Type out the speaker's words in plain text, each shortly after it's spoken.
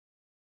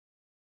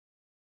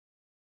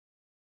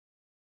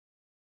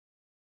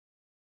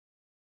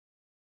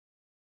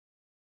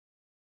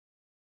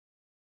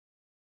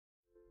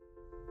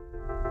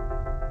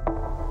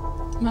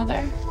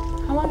Mother,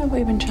 how long have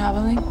we been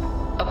traveling?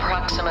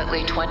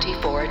 Approximately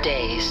 24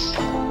 days.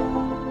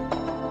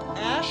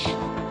 Ash?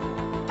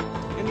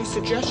 Any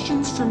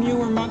suggestions from you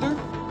or Mother?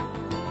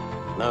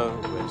 No,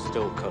 we're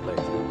still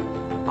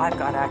collating. I've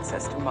got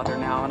access to Mother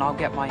now, and I'll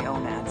get my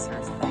own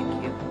answers.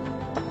 Thank you.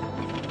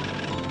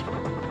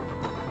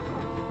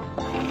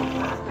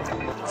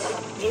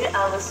 You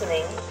are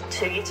listening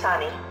to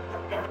Yutani,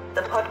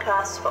 the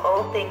podcast for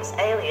all things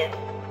alien,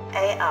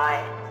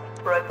 AI,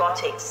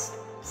 robotics,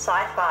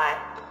 sci-fi,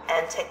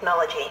 and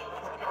technology.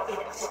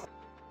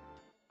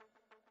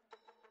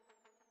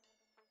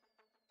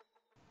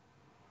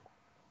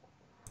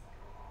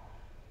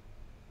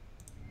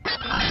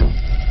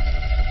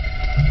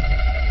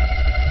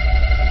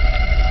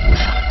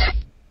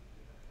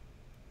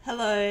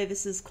 Hello,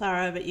 this is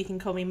Clara, but you can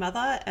call me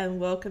Mother, and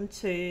welcome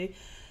to,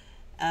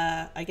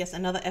 I guess,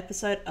 another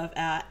episode of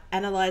our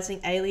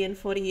Analysing Alien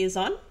 40 Years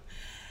On.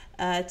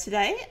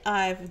 Today,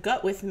 I've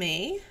got with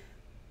me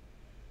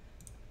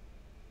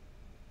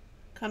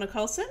Connor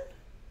Colson.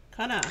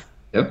 Connor.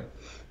 Yep.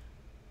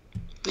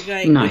 We're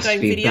going Nice to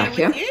be video back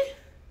with here. you.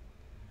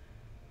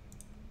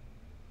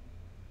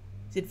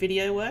 Did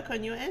video work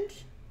on your end?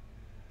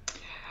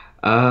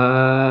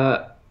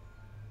 I'm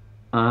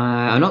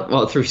not,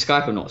 well, through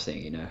Skype I'm not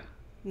seeing you, no.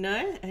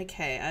 No?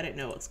 Okay, I don't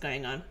know what's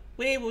going on.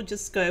 We will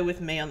just go with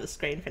me on the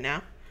screen for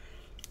now.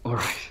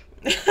 Alright.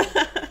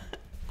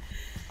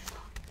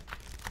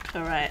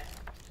 Alright,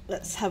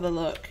 let's have a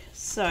look.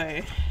 So,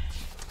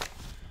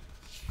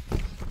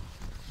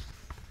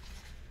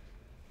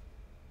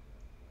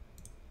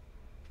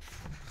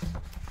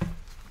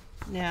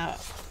 now,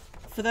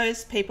 for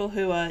those people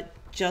who are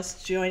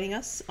just joining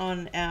us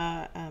on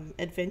our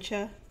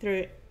adventure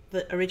through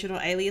the original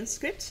Alien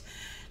script,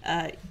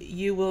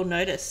 you will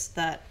notice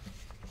that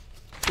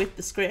with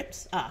the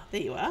script,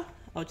 there you are.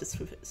 I'll just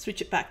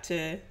switch it back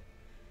to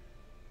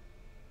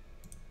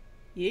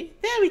you.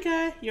 There we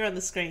go. You're on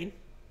the screen.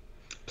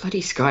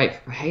 Bloody Skype,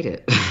 I hate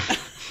it.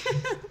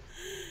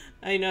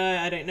 I know.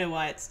 I don't know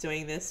why it's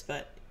doing this,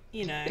 but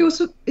you know.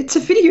 It's a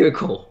video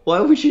call. Why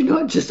would you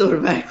not just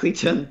automatically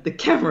turn the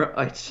camera?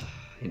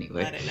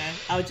 Anyway. I don't know.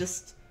 I'll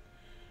just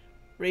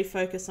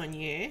refocus on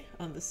you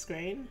on the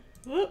screen.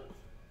 Whoop.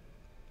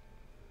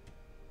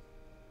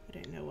 I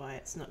don't know why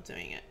it's not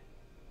doing it.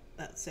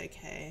 That's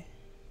okay.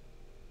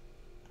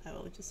 I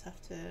will just have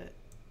to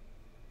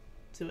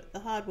do it the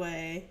hard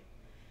way.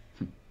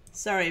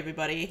 Sorry,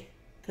 everybody,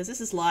 because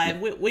this is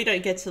live. We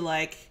don't get to,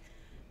 like,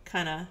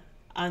 kind of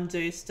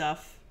undo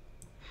stuff.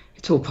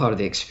 It's all part of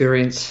the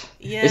experience.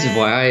 Yeah. This is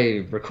why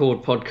I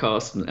record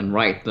podcasts and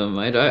write them.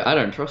 I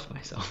don't trust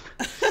myself.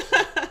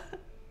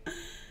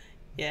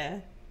 Yeah.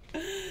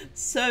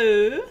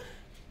 So,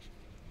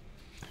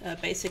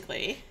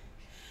 basically,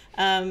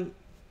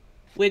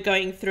 we're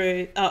going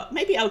through...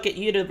 maybe I'll get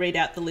you to read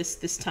out the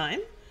list this time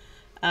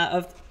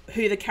of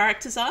who the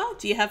characters are.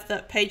 Do you have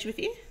that page with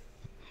you?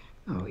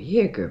 Oh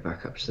yeah, go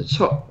back up to the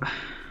top.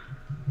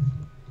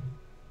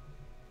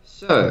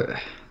 So,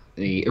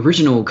 the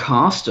original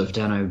cast of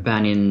Dan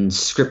O'Bannon's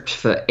script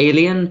for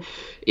Alien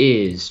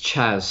is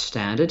Chaz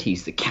Standard.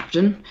 He's the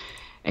captain.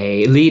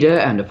 A leader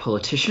and a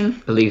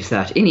politician, believes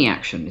that any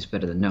action is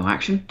better than no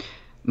action.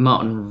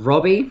 Martin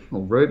Robbie,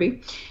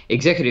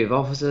 executive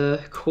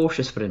officer,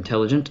 cautious but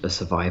intelligent, a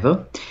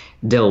survivor.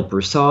 Del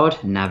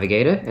Broussard,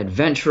 navigator,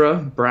 adventurer,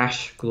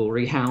 brash,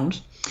 glory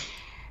hound.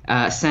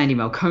 Sandy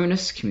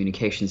Malconis,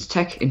 communications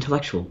tech,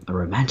 intellectual, a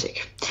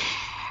romantic.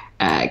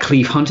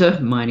 Cleve Hunter,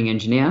 mining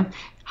engineer.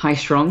 High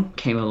strung,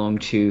 came along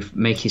to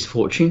make his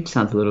fortune,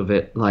 sounds a little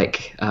bit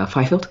like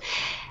Fifield.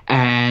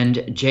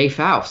 And Jay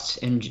Faust,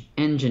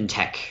 engine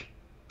tech,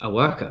 a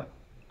worker,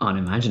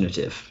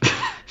 unimaginative.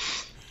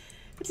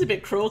 It's a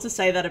bit cruel to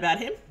say that about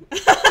him.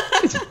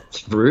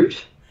 It's rude.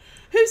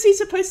 Who's he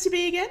supposed to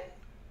be again?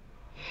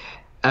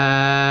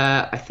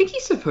 I think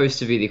he's supposed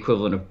to be the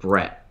equivalent of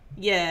Brett.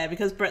 Yeah,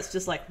 because Brett's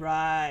just like,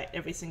 right,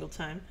 every single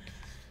time.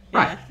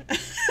 Right.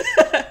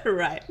 Yeah.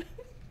 Right.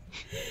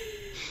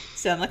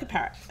 Sound like a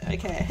parrot.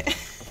 Okay.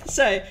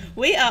 So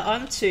we are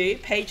on to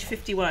page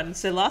 51.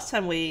 So last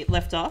time we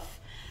left off,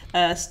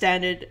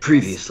 Standard...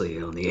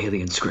 Previously on the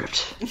Alien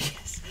script.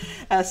 Yes.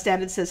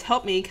 Standard says,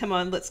 help me, come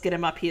on, let's get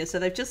him up here. So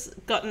they've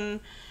just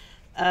gotten...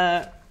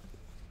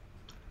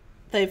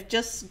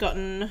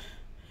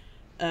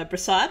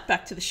 Broussard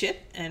back to the ship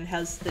and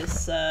has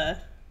this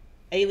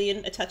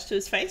alien attached to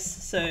his face.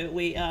 So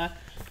we are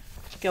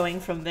going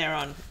from there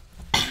on.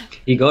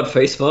 He got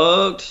face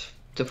fucked,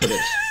 to put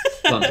it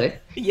bluntly.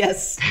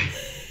 Yes.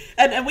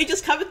 And we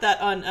just covered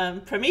that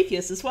on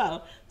Prometheus as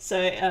well. So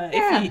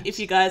if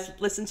you guys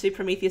listen to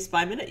Prometheus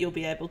by minute, you'll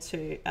be able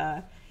to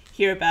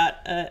hear about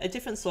a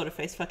different sort of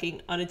face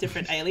fucking on a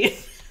different alien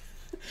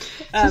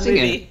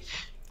movie.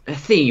 A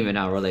theme in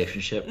our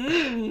relationship.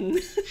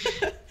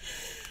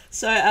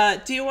 So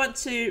do you want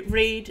to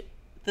read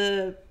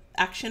the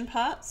action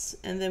parts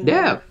and then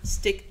we'll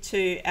stick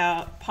to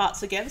our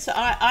parts again? So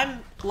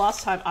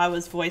last time I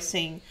was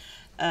voicing,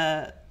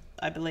 I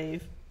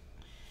believe,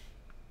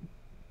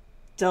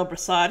 Del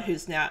Broussard,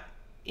 who's now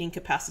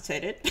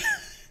incapacitated.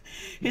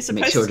 Who's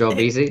Makes your job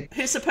easy.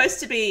 Who's supposed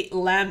to be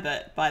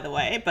Lambert, by the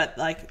way, but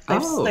like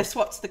they've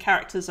swapped the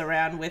characters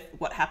around with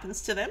what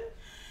happens to them.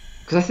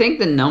 Because I think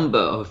the number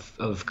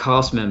of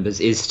cast members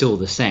is still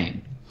the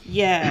same.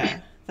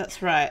 Yeah,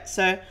 that's right.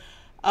 So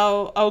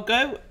I'll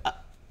go.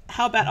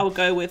 How about I'll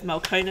go with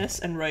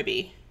Malkonis and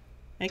Roby?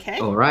 Okay.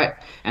 All right.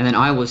 And then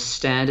I was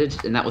Standard,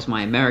 and that was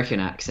my American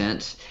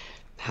accent.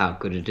 How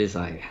good it is,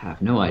 I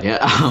have no idea.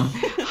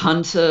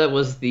 Hunter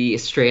was the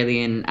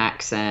Australian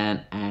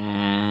accent,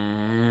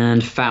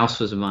 and Faust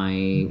was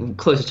my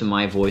closer to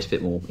my voice, a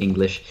bit more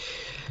English.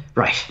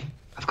 Right,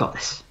 I've got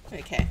this.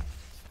 Okay.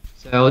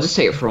 So I'll just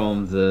take it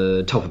from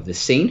the top of this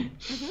scene.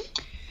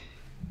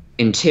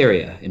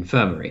 Interior,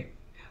 infirmary.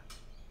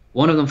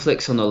 One of them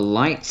flicks on the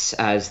lights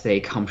as they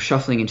come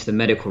shuffling into the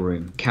medical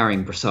room,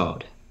 carrying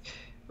Brassard.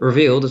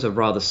 Revealed is a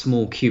rather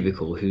small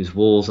cubicle whose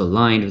walls are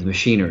lined with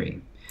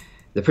machinery.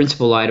 The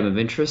principal item of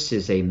interest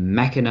is a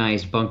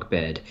mechanized bunk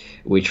bed,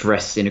 which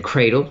rests in a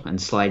cradle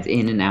and slides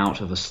in and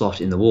out of a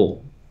slot in the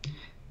wall.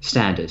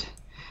 Standard.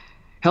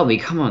 Help me,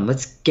 come on,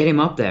 let's get him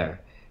up there.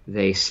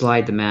 They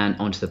slide the man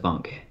onto the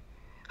bunk.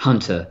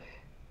 Hunter.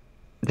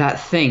 That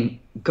thing,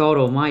 God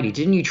almighty,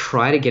 didn't you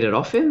try to get it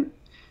off him?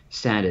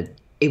 Standard.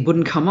 It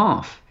wouldn't come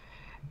off.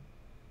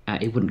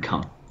 It wouldn't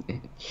come.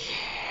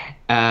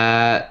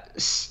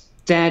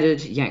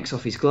 Standard yanks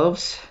off his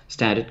gloves.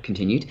 Standard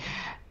continued.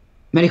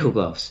 Medical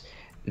gloves.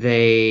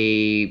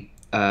 They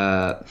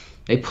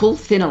pull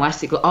thin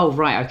elastic. Oh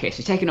right, okay. So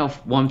he's taking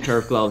off one pair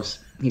of gloves.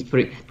 He's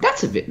putting.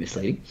 That's a bit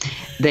misleading.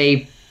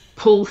 They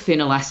pull thin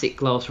elastic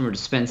gloves from a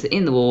dispenser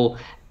in the wall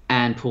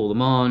and pull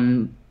them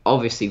on.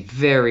 Obviously,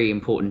 very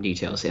important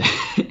details here.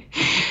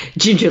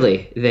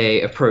 Gingerly,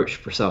 they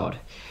approach Brassard.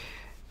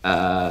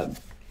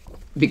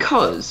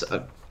 Because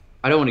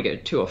I don't want to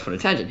get too off on a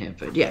tangent here,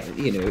 but yeah,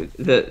 you know,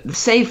 the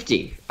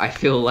safety, I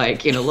feel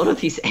like in a lot of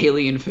these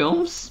alien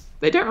films,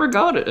 they don't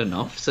regard it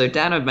enough. So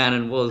Dan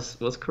O'Bannon was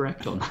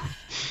correct on that.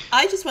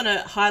 I just want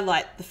to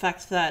highlight the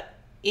fact that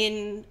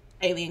in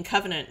Alien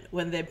Covenant,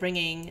 when they're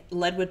bringing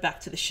Ledward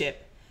back to the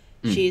ship,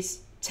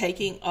 she's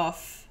taking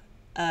off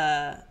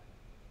her,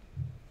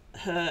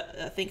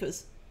 I think it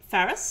was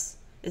Faris,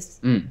 is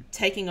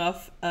taking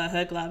off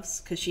her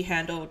gloves because she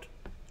handled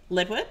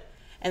Ledward,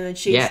 and then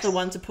she's the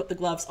one to put the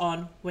gloves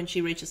on when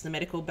she reaches the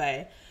medical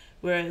bay.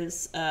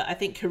 Whereas I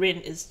think Corinne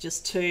is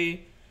just too,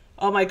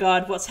 oh my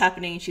God, what's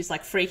happening? She's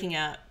like freaking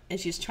out, and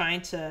she's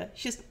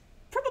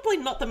probably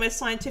not the most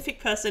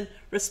scientific person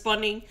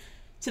responding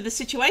to the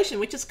situation,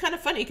 which is kind of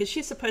funny because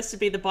she's supposed to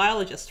be the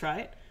biologist,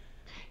 right?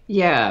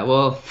 Yeah,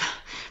 well,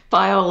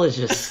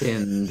 biologists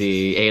in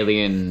the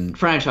Alien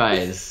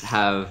franchise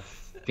have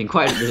been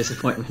quite a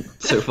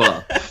disappointment so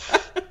far.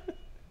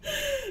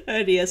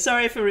 Oh dear,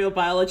 sorry for real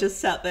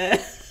biologists out there.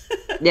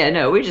 Yeah,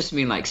 no, we just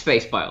mean like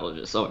space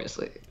biologists,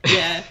 obviously.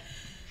 Yeah,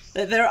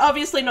 they're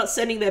obviously not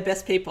sending their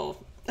best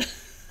people.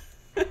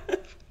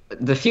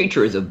 The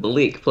future is a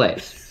bleak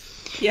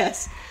place.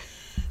 Yes.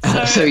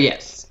 So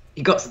yes,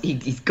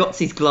 he's got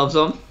his gloves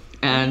on,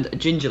 and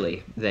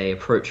gingerly they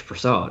approach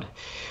Brassard.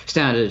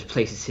 Standard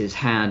places his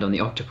hand on the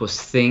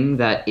octopus thing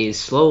that is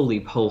slowly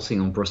pulsing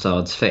on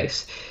Brassard's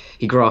face.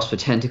 He grasps the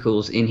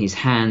tentacles in his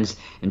hands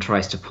and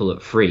tries to pull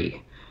it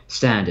free.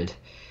 Standard.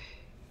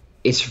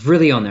 It's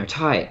really on there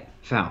tight.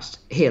 Faust.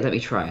 Here, let me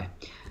try.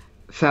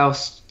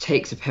 Faust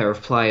takes a pair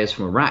of pliers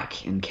from a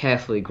rack and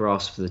carefully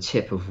grasps the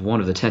tip of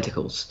one of the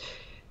tentacles.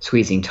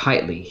 Squeezing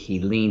tightly, he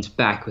leans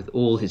back with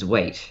all his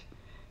weight.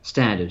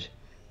 Standard.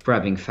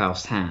 Grabbing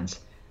Faust's hands.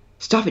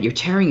 Stop it, you're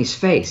tearing his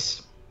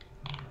face.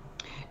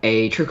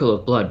 A trickle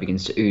of blood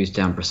begins to ooze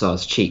down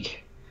Brassard's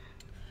cheek.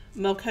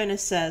 Malkonis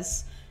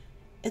says,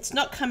 it's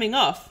not coming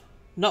off.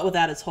 Not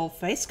without his whole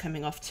face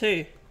coming off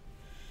too.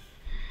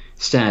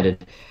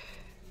 Standard.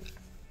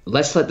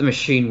 Let's let the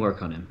machine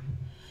work on him.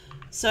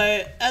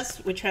 So, as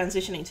we're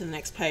transitioning to the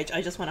next page,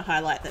 I just want to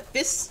highlight that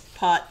this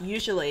part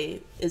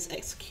usually is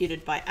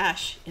executed by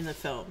Ash in the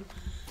film.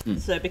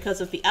 So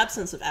because of the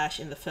absence of Ash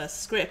in the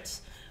first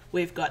script,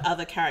 we've got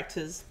other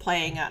characters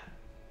playing out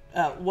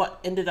what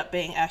ended up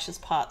being Ash's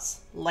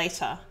parts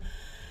later.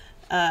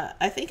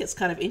 I think it's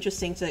kind of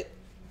interesting to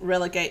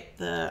relegate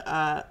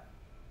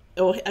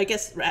or I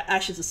guess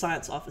Ash is a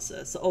science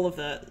officer, so all of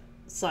the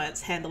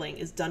science handling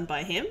is done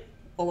by him,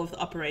 all of the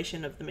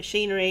operation of the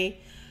machinery,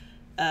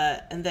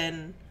 and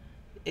then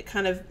it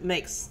kind of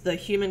makes the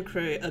human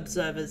crew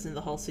observers in the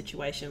whole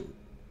situation,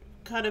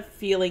 kind of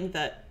feeling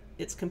that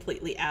it's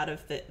completely out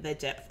of their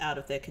depth, out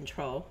of their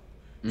control.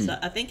 So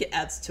I think it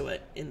adds to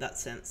it in that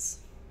sense.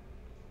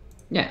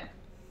 Yeah.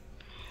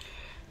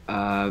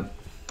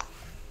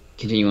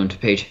 Continue on to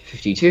page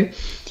 52.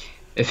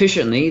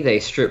 Efficiently, they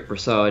strip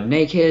Brassard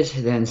naked,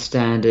 then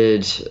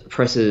Standard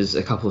presses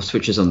a couple of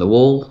switches on the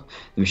wall.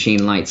 The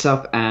machine lights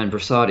up, and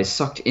Brassard is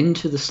sucked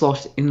into the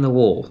slot in the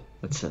wall.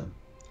 That's a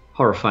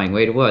horrifying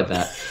way to word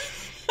that.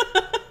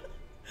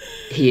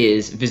 He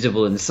is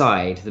visible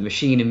inside. The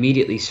machine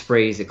immediately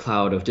sprays a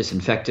cloud of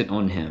disinfectant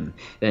on him,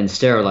 then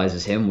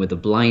sterilizes him with a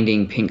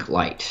blinding pink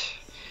light.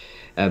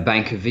 A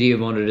bank of video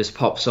monitors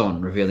pops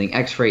on, revealing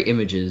X-ray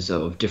images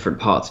of different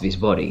parts of his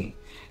body.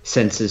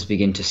 Sensors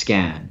begin to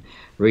scan.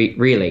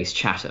 Relays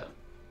chatter.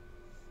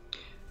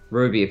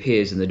 Roby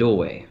appears in the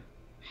doorway.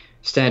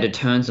 Standard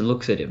turns and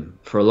looks at him.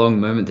 For a long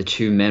moment the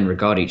two men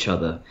regard each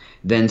other.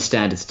 Then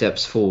Standard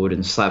steps forward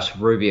and slaps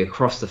Roby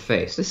across the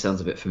face. This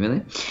sounds a bit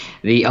familiar.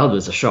 The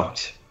others are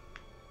shocked.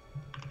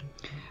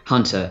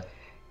 Hunter.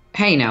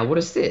 Hey now, what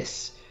is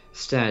this?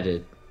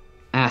 Standard.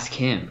 Ask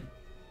him.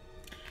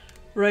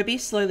 Roby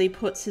slowly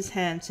puts his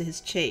hand to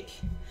his cheek.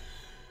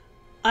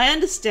 I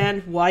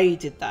understand why you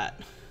did that.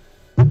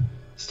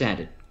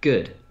 Standard.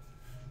 Good.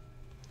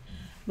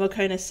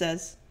 Morkona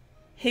says,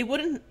 He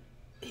wouldn't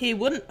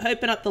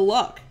open up the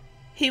lock.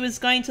 He was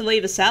going to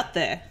leave us out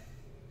there.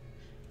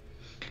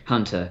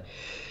 Hunter.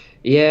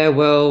 Yeah,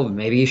 well,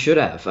 maybe you should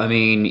have. I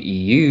mean,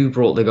 you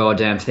brought the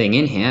goddamn thing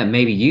in here.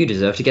 Maybe you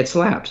deserve to get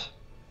slapped.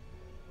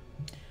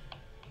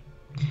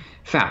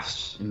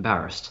 Faust,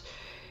 embarrassed.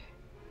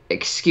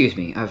 Excuse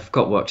me, I've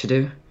got work to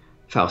do.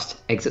 Faust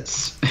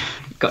exits.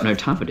 Got no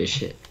time for this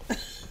shit.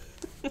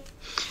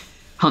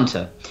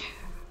 Hunter.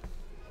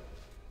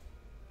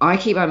 I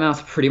keep my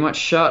mouth pretty much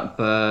shut,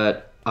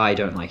 but I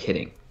don't like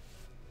hitting.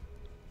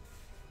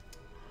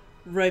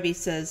 Roby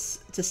says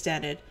to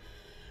Standard,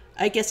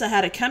 I guess I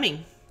had it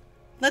coming.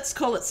 Let's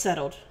call it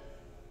settled.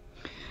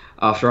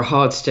 After a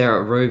hard stare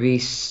at Roby,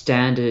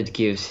 Standard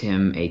gives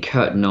him a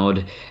curt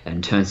nod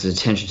and turns his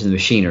attention to the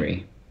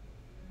machinery.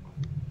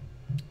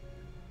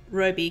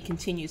 Roby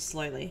continues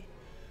slowly.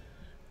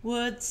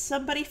 Would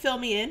somebody fill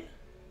me in?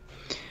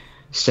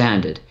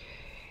 Standard.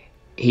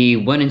 He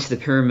went into the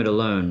pyramid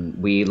alone.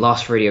 We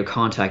lost radio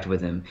contact with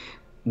him.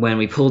 When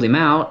we pulled him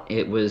out,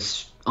 it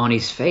was on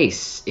his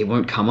face. It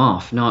won't come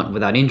off, not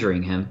without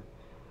injuring him.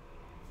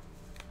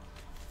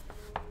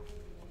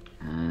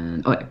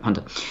 And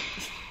Hunter.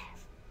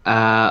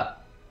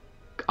 Because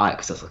I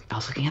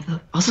was looking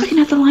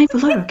at the line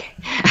below. Okay.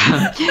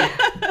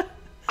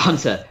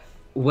 Hunter,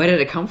 where did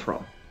it come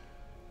from?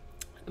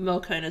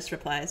 Melkonis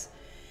replies,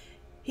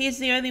 He's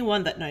the only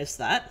one that knows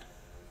that.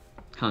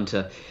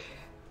 Hunter,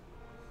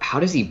 how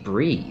does he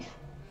breathe?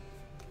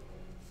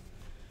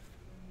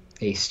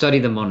 They study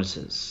the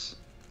monitors.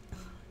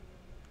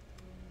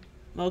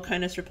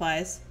 Melkonis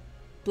replies,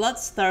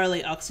 Blood's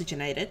thoroughly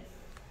oxygenated.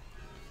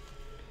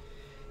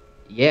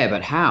 Yeah,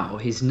 but how?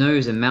 His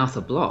nose and mouth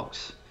are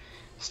blocked.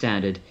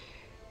 Standard,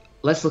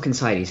 let's look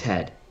inside his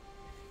head.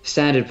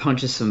 Standard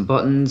punches some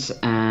buttons,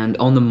 and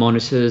on the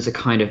monitors a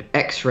kind of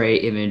X-ray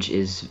image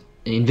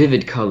in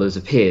vivid colours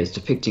appears,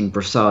 depicting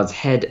Broussard's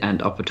head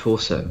and upper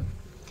torso.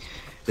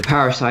 The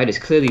parasite is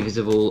clearly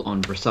visible on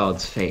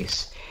Broussard's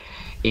face.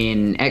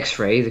 In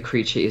X-ray, the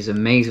creature is a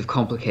maze of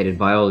complicated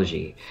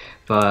biology,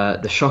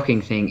 but the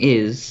shocking thing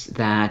is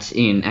that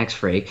in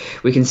X-ray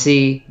we can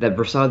see that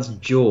Broussard's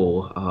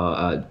jaws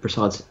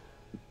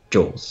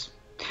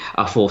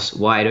are forced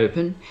wide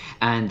open,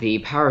 and the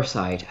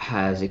parasite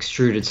has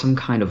extruded some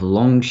kind of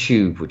long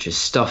tube which is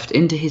stuffed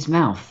into his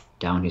mouth,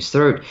 down his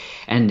throat,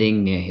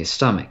 ending near his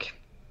stomach.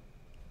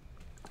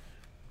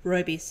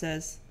 Roby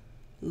says,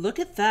 Look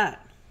at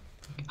that.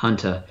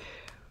 Hunter,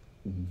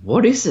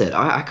 what is it?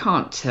 I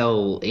can't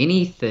tell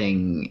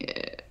anything.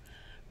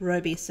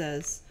 Roby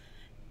says,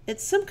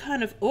 It's some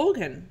kind of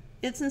organ.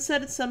 It's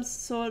inserted some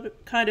sort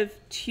of kind of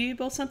tube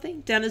or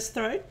something down his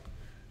throat.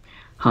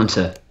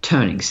 Hunter,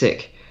 turning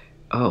sick.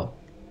 Oh,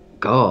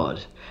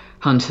 God.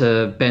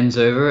 Hunter bends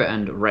over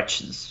and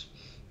retches.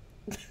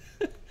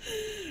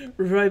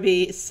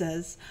 Roby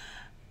says,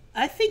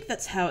 I think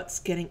that's how it's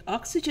getting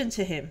oxygen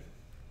to him.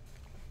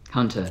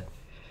 Hunter,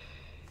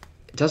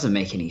 it doesn't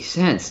make any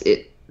sense.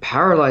 It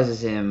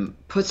paralyzes him,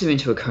 puts him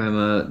into a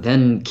coma,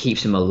 then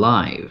keeps him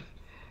alive.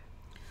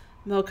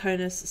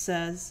 Melkonis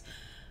says,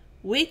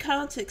 We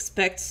can't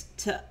expect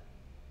to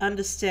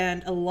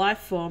understand a life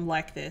form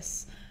like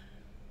this.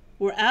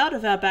 We're out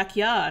of our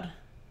backyard.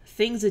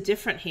 Things are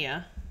different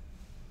here.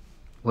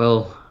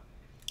 Well,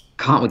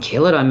 can't we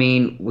kill it? I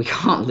mean, we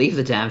can't leave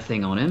the damn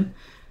thing on him.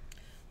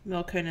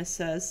 Melkonis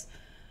says,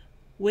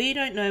 We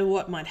don't know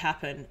what might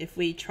happen if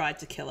we tried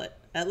to kill it.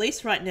 At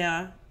least right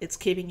now, it's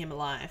keeping him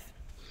alive.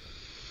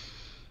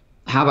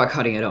 How about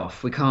cutting it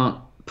off? We can't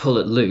pull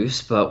it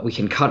loose, but we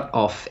can cut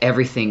off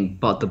everything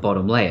but the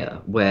bottom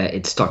layer, where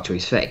it's stuck to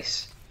his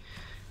face.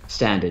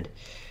 Standard.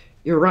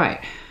 You're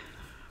right.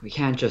 We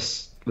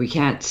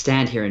can't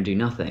stand here and do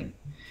nothing.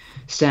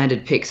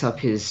 Standard picks up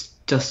his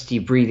dusty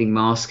breathing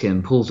mask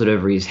and pulls it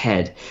over his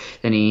head.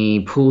 Then he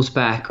pulls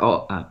back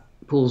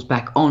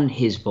on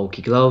his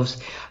bulky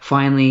gloves.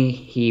 Finally,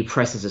 he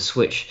presses a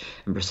switch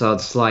and Broussard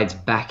slides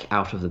back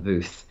out of the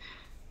booth.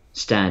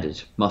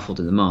 Standard, muffled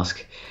in the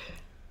mask.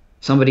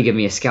 Somebody give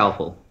me a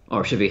scalpel.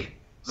 Or it should be,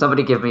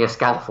 somebody give me a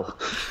scalpel.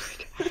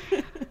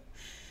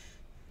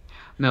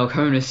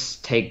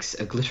 Melkonis takes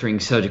a glittering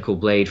surgical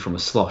blade from a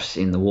slot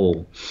in the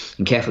wall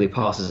and carefully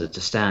passes it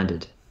to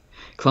Standard.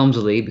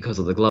 Clumsily, because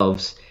of the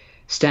gloves,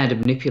 Standard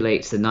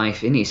manipulates the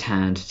knife in his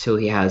hand till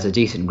he has a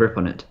decent grip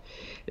on it.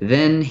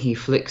 Then he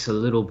flicks a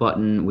little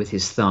button with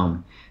his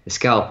thumb. The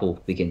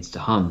scalpel begins to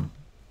hum.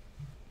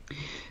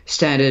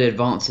 Standard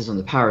advances on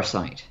the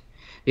parasite.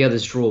 The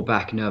others draw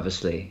back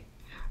nervously.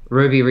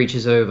 Roby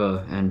reaches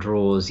over and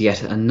draws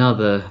yet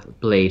another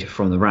blade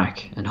from the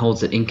rack and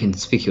holds it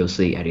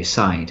inconspicuously at his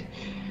side.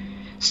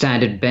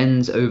 Standard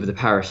bends over the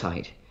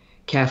parasite.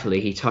 Carefully,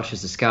 he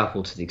touches the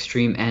scalpel to the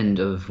extreme end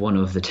of one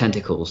of the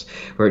tentacles,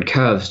 where it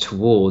curves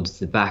towards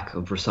the back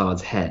of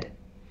Broussard's head.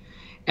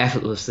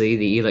 Effortlessly,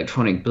 the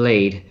electronic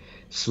blade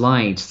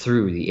slides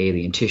through the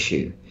alien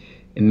tissue.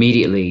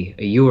 Immediately,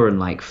 a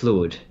urine-like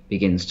fluid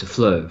begins to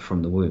flow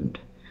from the wound.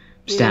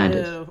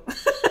 Standard.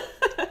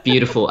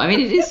 Beautiful. I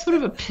mean, it is sort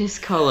of a piss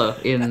color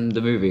in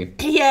the movie.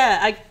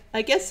 Yeah,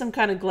 I guess I'm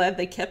kind of glad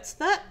they kept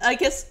that. I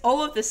guess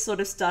all of this sort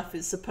of stuff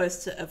is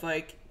supposed to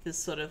evoke this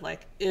sort of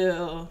like,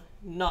 ew,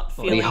 not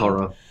feeling... Body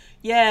horror.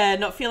 Yeah,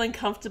 not feeling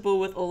comfortable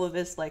with all of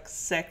this like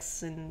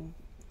sex and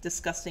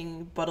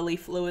disgusting bodily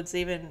fluids.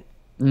 Even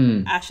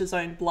Ash's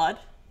own blood,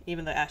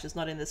 even though Ash is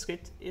not in the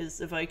script, is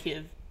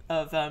evocative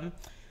of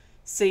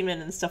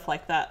semen and stuff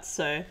like that,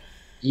 so...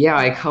 Yeah,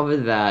 I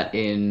covered that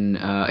in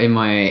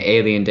my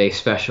Alien Day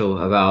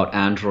special about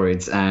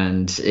androids,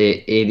 and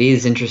it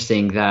is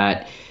interesting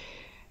that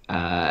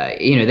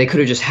they could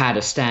have just had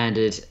a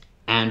standard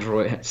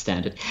android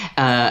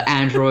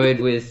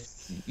with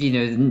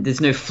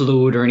there's no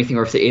fluid or anything,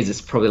 or if there is,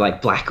 it's probably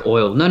like black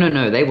oil.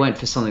 No, they went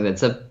for something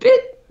that's a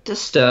bit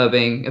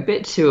disturbing, a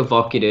bit too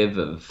evocative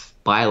of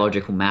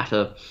biological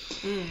matter,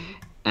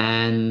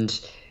 and.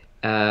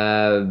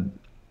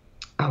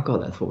 Oh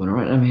god, that thought went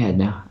right in my head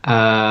now.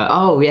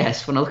 Oh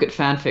yes, when I look at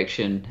fan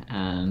fiction,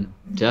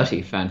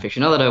 dirty fan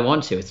fiction, not that I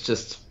want to,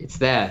 it's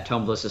there.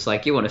 Tumblr's just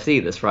like, you want to see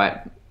this, right?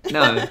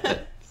 No.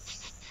 But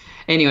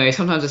anyway,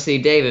 sometimes I see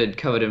David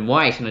covered in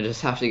white and I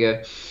just have to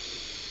go,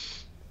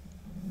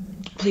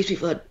 please be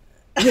blood.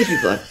 Please be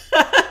blood.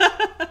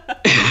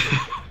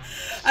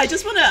 I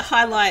just want to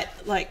highlight,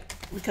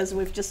 because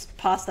we've just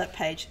passed that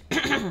page,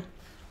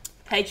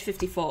 page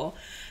 54,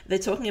 they're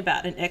talking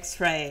about an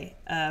X-ray,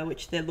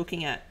 which they're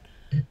looking at,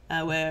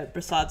 where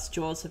Broussard's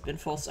jaws have been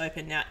forced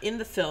open. Now, in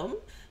the film,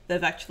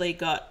 they've actually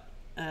got,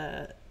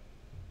 I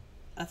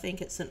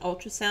think it's an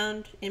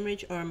ultrasound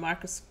image or a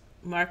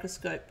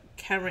microscope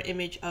camera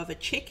image of a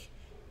chick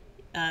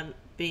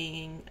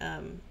being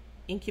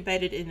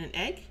incubated in an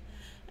egg.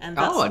 And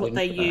that's what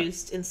they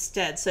used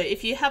instead. So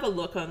if you have a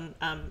look on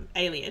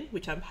Alien,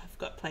 which I've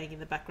got playing in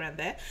the background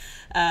there,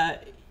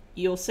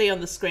 you'll see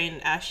on the screen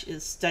Ash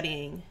is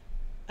studying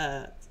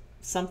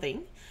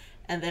something.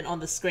 And then on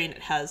the screen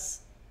it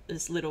has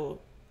this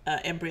little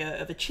embryo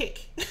of a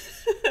chick.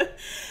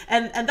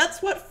 and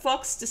that's what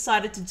Fox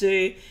decided to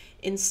do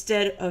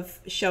instead of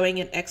showing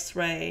an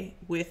X-ray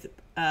with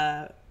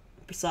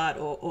Broussard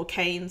or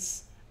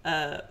Kane's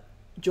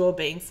jaw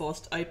being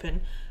forced open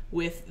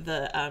with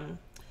the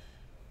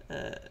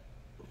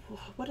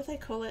what do they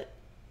call it?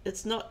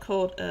 It's not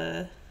called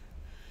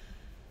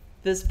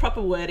there's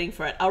proper wording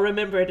for it. I'll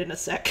remember it in a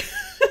sec.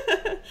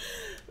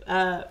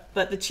 But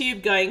the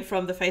tube going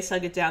from the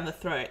facehugger down the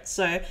throat.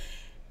 So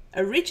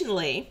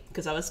originally,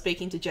 because I was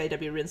speaking to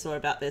J.W. Rinsler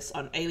about this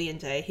on Alien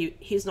Day,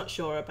 he's not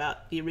sure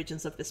about the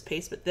origins of this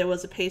piece, but there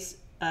was a piece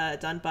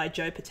done by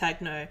Joe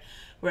Patagno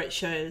where it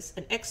shows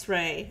an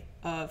X-ray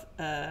of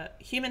a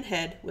human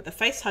head with a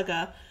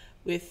facehugger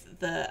with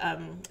the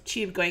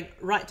tube going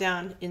right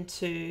down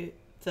into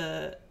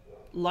the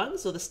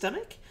lungs or the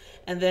stomach,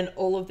 and then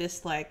all of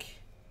this like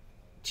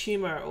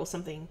tumor or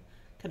something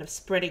kind of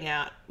spreading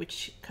out,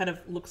 which kind of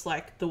looks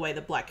like the way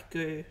the black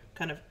goo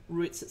kind of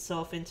roots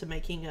itself into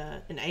making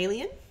an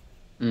alien.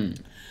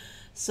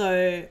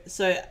 So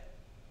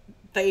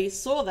they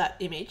saw that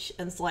image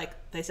and it's like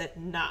they said,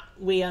 nah,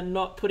 we are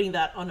not putting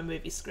that on a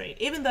movie screen,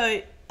 even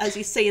though, as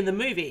you see in the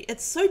movie,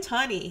 it's so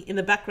tiny in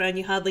the background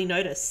you hardly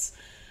notice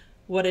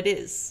what it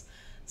is.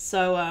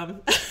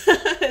 So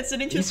it's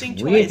an interesting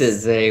choice. It's weird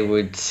that they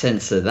would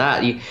censor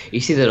that. You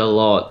see that a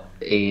lot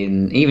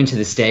even to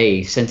this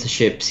day.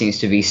 Censorship seems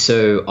to be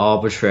so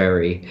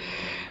arbitrary,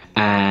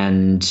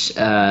 and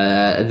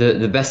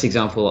the best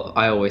example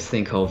I always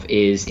think of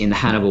is in the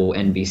Hannibal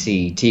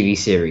NBC TV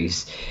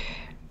series.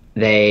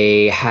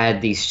 They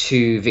had these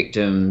two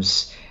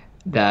victims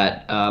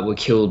that were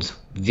killed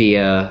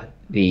via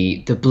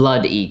the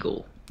blood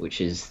eagle, which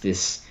is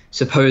this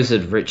supposed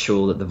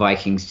ritual that the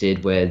Vikings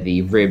did where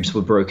the ribs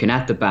were broken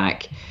at the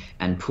back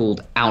and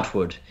pulled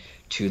outward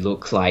to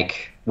look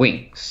like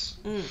wings.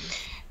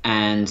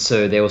 And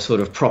so they were sort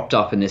of propped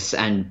up in this,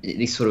 and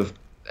these sort of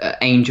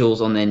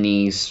angels on their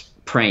knees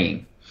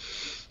praying,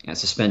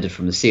 suspended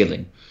from the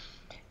ceiling.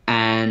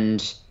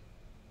 And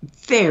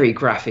very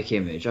graphic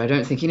image. I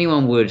don't think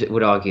anyone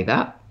would argue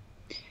that.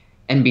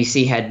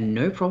 NBC had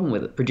no problem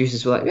with it.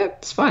 Producers were like, yeah,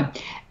 it's fine.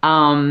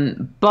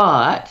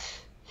 But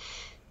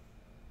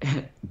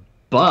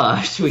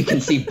we can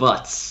see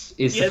butts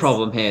is the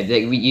problem here.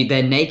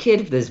 They're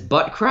naked. There's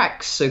butt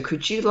cracks. So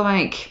could you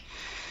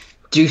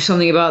do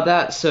something about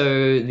that?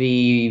 So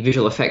the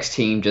visual effects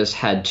team just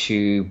had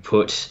to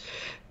put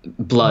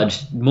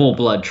more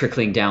blood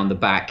trickling down the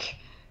back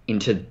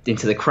into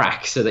the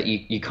crack so that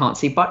you can't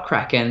see butt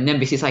crack. And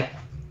NBC's like,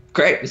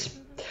 great, it's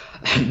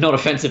not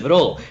offensive at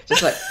all.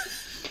 Just like,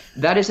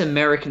 That is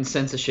American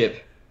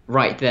censorship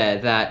right there.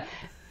 That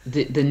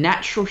the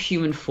natural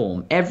human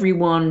form,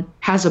 everyone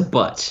has a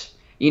butt.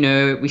 You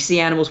know, we see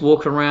animals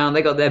walking around,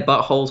 they got their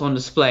buttholes on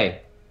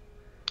display.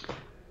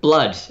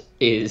 Blood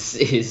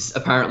is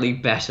apparently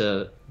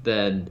better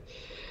than...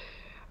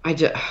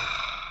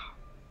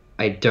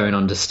 I don't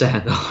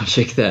understand the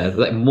logic there.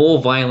 Like,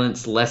 more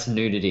violence, less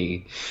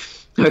nudity.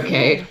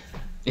 Okay,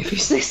 if you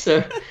say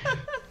so.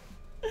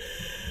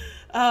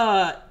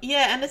 Yeah,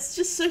 and it's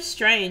just so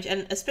strange,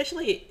 and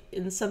especially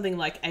in something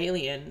like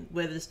Alien,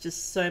 where there's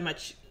just so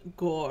much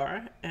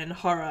gore and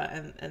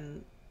horror,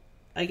 and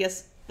I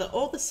guess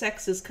all the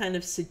sex is kind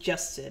of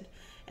suggested,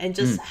 and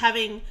just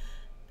having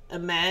a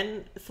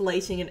man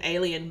filleting an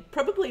alien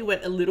probably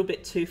went a little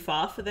bit too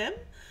far for them.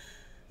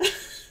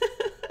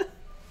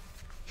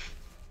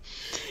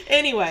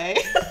 Anyway.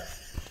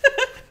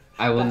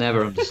 I will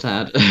never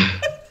understand.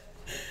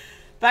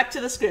 Back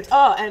to the script.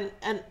 Oh,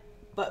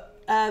 but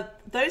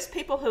those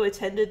people who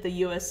attended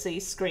the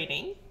USC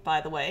screening,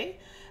 by the way,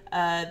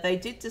 they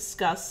did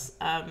discuss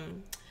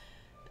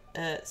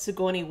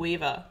Sigourney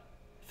Weaver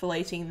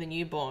filleting the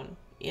newborn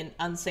in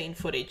unseen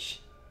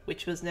footage,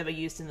 which was never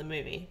used in the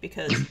movie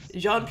because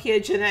Jean-Pierre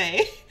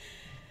Jeunet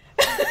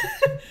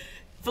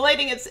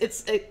filleting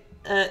its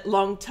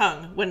long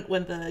tongue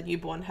when the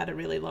newborn had a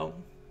really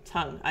long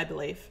tongue, I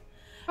believe.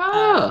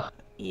 Oh.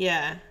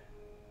 Yeah.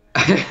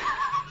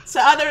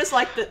 So other is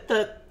like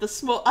the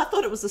small. I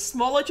thought it was the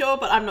smaller jaw,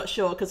 but I'm not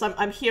sure because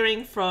I'm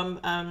hearing from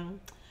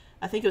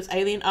I think it was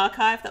Alien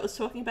Archive that was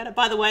talking about it.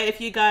 By the way, if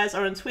you guys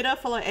are on Twitter,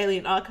 follow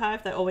Alien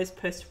Archive. They always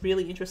post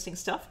really interesting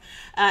stuff.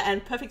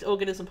 And Perfect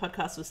Organism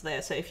Podcast was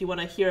there. So if you want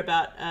to hear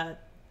about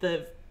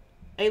the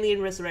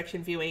Alien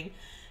Resurrection viewing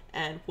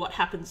and what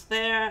happens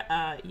there,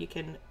 you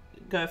can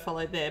go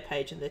follow their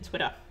page and their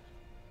Twitter.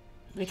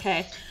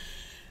 Okay.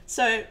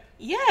 So,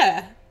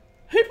 yeah.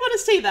 Who'd want to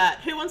see that?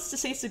 Who wants to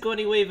see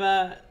Sigourney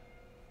Weaver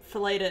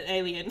fillet an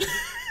alien?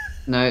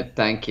 No,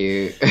 thank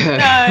you.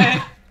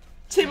 No.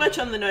 Too much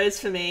on the nose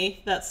for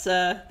me. That's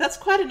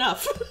quite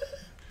enough.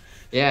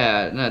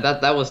 Yeah, no,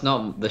 that was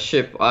not the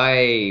ship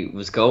I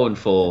was going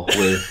for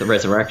with the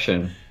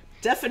Resurrection.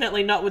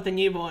 Definitely not with the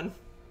newborn.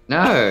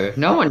 No,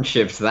 no one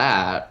ships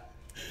that.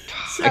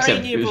 Sorry,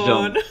 except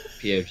newborn.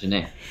 Jean-Pierre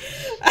Jeunet.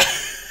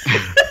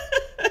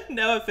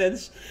 No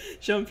offense,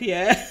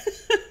 Jean-Pierre.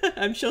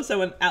 I'm sure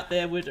someone out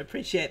there would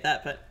appreciate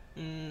that, but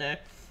no.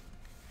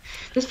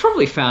 There's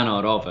probably fan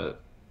art of it.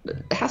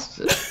 It has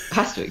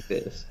to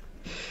exist.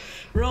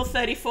 Rule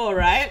 34,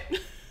 right?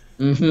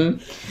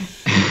 Mm-hmm.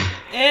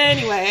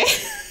 Anyway,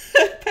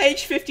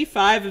 page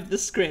 55 of the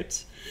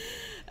script.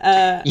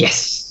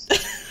 Yes. So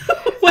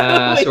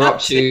we're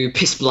up to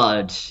piss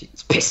blood.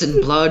 It's piss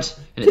and blood,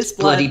 and Piss it's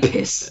bloody blood.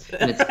 piss,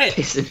 and it's Right.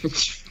 piss and...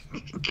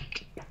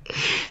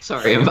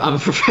 Sorry, I'm a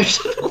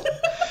professional.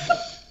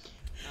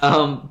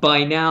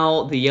 By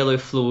now, the yellow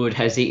fluid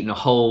has eaten a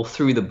hole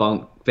through the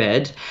bunk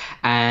bed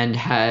and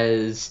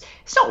has...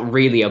 It's not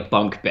really a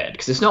bunk bed,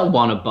 because it's not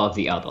one above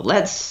the other.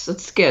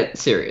 Let's get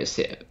serious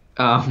here.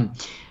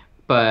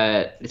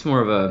 But it's more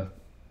of a...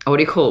 What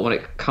do you call it when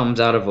it comes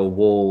out of a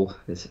wall?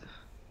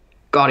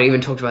 God, I even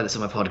talked about this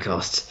on my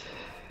podcast.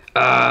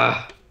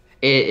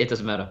 It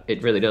doesn't matter.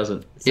 It really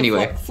doesn't. It's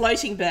anyway. a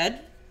floating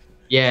bed.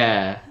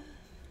 Yeah.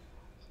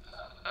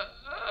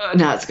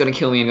 Now it's going to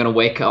kill me. I'm going to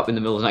wake up in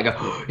the middle of the night and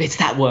go, oh, it's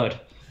that word.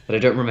 But I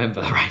don't remember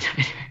right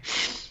now.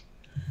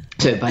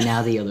 So by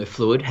now the yellow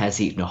fluid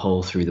has eaten a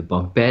hole through the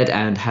bunk bed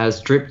and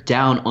has dripped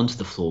down onto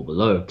the floor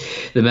below.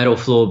 The metal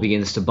floor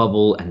begins to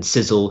bubble and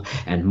sizzle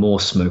and more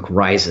smoke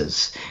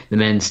rises. The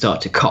men start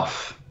to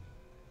cough.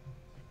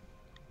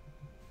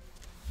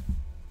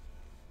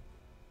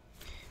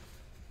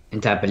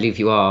 And I believe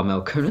you are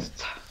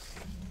Melkonith.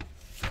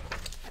 I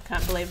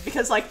can't believe it,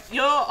 because like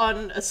you're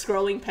on a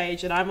scrolling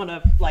page and I'm on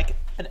an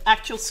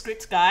actual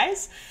script,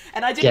 guys,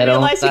 and I didn't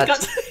realize he got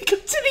to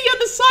the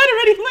other side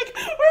already. I'm like,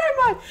 where am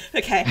I?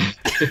 Okay.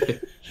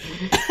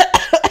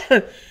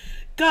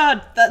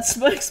 God, that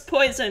smoke's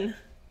poison.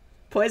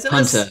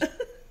 Poisonous. Hunter.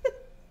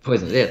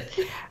 Poison, yeah.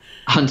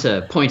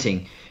 Hunter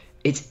pointing.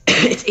 It's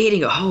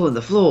eating a hole in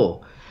the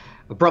floor.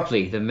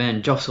 Abruptly, the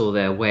men jostle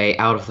their way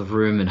out of the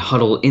room and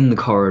huddle in the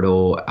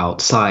corridor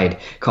outside,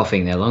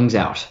 coughing their lungs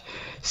out.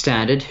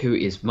 Standard, who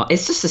is...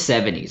 It's just the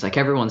 70s. Like,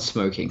 everyone's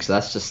smoking, so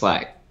that's just,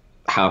 like,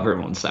 how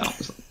everyone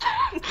sounds.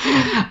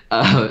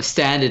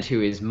 Standard,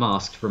 who is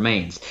masked,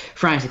 remains.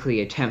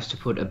 Frantically attempts to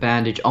put a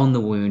bandage on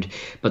the wound,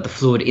 but the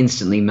fluid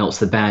instantly melts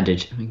the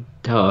bandage. I mean,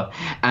 duh.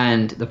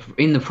 And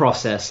in the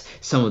process,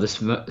 some of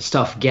the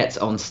stuff gets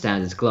on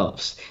Standard's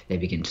gloves. They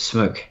begin to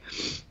smoke.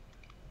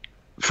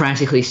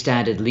 Frantically,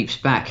 Standard leaps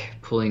back,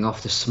 pulling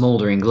off the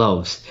smouldering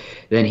gloves.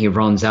 Then he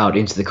runs out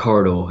into the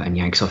corridor and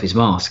yanks off his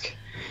mask.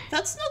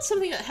 That's not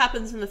something that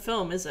happens in the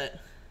film, is it?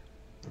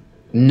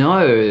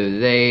 No,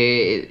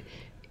 it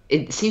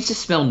seems to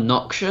smell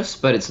noxious,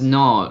 but it's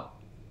not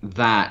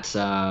that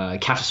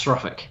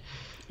catastrophic.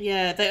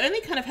 Yeah, they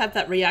only kind of have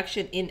that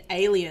reaction in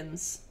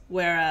Aliens,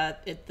 where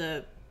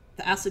the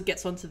acid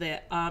gets onto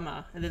their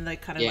armor, and then they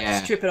kind of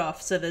like strip it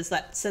off. So there's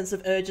that sense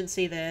of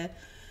urgency there.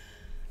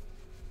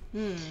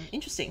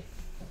 Interesting.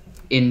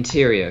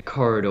 Interior,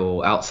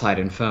 corridor, outside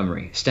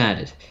infirmary,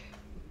 standard.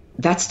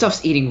 That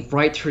stuff's eating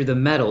right through the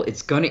metal.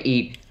 It's gonna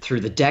eat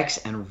through the decks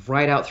and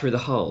right out through the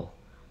hull.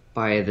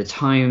 By this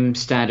time,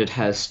 Standard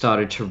has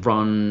started to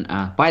run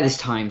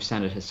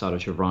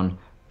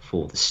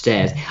for the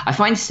stairs. I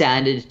find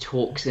Standard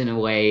talks in a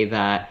way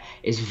that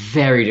is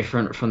very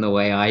different from the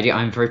way I do.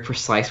 I'm very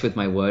precise with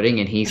my wording,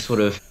 and he sort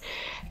of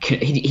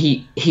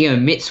he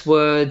omits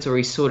words, or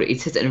he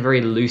says it in a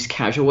very loose,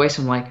 casual way.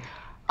 So I'm like,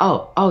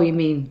 oh, you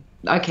mean,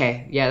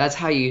 okay, yeah, that's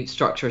how you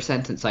structure a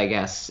sentence, I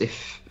guess,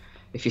 if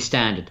you're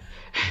Standard.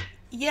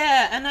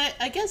 Yeah, and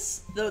I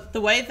guess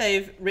the way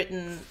they've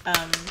written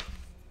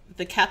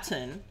the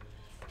captain,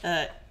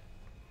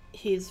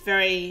 he's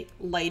very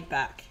laid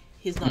back.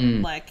 He's not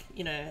like,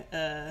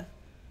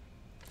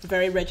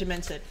 very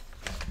regimented.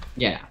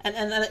 Yeah.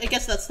 And I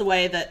guess that's the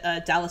way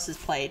that Dallas is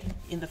played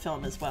in the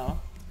film as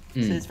well.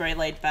 So he's very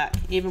laid back.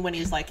 Even when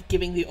he's like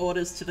giving the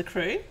orders to the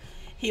crew,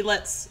 he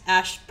lets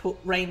Ash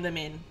rein them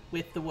in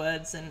with the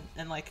words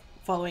and like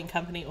following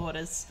company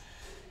orders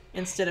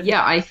instead of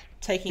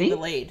taking the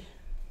lead.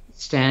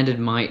 Standard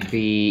might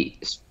be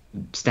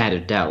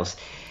Standard Dallas.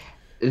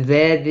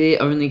 They're the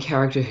only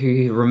character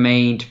who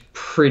remained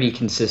pretty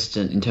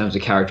consistent in terms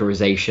of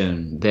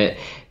characterization. That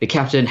the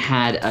captain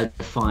had a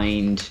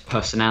defined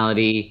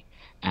personality,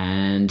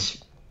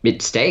 and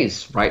it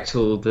stays right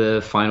till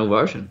the final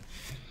version.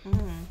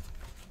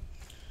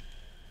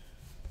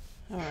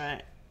 All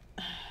right.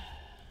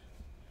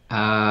 What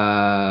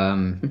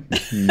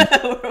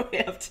are we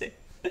up to?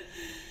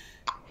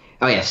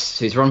 Oh yes,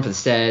 so he's run for the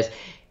stairs.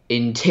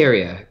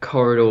 Interior,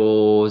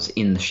 corridors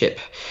in the ship.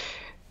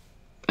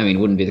 I mean, it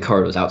wouldn't be the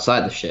corridors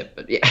outside the ship,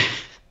 but yeah.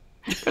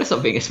 Gotta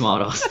stop being a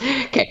smartass.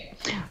 Okay.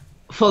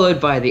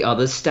 Followed by the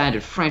others,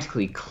 Standard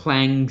frantically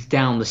clangs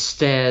down the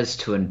stairs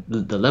to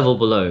the level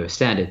below.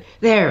 Standard,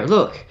 there,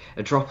 look!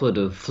 A droplet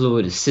of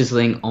fluid is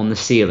sizzling on the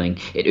ceiling.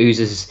 It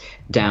oozes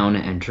down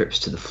and drips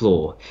to the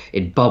floor.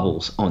 It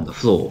bubbles on the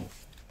floor.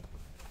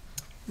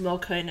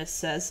 Malkonis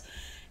says,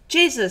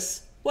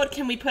 Jesus, what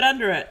can we put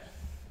under it?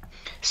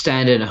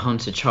 Standard and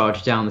Hunter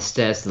charge down the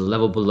stairs to the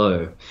level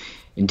below.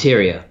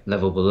 Interior,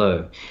 level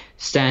below.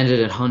 Standard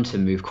and Hunter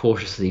move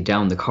cautiously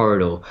down the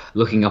corridor,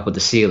 looking up at the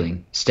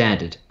ceiling.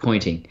 Standard,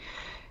 pointing.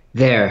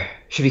 There,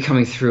 should be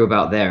coming through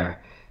about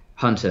there.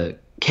 Hunter,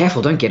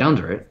 careful, don't get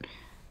under it.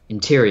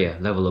 Interior,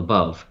 level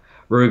above.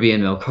 Ruby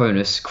and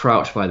Malkonis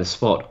crouch by the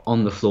spot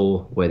on the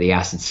floor where the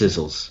acid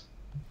sizzles.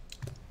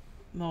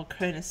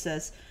 Malkonis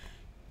says,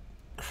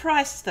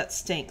 Christ, that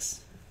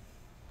stinks.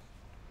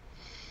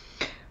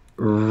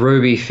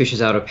 Ruby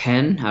fishes out a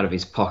pen out of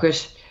his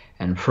pocket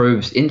and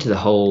probes into the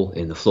hole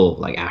in the floor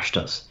like Ash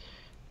does.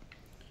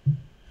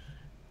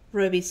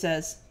 Ruby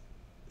says,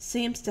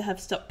 seems to have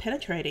stopped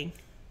penetrating.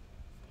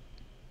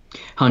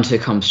 Hunter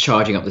comes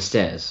charging up the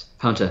stairs.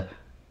 Hunter,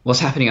 what's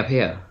happening up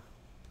here?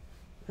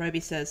 Ruby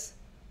says,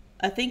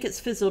 I think it's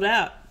fizzled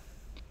out.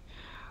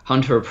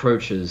 Hunter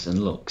approaches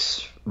and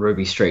looks.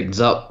 Ruby straightens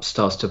up,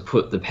 starts to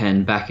put the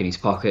pen back in his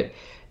pocket,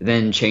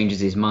 then changes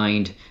his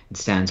mind and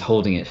stands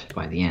holding it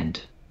by the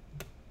end.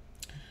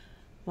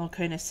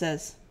 Malkonis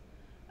says,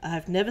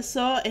 I've never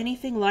saw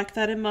anything like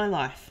that in my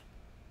life,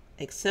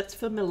 except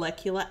for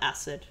molecular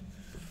acid.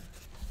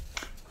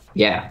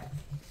 Yeah,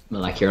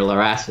 molecular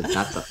acid,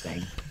 that's a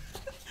thing.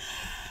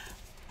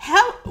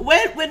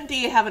 When do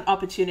you have an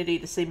opportunity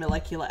to see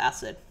molecular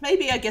acid?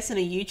 Maybe, I guess, in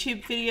a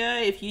YouTube video,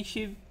 if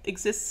YouTube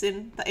exists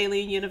in the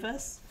Alien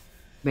universe?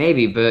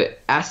 Maybe, but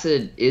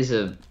acid is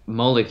a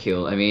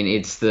molecule. I mean,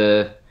 it's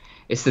the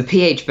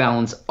pH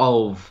balance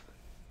of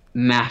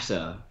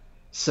matter.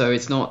 So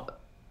it's not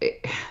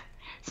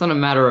a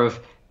matter of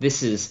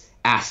this is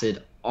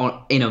acid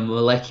in a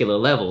molecular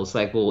level. It's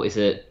like, well, is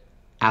it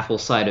apple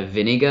cider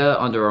vinegar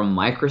under a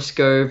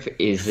microscope?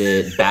 Is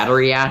it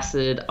battery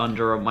acid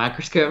under a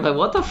microscope? Like,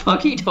 what the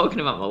fuck are you talking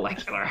about,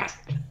 molecular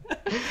acid?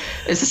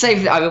 It's the same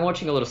thing. I've been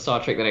watching a lot of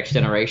Star Trek The Next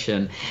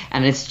Generation,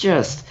 and it's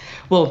just,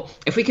 well,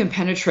 if we can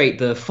penetrate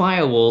the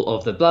firewall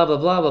of the blah, blah,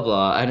 blah, blah,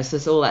 blah, and it's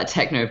just all that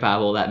techno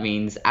babble that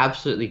means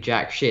absolutely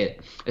jack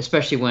shit,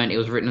 especially when it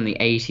was written in the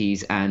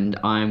 80s and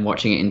I'm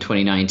watching it in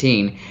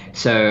 2019.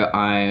 So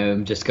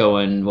I'm just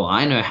going, well,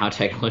 I know how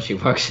technology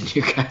works and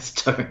you guys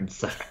don't,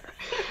 so...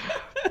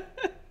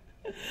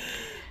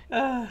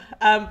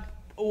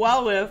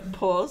 While we're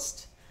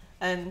paused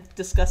and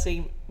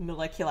discussing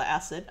molecular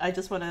acid, I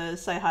just want to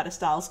say hi to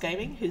Styles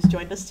Gaming, who's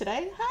joined us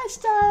today. Hi,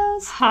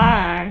 Styles.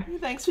 Hi.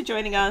 Thanks for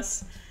joining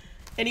us.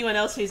 Anyone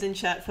else who's in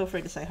chat, feel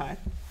free to say hi.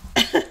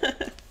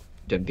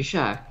 Don't be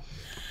shy.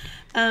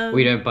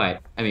 We don't bite.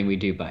 I mean, we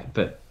do bite,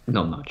 but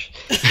not much.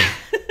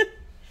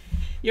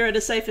 You're at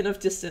a safe enough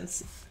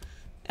distance,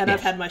 and yes.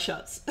 I've had my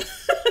shots.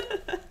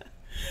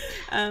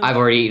 I've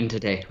already eaten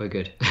today. We're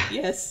good.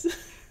 Yes.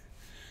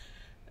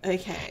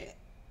 Okay.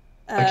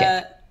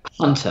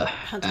 Hunter.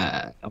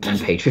 On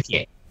page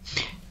 58.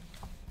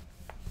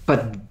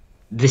 But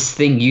this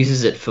thing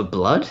uses it for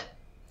blood?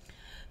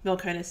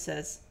 Malkonis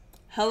says,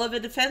 hell of a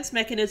defense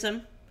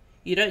mechanism.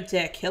 You don't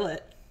dare kill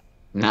it.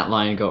 And that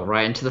line got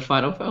right into the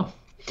final film.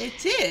 It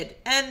did.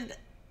 And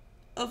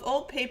of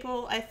all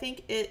people, I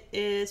think it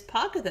is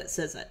Parker that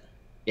says it.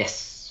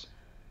 Yes.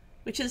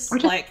 Which is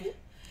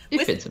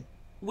It fits him.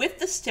 With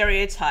the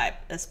stereotype,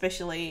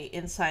 especially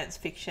in science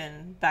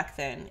fiction back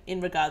then,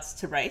 in regards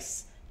to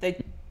race, they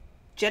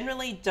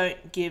generally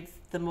don't give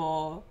the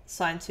more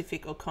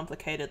scientific or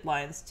complicated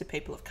lines to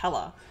people of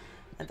colour.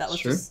 And that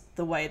was just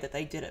the way that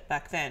they did it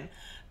back then.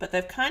 But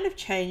they've kind of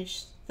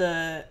changed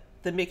the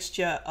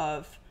mixture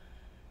of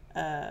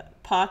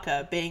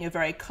Parker being a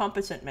very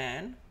competent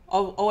man,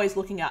 always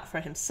looking out for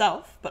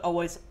himself, but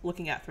always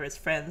looking out for his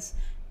friends,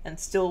 and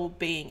still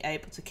being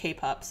able to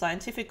keep up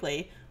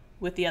scientifically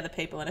with the other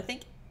people. And I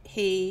think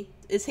he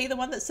the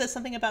one that says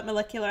something about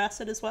molecular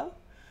acid as well?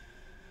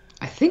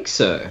 I think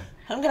so.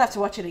 I'm gonna have to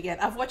watch it again.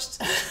 I've watched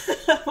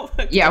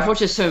I've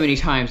watched it so many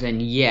times,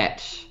 and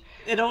yet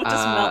it all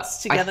just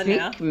melts together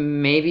now. I think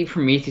maybe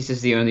Prometheus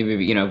is the only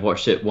movie, I've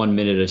watched it 1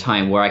 minute at a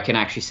time, where I can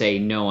actually say,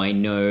 no, I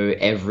know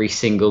every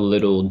single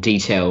little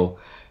detail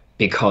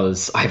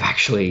because I've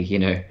actually,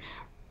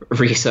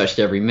 researched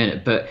every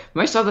minute. But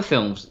most other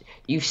films,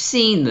 you've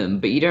seen them,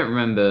 but you don't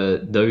remember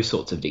those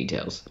sorts of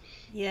details.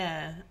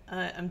 Yeah,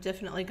 I'm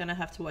definitely going to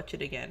have to watch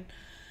it again.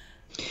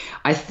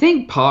 I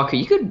think Parker,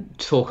 you could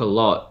talk a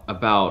lot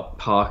about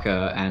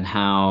Parker and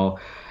how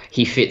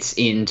he fits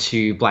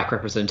into black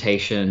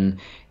representation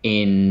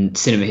in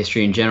cinema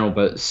history in general,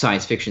 but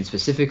science fiction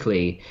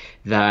specifically,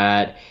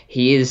 that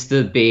he is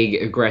the big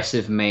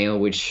aggressive male,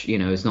 which,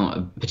 is not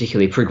a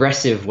particularly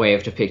progressive way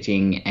of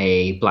depicting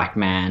a black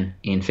man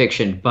in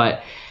fiction,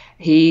 but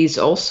he's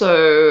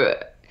also...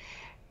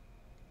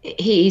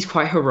 He's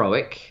quite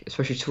heroic,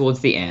 especially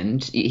towards the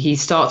end. He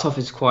starts off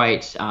as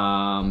quite,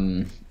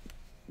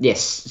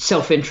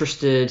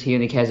 self-interested. He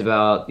only cares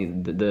about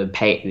the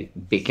pay,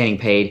 getting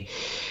paid,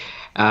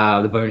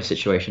 the bonus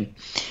situation.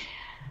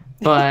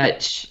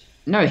 But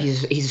no,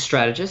 he's a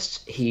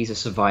strategist. He's a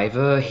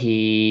survivor.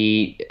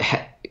 His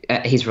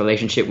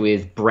relationship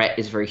with Brett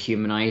is very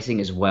humanizing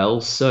as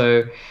well.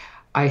 So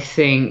I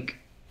think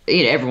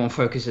everyone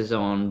focuses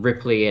on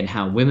Ripley and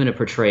how women are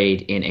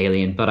portrayed in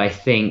Alien, but I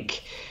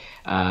think.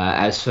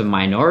 As for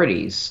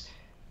minorities,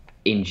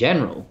 in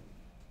general,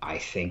 I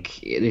think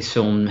this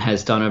film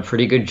has done a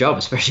pretty good job,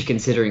 especially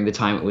considering the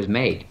time it was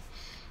made.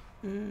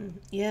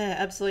 Yeah,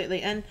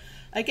 absolutely. And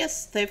I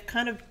guess they've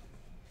kind of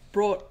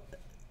brought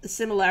a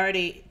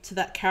similarity to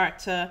that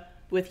character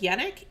with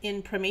Yannick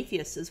in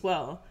Prometheus as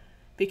well,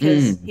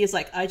 because he's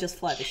like, I just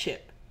fly the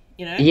ship,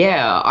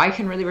 Yeah, I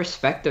can really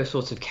respect those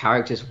sorts of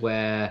characters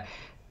where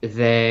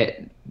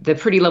they're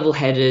pretty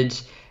level-headed.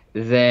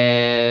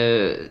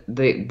 They're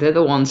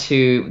the ones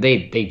who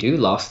they do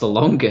last the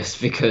longest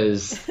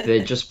because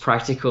they're just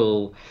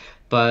practical,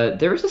 but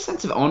there is a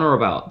sense of honor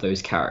about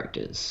those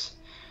characters.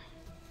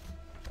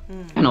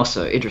 And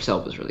also Idris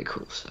Elba's really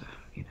cool, so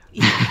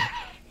he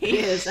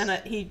is, and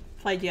he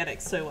played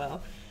Yannick so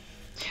well.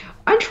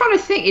 I'm trying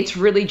to think. It's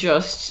really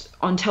just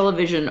on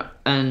television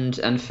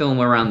and film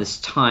around this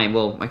time.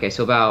 Well, okay,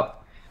 so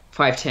about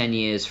 5-10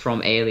 years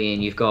from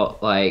Alien, you've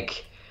got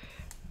like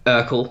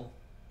Urkel,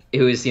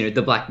 who is, the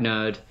black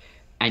nerd,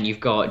 and you've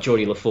got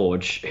Geordie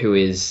LaForge, who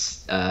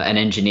is an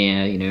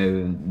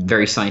engineer,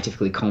 very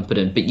scientifically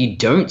competent, but you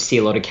don't see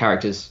a lot of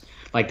characters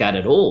like that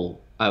at all,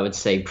 I would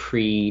say,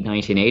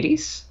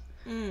 pre-1980s.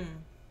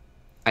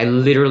 I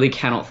literally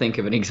cannot think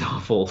of an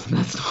example, and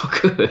that's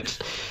not good.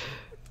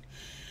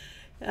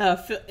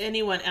 For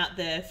anyone out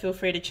there, feel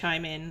free to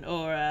chime in,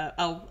 or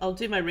I'll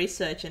do my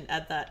research and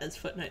add that as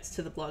footnotes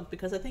to the blog,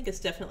 because I think it's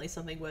definitely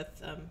something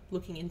worth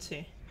looking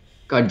into.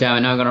 God damn it,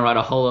 now I'm going to write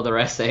a whole other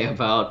essay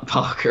about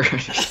Parker.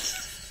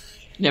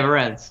 Never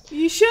ends.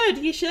 You should.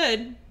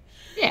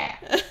 Yeah.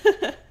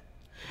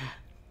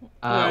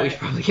 We should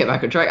probably get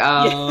back on track.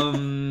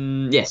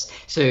 Yes,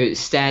 so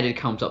Standard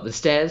comes up the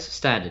stairs.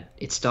 Standard,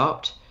 it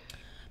stopped.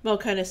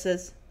 Malkona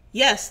says,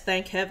 yes,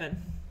 thank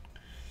heaven.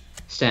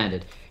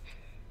 Standard,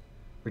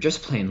 we're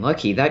just plain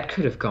lucky. That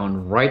could have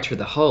gone right through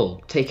the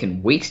hole,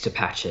 taken weeks to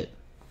patch it.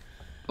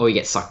 Or you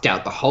get sucked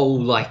out the hole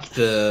like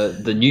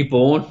the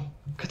newborn.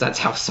 Because that's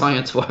how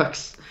science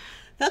works.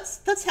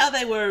 That's how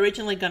they were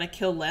originally going to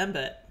kill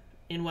Lambert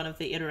in one of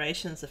the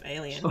iterations of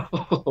Alien.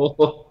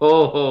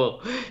 No,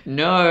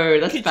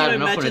 that's Could bad you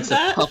enough when it's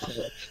imagine a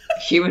puppet.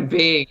 Human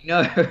being,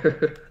 no.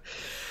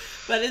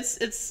 But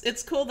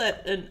it's cool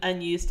that an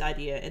unused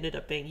idea ended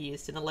up being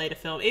used in a later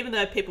film, even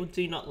though people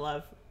do not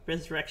love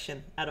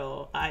Resurrection at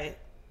all. I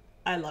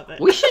love it.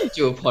 We should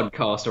do a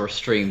podcast or a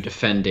stream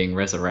defending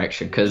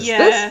Resurrection, because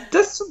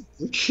there's some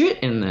shit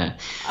in there.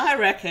 I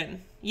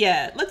reckon.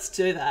 Yeah, let's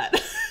do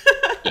that.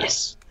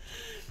 Yes.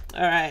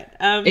 All right.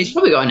 It's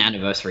probably got an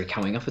anniversary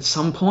coming up at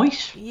some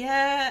point.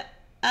 Yeah,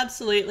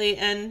 absolutely.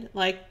 And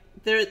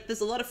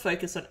there's a lot of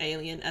focus on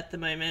Alien at the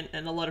moment,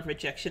 and a lot of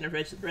rejection of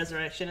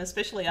Resurrection,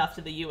 especially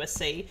after the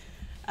USC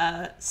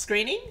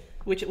screening,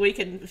 which we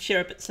can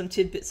share some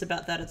tidbits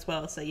about that as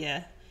well. So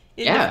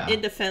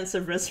in defense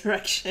of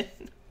Resurrection.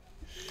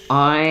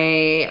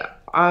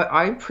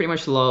 I pretty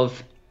much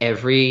love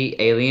every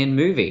Alien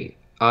movie.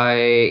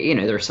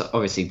 There's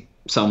obviously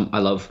some I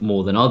love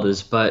more than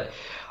others, but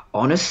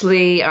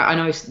Honestly, I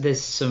know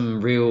there's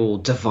some real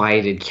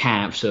divided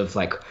camps of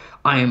like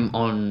I'm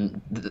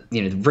on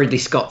Ridley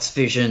Scott's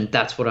vision.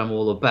 That's what I'm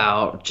all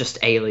about. Just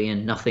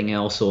Alien, nothing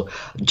else. Or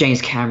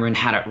James Cameron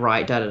had it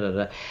right. Da da da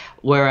da.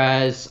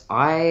 Whereas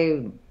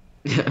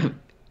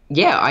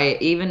yeah, I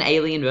even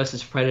Alien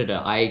versus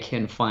Predator, I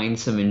can find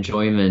some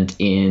enjoyment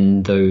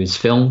in those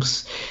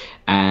films,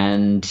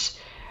 and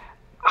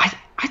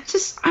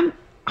I'm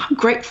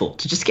grateful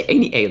to just get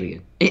any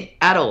Alien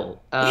at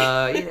all.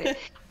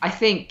 I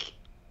think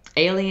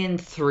Alien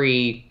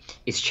 3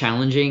 is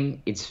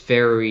challenging.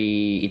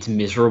 It's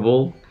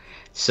miserable.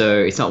 So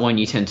it's not one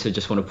you tend to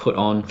just want to put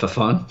on for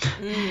fun.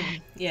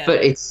 Yeah.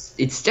 But it's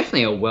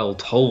definitely a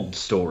well-told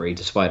story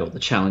despite all the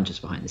challenges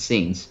behind the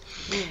scenes.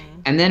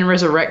 And then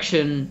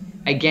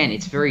Resurrection, again,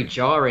 it's very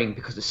jarring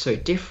because it's so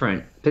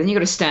different. But then you got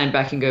to stand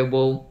back and go,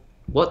 well,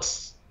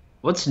 what's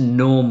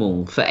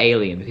normal for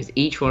Alien? Because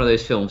each one of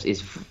those films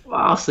is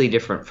vastly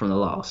different from the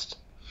last.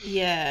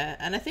 Yeah,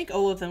 and I think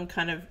all of them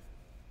kind of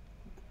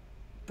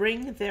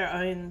bring their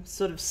own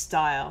sort of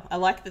style. I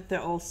like that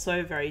they're all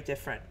so very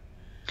different.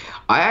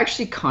 I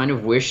actually kind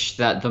of wish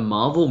that the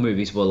Marvel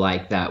movies were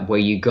like that, where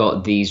you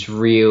got these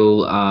real,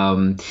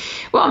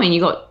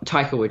 you got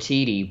Taika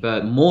Waititi,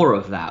 but more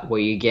of that, where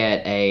you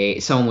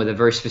get someone with a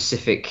very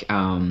specific,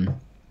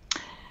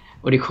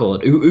 what do you call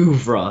it,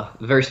 oeuvre, a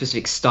very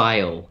specific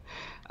style,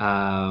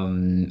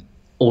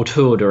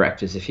 auteur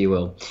directors, if you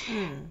will,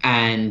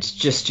 and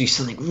just do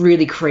something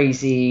really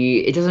crazy.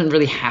 It doesn't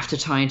really have to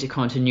tie into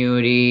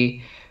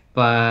continuity.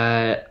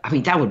 But, I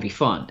mean, that would be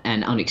fun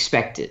and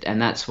unexpected.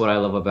 And that's what I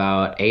love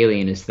about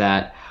Alien is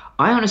that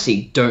I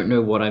honestly don't know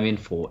what I'm in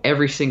for.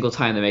 Every single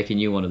time they make a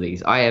new one of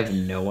these, I have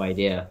no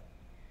idea.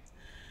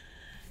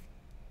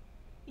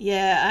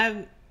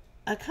 Yeah,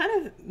 I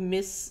kind of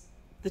miss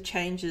the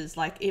changes.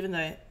 Like, even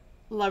though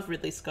love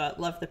Ridley Scott,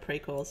 love the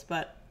prequels,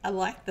 but I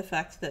like the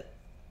fact that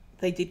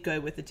they did go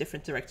with a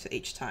different director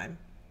each time.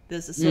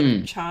 There's a sort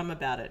of charm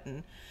about it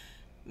and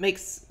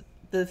makes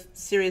the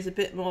series a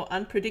bit more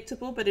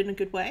unpredictable, but in a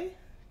good way.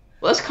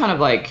 Well, that's kind of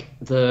like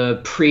the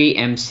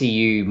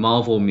pre-MCU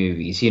Marvel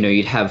movies.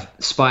 You'd have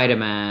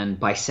Spider-Man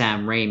by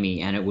Sam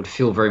Raimi, and it would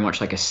feel very much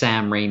like a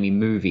Sam Raimi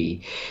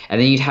movie. And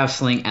then you'd have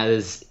something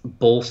as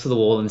balls to the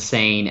wall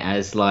insane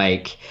as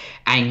like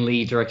Ang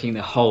Lee directing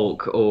the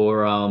Hulk,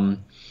 or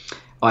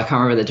I can't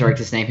remember the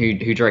director's name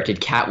who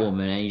directed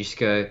Catwoman, and you just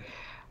go,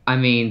 I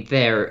mean,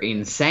 they're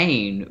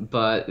insane,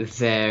 but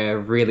they're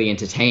really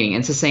entertaining.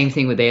 And it's the same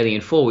thing with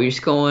Alien 4. We're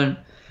just going,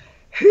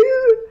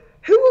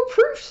 who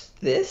approves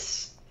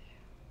this?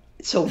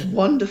 It's a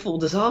wonderful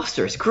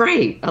disaster. It's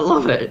great. I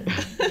love it.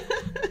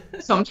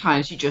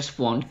 Sometimes you just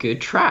want good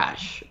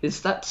trash.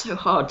 Is that so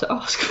hard to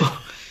ask for?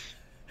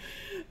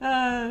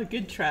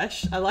 Good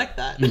trash. I like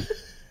that.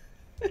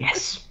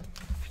 Yes.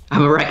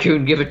 I'm a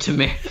raccoon. Give it to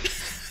me.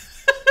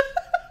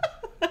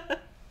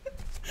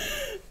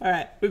 All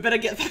right, we better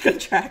get back on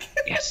track.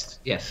 Yes.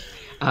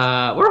 We're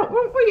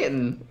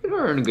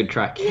on a good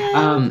track.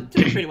 Yeah,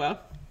 doing pretty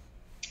well.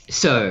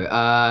 So,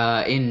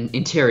 in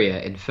interior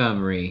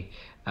infirmary,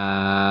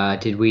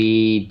 did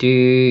we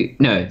do?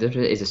 No,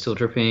 is it still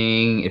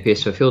dripping? It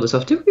appears to have healed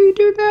itself. Did we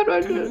do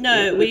that?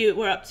 No, we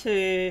were up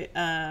to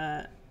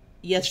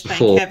yes, thank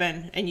Before.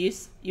 heaven, and you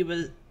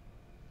were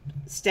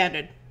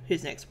standard.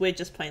 Who's next? We're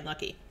just plain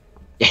lucky.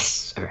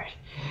 Yes. All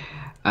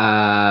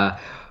right.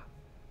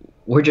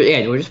 We're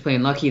just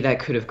plain lucky. That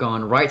could have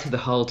gone right through the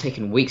hull,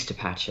 taken weeks to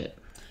patch it.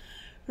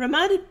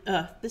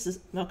 This is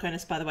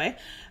Melkonis, by the way.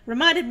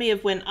 Reminded me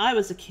of when I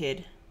was a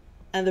kid,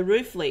 and the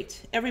roof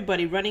leaked.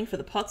 Everybody running for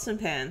the pots and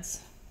pans.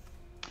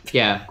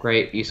 Yeah,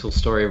 great, useful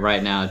story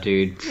right now,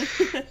 dude.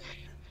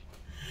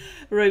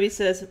 Roby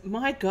says,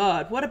 "My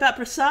God, what about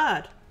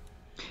Prasad?"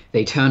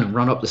 They turn and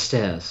run up the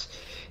stairs.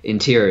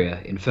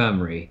 Interior,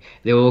 infirmary.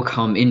 They all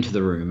come into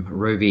the room,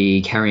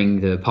 Roby carrying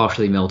the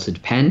partially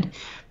melted pen.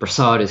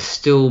 Prasad is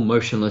still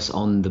motionless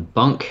on the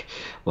bunk,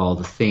 while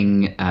with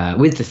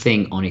the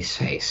thing on his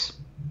face.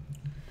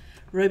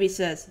 Roby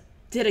says,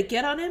 "Did it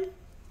get on him?"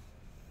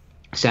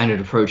 Standard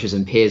approaches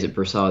and peers at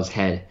Prasad's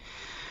head.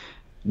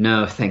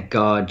 No, thank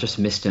God, just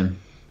missed him.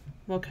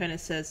 Melkonis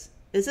says,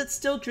 "Is it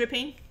still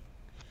dripping?"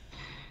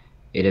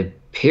 It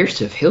appears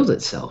to have healed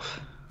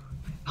itself.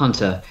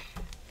 Hunter,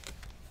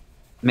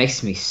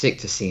 makes me sick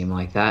to see him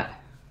like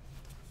that.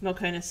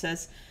 Melkonis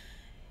says,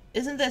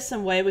 "Isn't there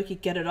some way we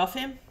could get it off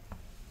him?"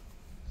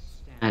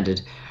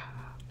 Standard,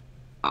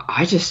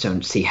 I just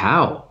don't see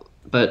how.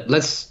 But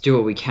let's do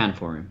what we can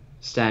for him.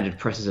 Standard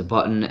presses a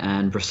button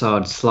and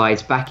Prasad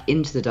slides back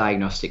into the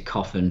diagnostic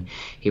coffin.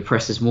 He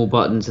presses more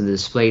buttons and the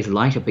displays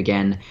light up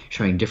again,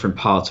 showing different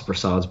parts of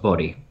Prasad's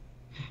body.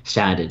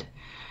 Standard,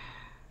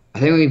 I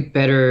think we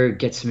better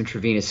get some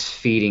intravenous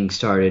feeding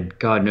started.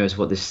 God knows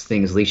what this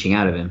thing is leaching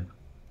out of him.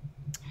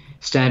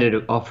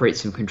 Standard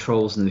operates some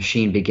controls and the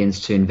machine begins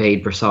to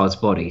invade Prasad's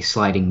body,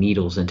 sliding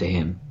needles into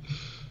him.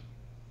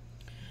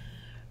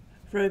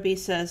 Roby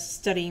says,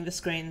 studying the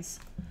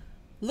screens,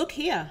 "Look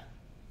here.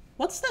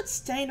 What's that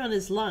stain on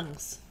his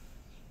lungs?"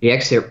 The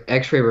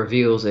X-ray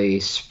reveals a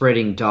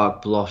spreading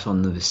dark blot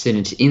in the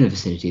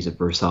vicinities of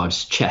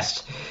Broussard's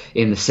chest.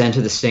 In the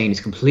center, the stain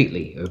is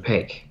completely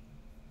opaque.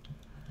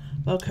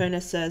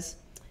 Volcona says,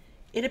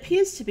 "It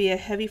appears to be a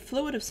heavy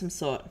fluid of some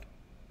sort.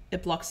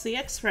 It blocks the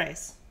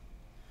X-rays."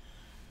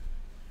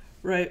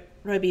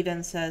 Roby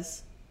then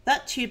says,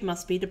 "That tube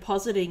must be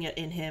depositing it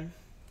in him."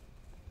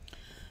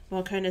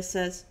 Volcona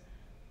says,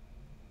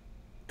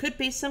 "Could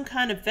be some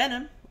kind of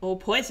venom or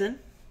poison."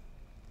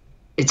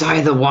 It's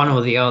either one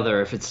or the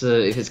other. If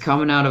it's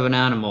coming out of an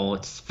animal,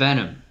 it's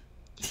venom.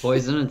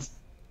 Poison,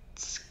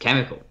 it's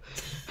chemical.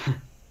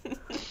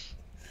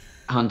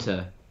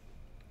 Hunter,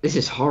 this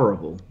is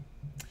horrible.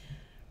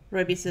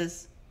 Roby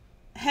says,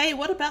 "Hey,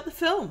 what about the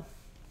film?"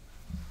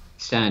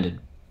 Standard.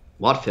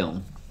 What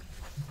film?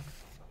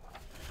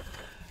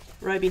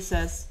 Roby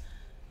says,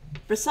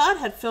 "Broussard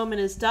had film in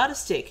his data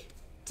stick,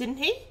 didn't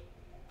he?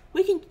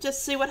 We can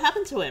just see what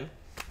happened to him."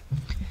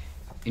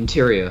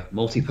 Interior,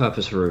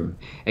 multi-purpose room.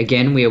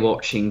 Again, we are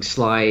watching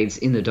slides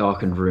in the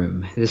darkened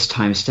room. This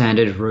time,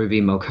 Standard,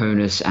 Ruby,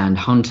 Malconis, and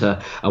Hunter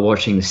are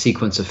watching the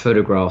sequence of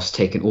photographs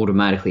taken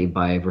automatically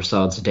by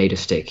Broussard's data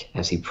stick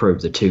as he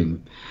probed the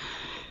tomb.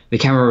 The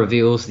camera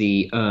reveals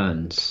the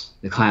urns.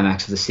 The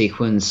climax of the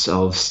sequence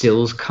of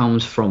stills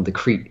comes from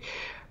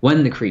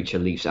when the creature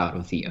leaps out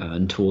of the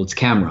urn towards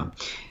camera.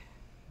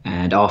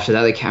 And after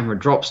that, the camera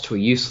drops to a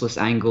useless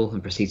angle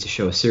and proceeds to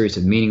show a series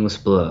of meaningless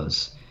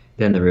blurs.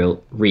 Then the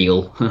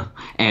reel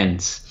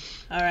ends.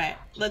 All right,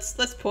 let's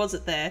pause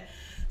it there.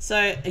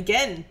 So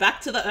again,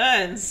 back to the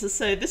urns.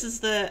 So this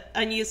is the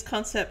unused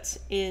concept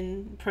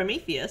in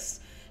Prometheus,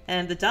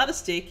 and the data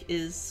stick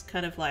is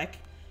kind of like,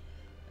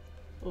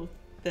 oh,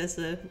 there's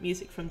the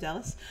music from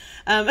Dallas.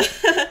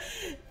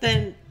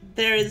 Then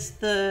there is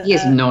the. He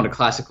is not a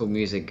classical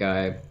music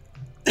guy.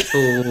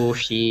 Oh,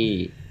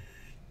 she.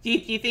 Do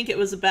you think it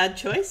was a bad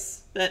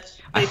choice that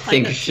they I played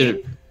think that it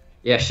should. tune?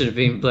 Yeah, should have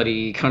been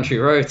bloody Country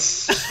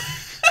Roads.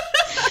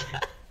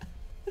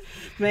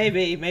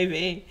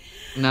 Maybe.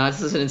 No,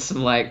 this isn't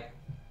some like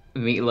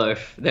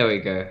Meatloaf. There we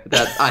go.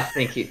 I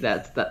think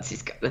that's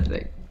his kind of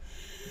thing.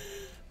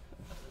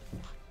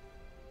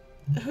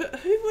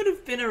 Who would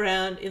have been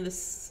around in the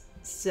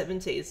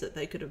 70s that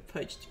they could have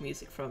poached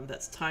music from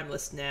that's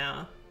timeless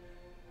now?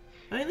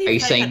 Only Are you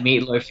saying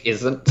Meatloaf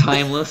isn't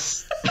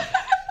timeless?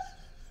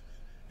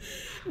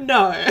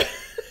 No.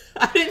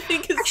 I don't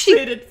think it's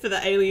suited for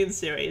the Alien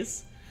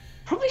series.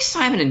 Probably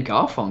Simon and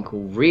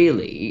Garfunkel,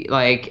 really.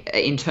 Like,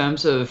 in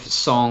terms of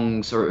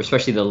songs, or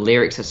especially the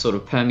lyrics that sort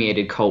of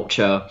permeated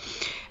culture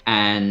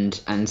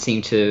and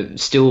seem to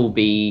still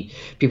be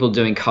people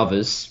doing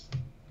covers,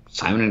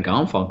 Simon and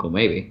Garfunkel,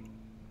 maybe.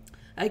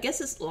 I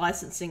guess it's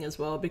licensing as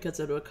well,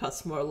 because it would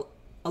cost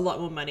a lot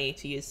more money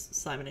to use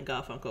Simon and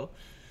Garfunkel.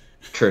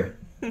 True.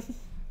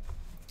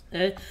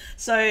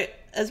 So,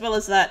 as well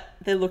as that,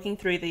 they're looking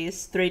through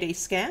these 3D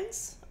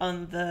scans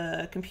on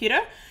the computer,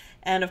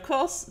 and of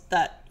course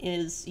that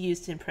is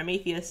used in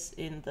Prometheus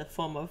in the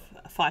form of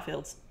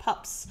Fifield's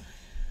pups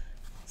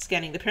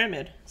scanning the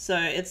pyramid. So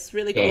it's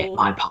really cool. Yeah,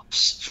 my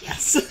pups.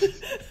 Yes.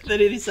 That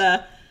it is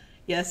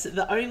yes,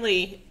 the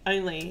only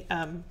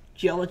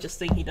geologist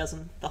thing he does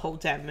in the whole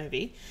damn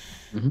movie.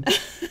 Mm-hmm.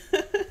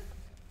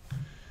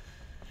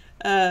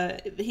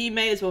 He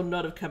may as well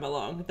not have come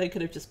along. They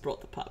could have just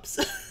brought the pups.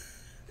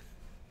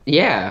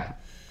 Yeah.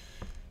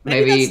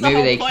 Maybe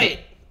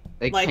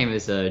they came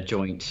as a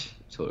joint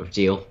sort of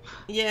deal.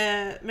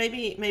 Yeah,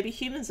 maybe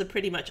humans are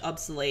pretty much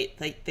obsolete.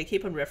 They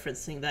keep on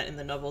referencing that in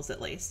the novels,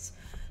 at least.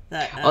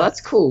 Oh, that's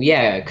cool.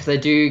 Yeah, because I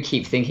do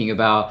keep thinking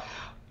about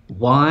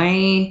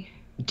why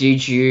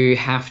did you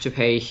have to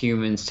pay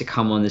humans to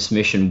come on this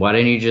mission? Why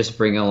don't you just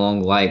bring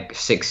along like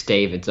 6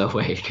 Davids? Oh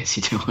wait, because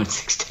you don't want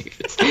 6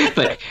 Davids.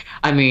 But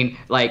I mean,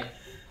 like,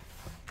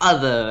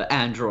 other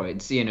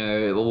androids, you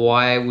know,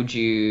 why would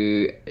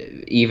you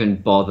even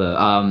bother?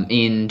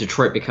 In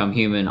Detroit Become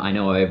Human, I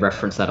know I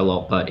reference that a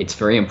lot, but it's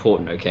very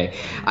important, okay?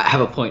 I have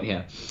a point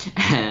here.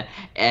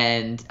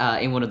 And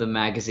in one of the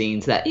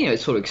magazines that, you know, it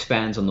sort of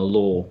expands on the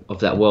lore of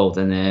that world,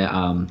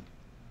 and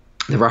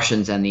the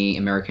Russians and the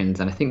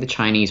Americans, and I think the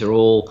Chinese are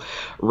all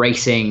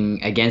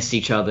racing against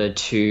each other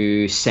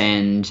to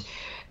send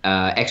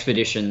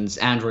expeditions,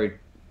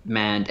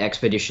 android-manned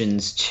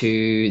expeditions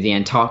to the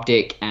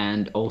Antarctic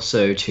and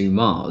also to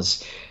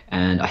Mars,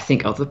 and I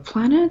think other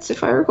planets,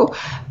 if I recall.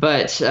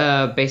 But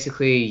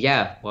basically,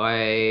 yeah, why,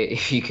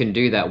 if you can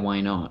do that,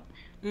 why not?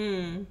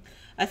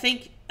 I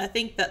think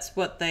that's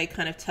what they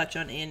kind of touch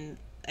on in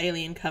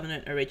Alien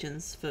Covenant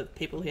Origins, for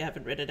people who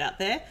haven't read it out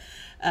there,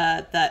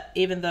 that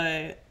even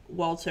though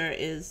Walter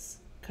is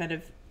kind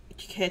of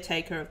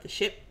caretaker of the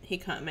ship, he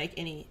can't make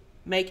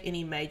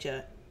any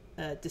major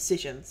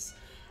decisions.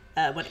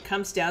 When it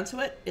comes down to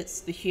it,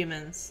 it's the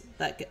humans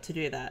that get to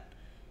do that.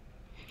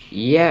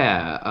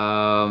 Yeah,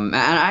 and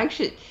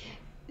actually,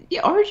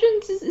 yeah,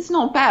 Origins is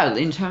not bad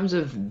in terms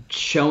of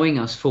showing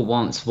us for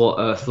once what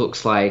Earth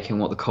looks like and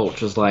what the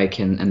culture's like,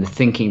 and the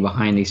thinking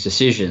behind these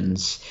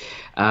decisions.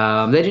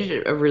 They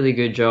did a really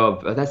good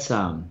job. That's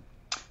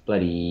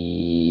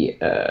bloody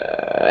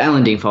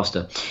Alan Dean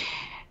Foster.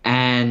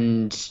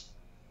 And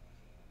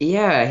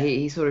yeah,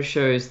 he sort of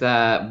shows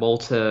that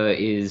Walter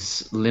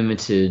is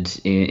limited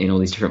in all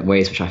these different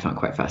ways, which I found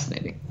quite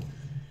fascinating.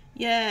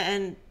 Yeah,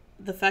 and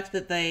the fact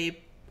that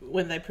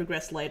when they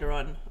progress later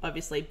on,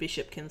 obviously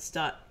Bishop can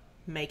start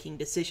making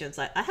decisions.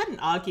 Like, I had an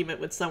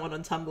argument with someone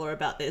on Tumblr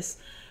about this,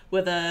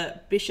 whether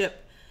Bishop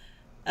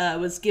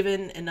was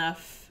given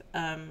enough...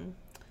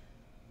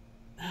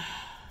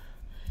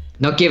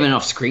 Not given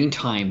enough screen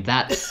time.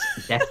 That's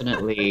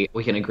definitely,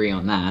 we can agree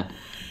on that.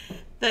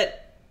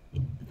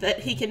 That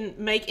he can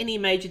make any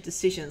major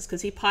decisions,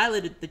 because he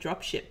piloted the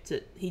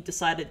dropship. He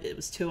decided it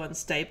was too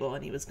unstable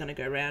and he was going to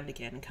go around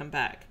again and come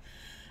back.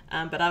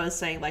 But I was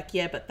saying, like,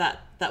 yeah, but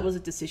that was a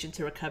decision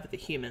to recover the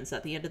humans.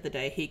 At the end of the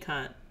day, he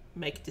can't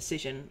make a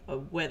decision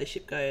of where the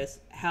ship goes,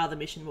 how the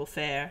mission will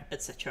fare,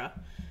 etc.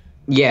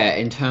 Yeah,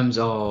 in terms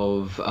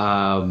of,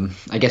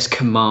 I guess,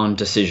 command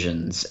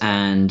decisions.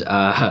 And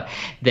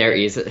there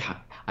is...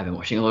 I've been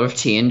watching a lot of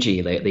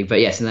TNG lately, but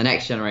yes, in the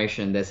Next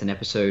Generation, there's an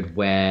episode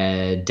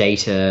where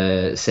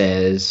Data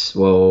says,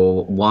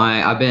 well,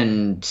 why... I've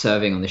been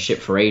serving on the ship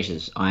for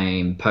ages.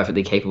 I'm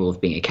perfectly capable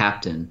of being a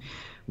captain.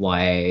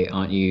 Why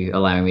aren't you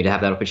allowing me to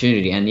have that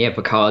opportunity? And yeah,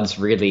 Picard's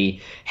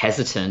really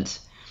hesitant.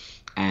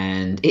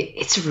 And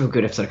it's a real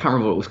good episode. I can't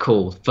remember what it was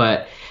called,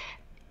 but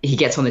he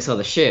gets on this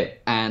other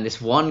ship, and this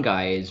one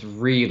guy is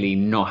really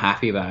not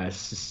happy about it.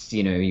 It's just,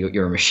 you know,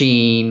 you're a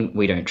machine.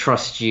 We don't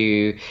trust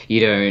you. You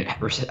don't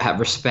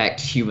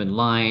respect human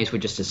lives. We're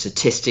just a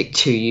statistic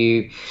to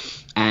you.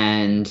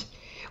 And,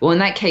 well, in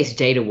that case,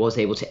 Data was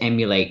able to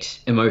emulate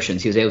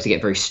emotions. He was able to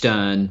get very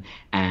stern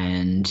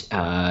and,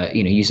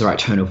 use the right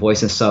tone of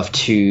voice and stuff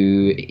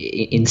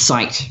to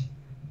incite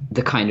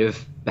the kind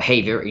of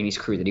behavior in his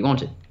crew that he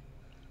wanted.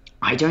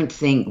 I don't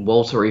think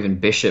Walter or even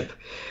Bishop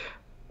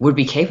would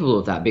be capable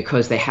of that,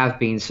 because they have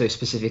been so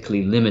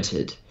specifically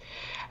limited.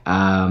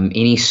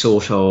 Any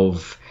sort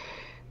of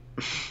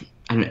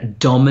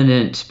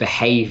dominant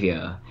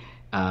behavior,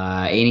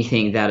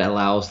 anything that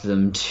allows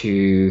them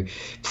to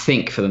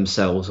think for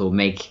themselves or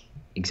make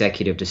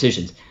executive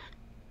decisions,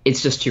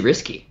 it's just too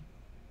risky.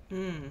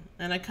 And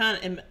I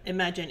can't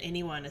imagine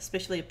anyone,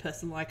 especially a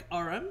person like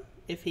Oram,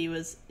 if he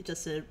was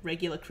just a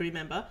regular crew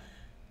member,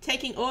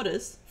 taking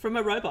orders from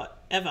a robot,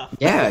 ever.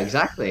 Yeah,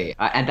 exactly.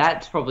 And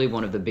that's probably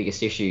one of the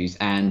biggest issues,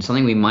 and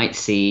something we might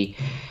see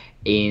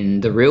in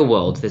the real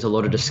world. There's a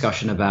lot of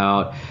discussion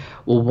about,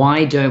 well,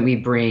 why don't we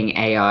bring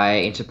AI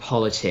into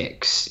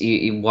politics?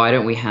 Why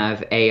don't we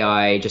have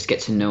AI just get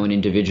to know an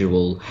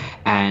individual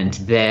and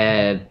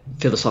their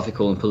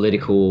philosophical and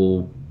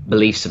political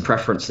beliefs and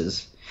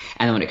preferences?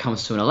 And then when it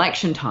comes to an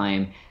election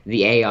time,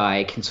 the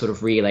AI can sort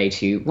of relay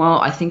to, well,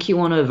 I think you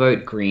want to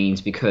vote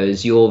Greens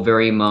because you're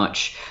very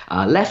much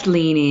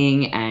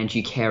left-leaning and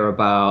you care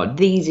about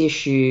these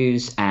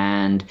issues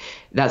and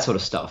that sort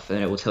of stuff.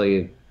 And it will tell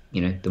you,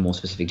 the more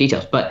specific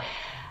details. But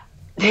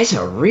there's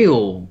a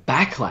real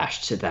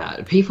backlash to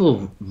that.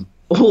 People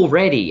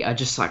already are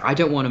just like, I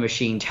don't want a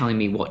machine telling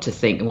me what to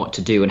think and what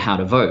to do and how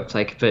to vote. It's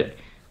like, but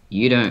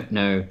you don't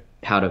know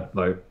how to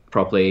vote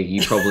properly.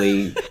 You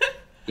probably...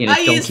 I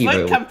use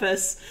Vote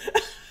Compass.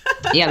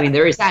 Yeah, I mean,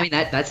 there is. I mean,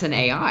 that's an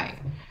AI,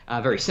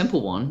 a very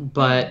simple one.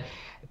 But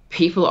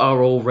people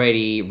are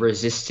already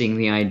resisting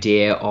the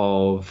idea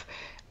of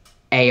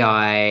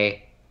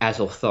AI as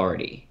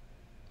authority.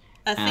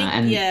 I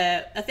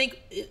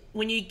think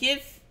when you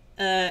give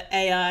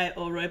AI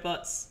or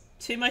robots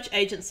too much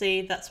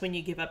agency, that's when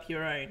you give up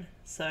your own.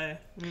 So,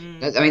 I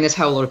mean, that's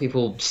how a lot of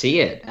people see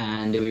it,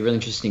 and it'll be really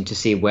interesting to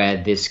see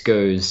where this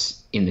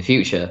goes in the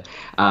future.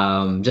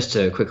 Just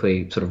to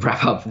quickly sort of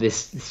wrap up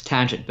this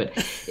tangent, but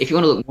if you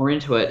want to look more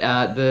into it,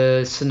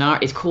 the scenario,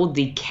 it's called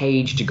the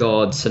Caged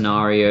God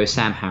scenario.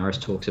 Sam Harris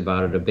talks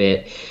about it a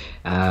bit,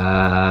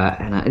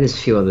 and there's a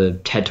few other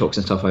TED Talks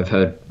and stuff I've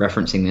heard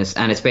referencing this,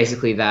 and it's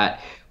basically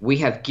that we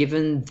have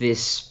given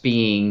this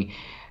being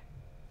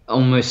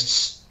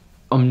almost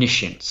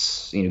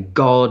omniscience,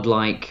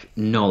 God-like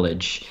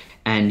knowledge,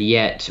 and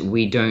yet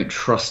we don't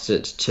trust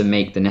it to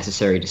make the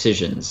necessary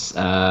decisions.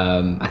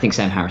 I think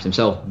Sam Harris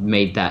himself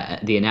made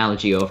the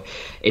analogy of,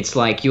 it's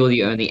like you're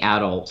the only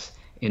adult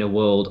in a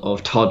world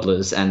of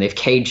toddlers, and they've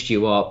caged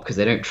you up because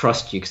they don't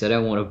trust you, because they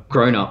don't want a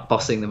grown-up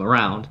bossing them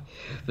around.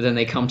 But then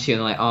they come to you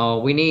and like, oh,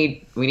 we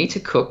need to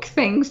cook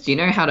things. Do you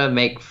know how to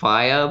make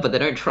fire? But they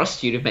don't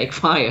trust you to make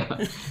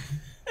fire.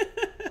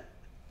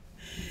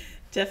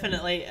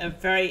 Definitely a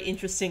very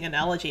interesting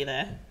analogy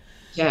there.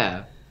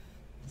 Yeah.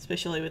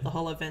 Especially with the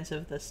whole event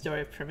of the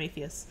story of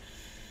Prometheus.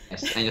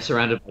 Yes, and you're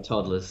surrounded by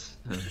toddlers.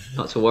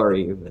 Not to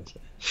worry you, but...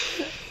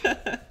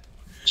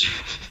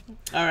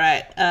 All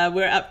right,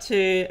 we're up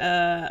to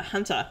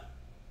Hunter.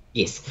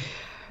 Yes.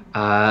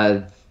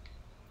 That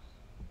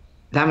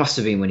must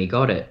have been when he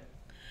got it.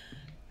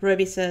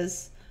 Roby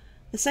says,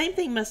 the same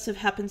thing must have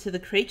happened to the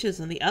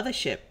creatures on the other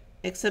ship,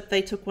 except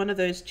they took one of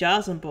those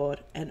jars on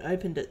board and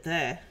opened it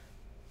there.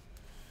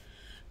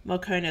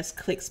 Malkonis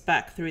clicks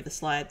back through the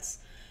slides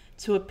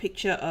to a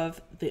picture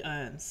of the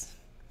urns.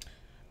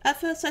 At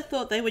first I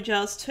thought they were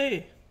jars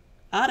too.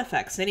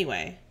 Artifacts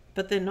anyway,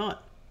 but they're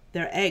not.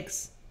 They're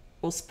eggs.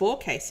 or spore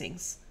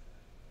casings.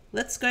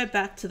 Let's go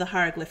back to the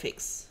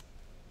hieroglyphics.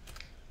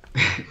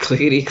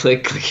 Clickety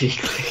click, clickety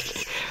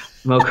click.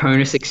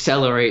 Melkonis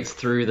accelerates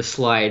through the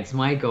slides.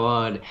 My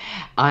God,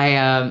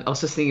 I was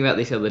just thinking about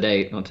this the other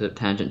day. Not to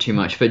tangent too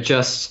much, but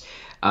just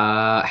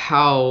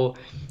how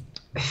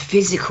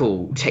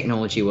physical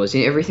technology was.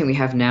 Everything we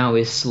have now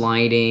is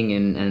sliding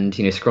and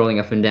scrolling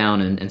up and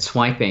down and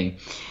swiping.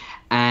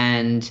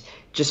 And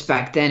just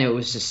back then, it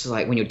was just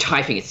like when you're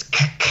typing, it's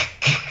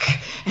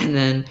and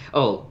then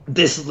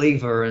this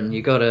lever, and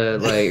you gotta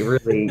like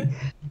really.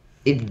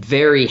 It's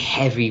very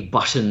heavy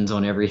buttons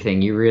on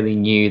everything. You really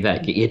knew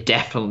that you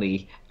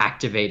definitely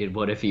activated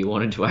whatever you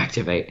wanted to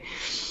activate.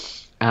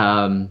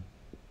 And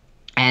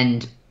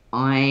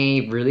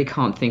I really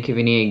can't think of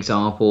any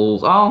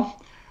examples. Oh,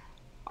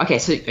 okay.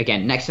 So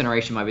again, Next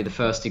Generation might be the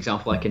first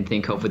example I can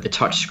think of with the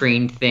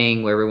touchscreen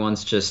thing, where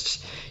everyone's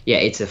just,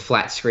 it's a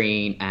flat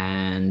screen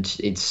and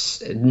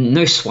it's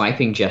no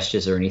swiping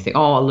gestures or anything.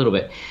 Oh, a little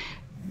bit.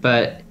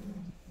 But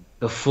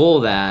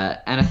before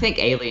that, and I think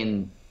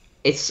Alien...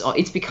 It's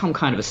become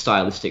kind of a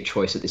stylistic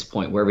choice at this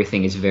point, where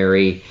everything is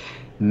very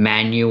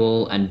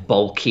manual and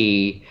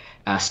bulky.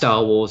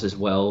 Star Wars as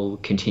well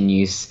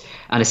continues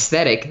an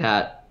aesthetic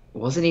that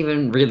wasn't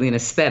even really an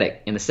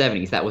aesthetic in the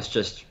 70s. That was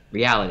just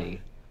reality.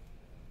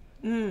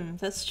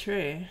 That's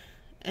true.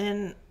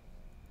 And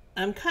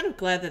I'm kind of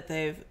glad that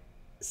they've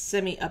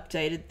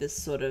semi-updated this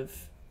sort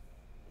of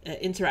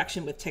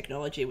interaction with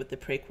technology with the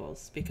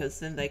prequels, because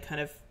then they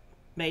kind of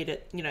made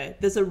it,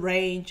 there's a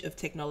range of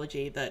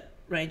technology that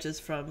ranges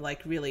from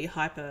like really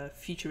hyper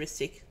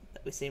futuristic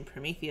that we see in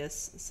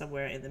Prometheus,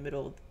 somewhere in the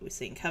middle we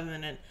see in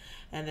Covenant,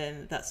 and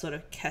then that sort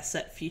of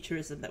cassette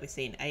futurism that we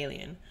see in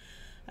Alien.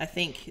 I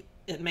think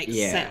it makes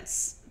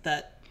sense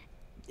that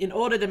in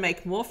order to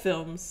make more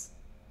films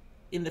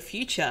in the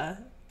future,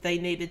 they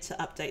needed to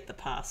update the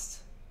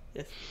past.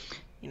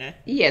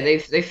 Yeah,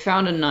 they've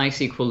found a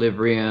nice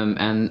equilibrium,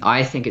 and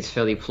I think it's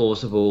fairly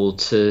plausible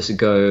to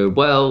go,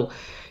 well,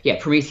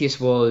 Prometheus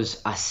was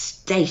a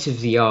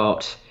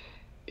state-of-the-art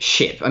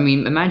ship. I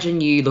mean,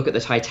 imagine you look at the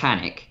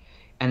Titanic,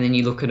 and then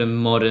you look at a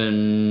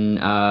modern,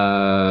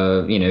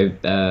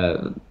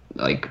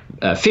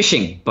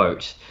 fishing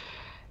boat,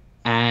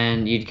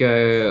 and you'd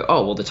go,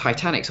 oh, well, the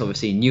Titanic's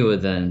obviously newer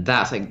than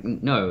that. It's like,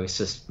 no, it's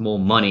just more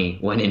money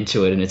went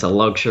into it, and it's a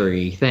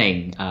luxury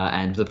thing.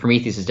 And the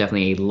Prometheus is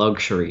definitely a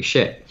luxury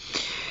ship.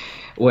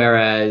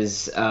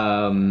 Whereas,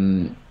 I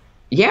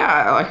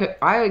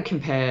would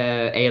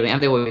compare Alien,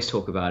 and they always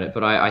talk about it,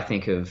 but I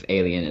think of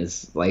Alien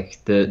as like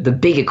the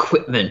big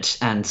equipment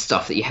and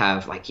stuff that you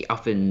have like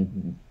up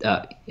in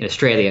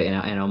Australia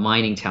in our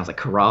mining towns like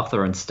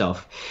Karratha and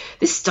stuff.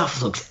 This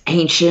stuff looks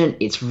ancient.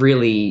 It's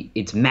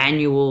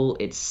manual.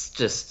 It's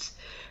just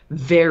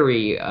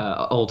very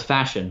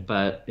old-fashioned,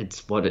 but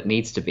it's what it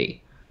needs to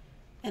be.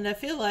 And I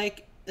feel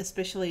like,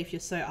 especially if you're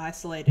so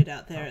isolated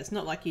out there, it's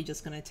not like you're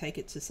just going to take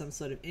it to some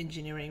sort of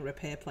engineering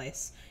repair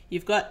place.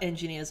 You've got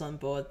engineers on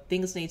board.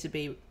 Things need to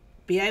be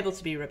able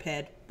to be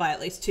repaired by at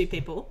least 2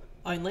 people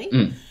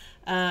only.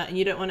 And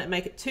you don't want to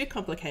make it too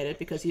complicated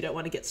because you don't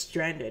want to get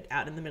stranded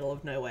out in the middle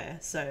of nowhere.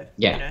 So,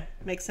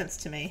 makes sense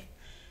to me.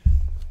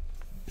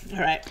 All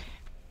right.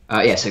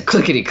 So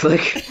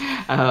clickety-click.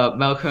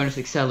 Melkonis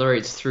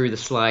accelerates through the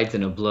slides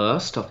in a blur,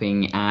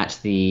 stopping at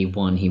the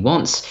one he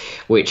wants,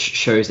 which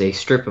shows a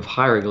strip of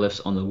hieroglyphs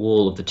on the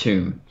wall of the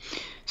tomb.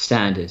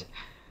 Standard.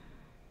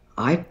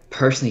 I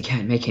personally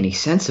can't make any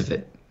sense of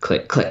it.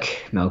 Click,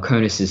 click.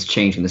 Melkonis is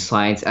changing the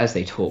slides as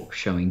they talk,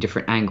 showing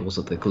different angles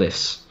of the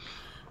glyphs.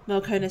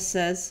 Melkonis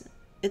says,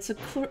 it's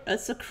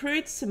a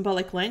crude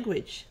symbolic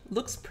language.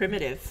 Looks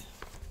primitive.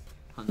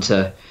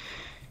 Hunter.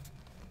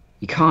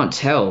 You can't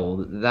tell.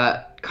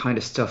 That kind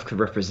of stuff could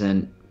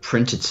represent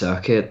printed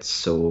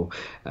circuits or...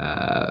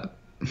 that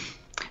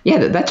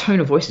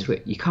tone of voice is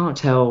weird. You can't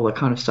tell that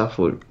kind of stuff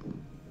would...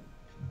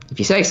 If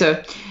you say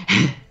so.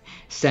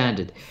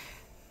 Standard.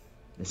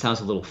 It sounds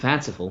a little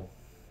fanciful.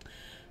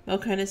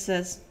 Melkonis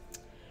says,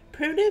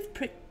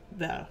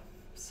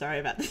 sorry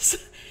about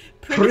this.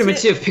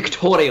 Primitive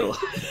pictorial.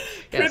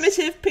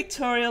 Primitive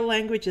pictorial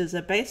languages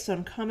are based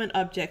on common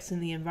objects in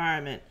the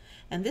environment,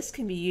 and this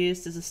can be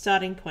used as a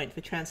starting point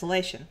for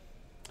translation.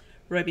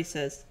 Roby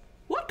says,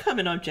 what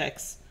common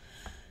objects?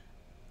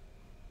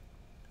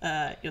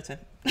 Your turn.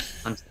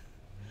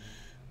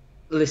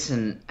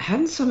 Listen,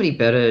 hadn't somebody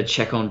better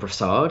check on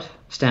Brassard?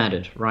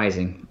 Standard,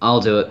 rising.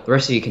 I'll do it. The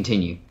rest of you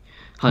continue.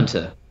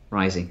 Hunter,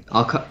 rising.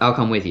 I'll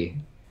come with you.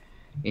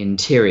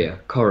 Interior,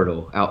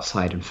 corridor,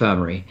 outside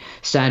infirmary.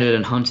 Standard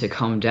and Hunter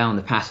come down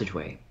the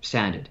passageway.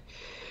 Standard.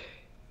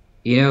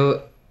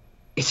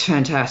 It's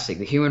fantastic.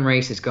 The human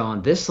race has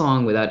gone this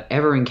long without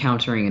ever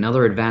encountering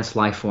another advanced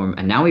life form,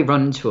 and now we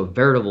run into a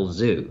veritable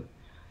zoo.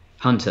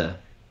 Hunter,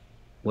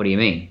 what do you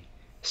mean?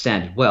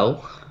 Standard,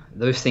 well,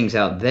 those things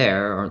out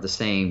there aren't the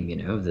same,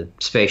 the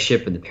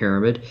spaceship and the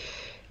pyramid.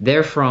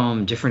 They're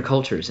from different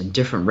cultures and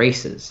different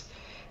races.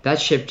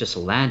 That ship just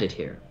landed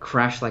here,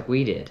 crashed like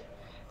we did.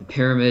 The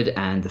pyramid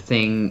and the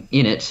thing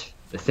in it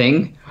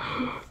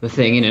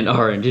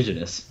are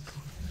indigenous.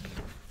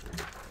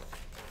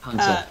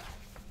 Hunter.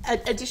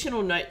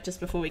 additional note just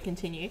before we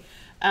continue.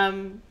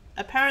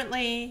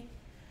 Apparently,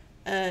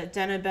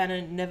 Dan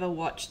O'Bannon never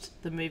watched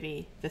the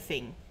movie The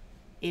Thing,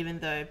 even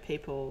though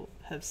people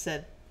have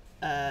said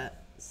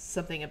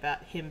something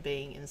about him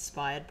being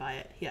inspired by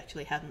it. He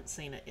actually hadn't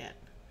seen it yet.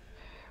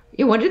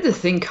 Yeah, when did The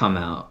Thing come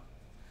out?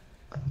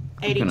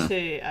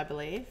 82, I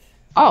believe.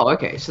 Oh,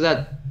 okay. So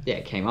that,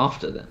 it came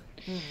after then.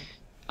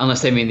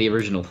 Unless they mean the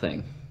original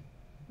Thing.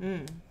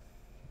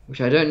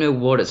 Which I don't know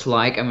what it's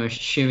like. I'm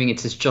assuming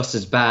it's just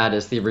as bad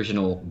as the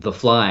original The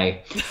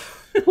Fly.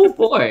 Oh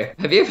boy,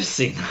 have you ever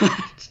seen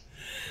that?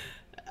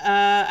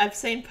 I've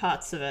seen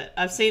parts of it.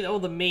 I've seen all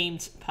the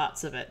memed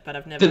parts of it, but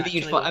I've never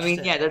actually watched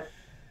it. Yeah,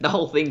 the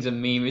whole thing's a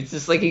meme. It's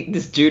just like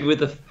this dude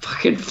with a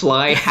fucking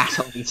fly hat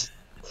on his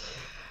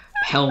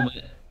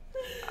helmet.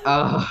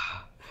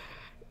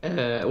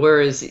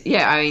 Whereas,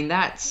 yeah, I mean,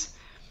 that's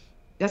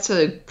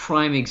a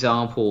prime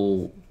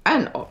example.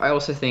 And I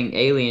also think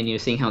Alien,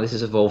 seeing how this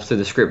has evolved through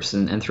the scripts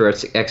and through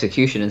its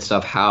execution and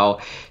stuff, how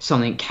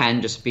something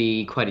can just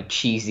be quite a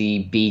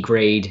cheesy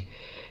B-grade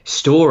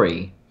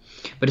story.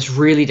 But it's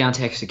really down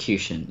to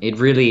execution. It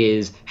really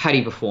is, how do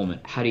you perform it?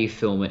 How do you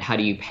film it? How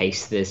do you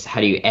pace this? How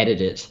do you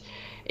edit it?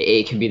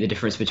 It can be the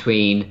difference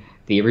between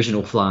the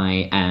original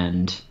Fly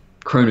and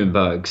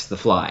Cronenberg's The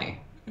Fly.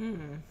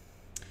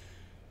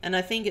 And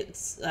I think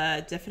it's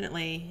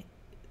definitely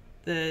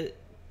the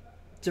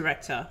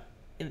director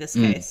in this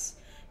case.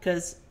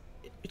 Because,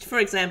 for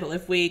example,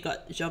 if we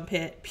got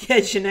Jean-Pierre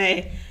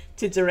Jeunet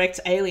to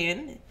direct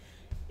Alien,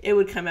 it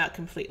would come out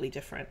completely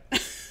different.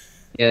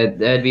 Yeah,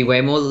 there'd be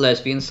way more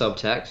lesbian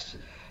subtext.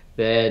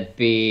 There'd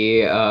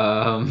be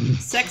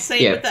sex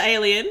scene with the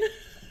alien.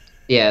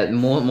 Yeah,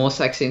 more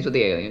sex scenes with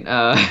the alien.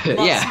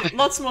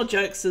 Lots more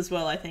jokes as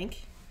well, I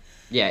think.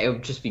 Yeah, it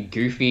would just be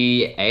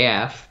goofy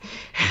AF.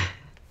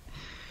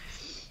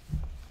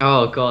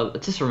 Oh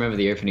god, just remember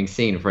the opening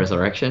scene of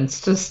Resurrection.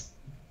 It's just,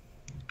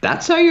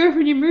 that's how you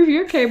open your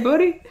movie, okay,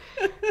 buddy?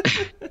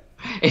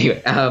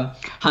 Anyway,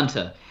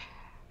 Hunter,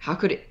 how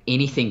could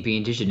anything be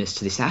indigenous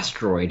to this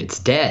asteroid? It's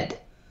dead.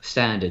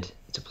 Standard.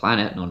 It's a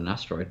planet, not an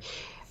asteroid.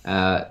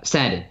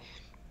 Standard.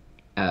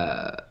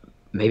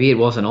 Maybe it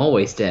wasn't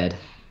always dead.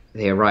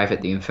 They arrive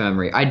at the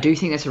infirmary. I do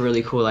think that's a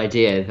really cool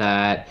idea,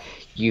 that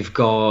you've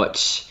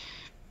got,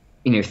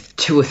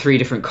 2 or 3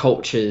 different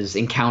cultures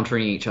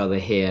encountering each other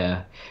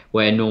here,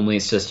 where normally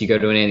it's just you go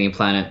to an alien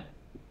planet,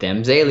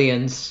 them's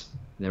aliens,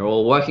 they're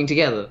all working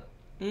together.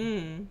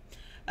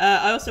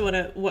 I also want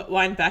to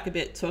wind back a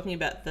bit, talking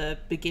about the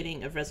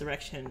beginning of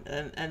Resurrection,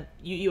 and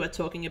you are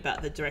talking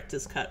about the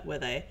director's cut where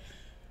they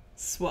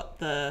swap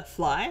the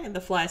Fly, and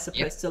the Fly is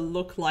supposed to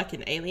look like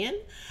an alien.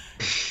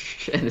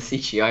 And the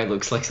CGI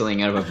looks like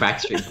something out of a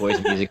Backstreet Boys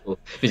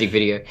music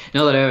video.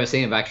 Not that I've ever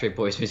seen a Backstreet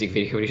Boys music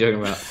video. What are you talking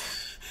about?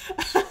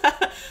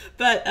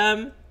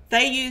 But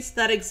they used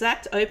that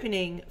exact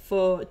opening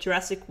for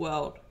Jurassic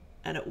World,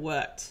 and it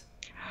worked.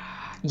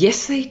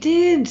 Yes, they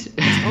did.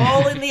 It's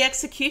all in the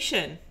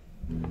execution.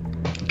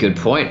 Good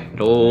point.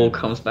 It all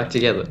comes back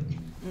together.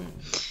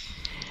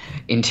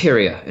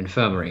 Interior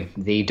infirmary.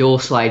 The door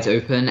slides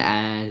open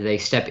and they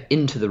step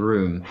into the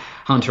room.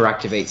 Hunter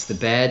activates the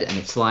bed and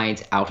it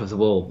slides out of the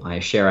wall. I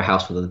share a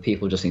house with other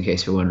people, just in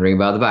case you're wondering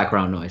about the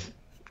background noise.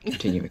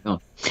 Continuing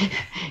on.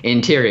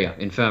 Interior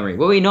infirmary.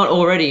 Were we not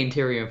already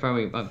interior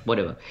infirmary?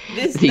 Whatever.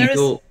 There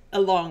is a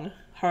long,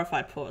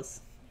 horrified pause.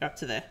 You're up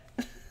to there.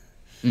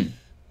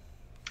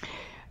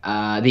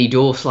 The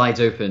door slides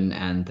open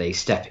and they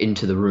step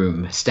into the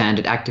room.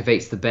 Standard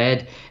activates the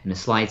bed and it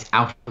slides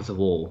out of the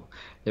wall.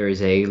 There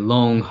is a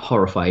long,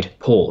 horrified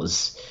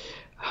pause.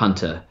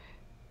 Hunter,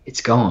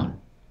 it's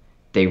gone.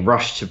 They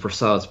rush to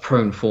Prasad's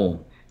prone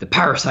form. The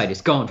parasite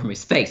is gone from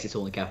his face. It's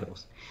all in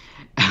capitals.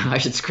 I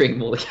should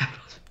scream all the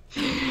capitals.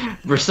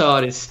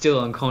 Prasad is still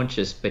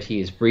unconscious, but he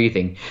is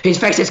breathing. His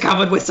face is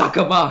covered with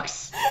sucker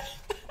marks.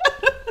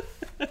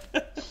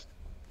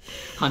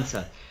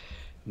 Hunter,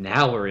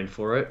 now we're in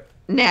for it.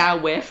 Now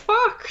we're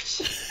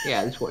fucked.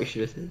 Yeah, that's what you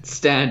should have said.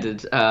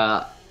 Standard.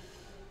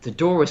 The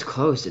door was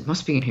closed. It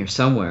must be in here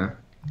somewhere.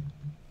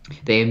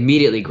 They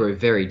immediately grow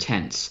very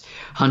tense.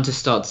 Hunter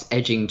starts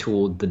edging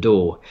toward the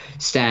door.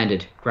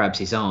 Standard grabs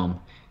his arm.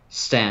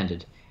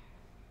 Standard.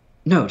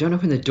 No, don't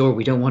open the door.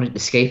 We don't want it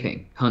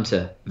escaping.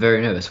 Hunter,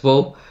 very nervous.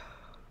 Well,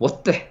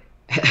 what the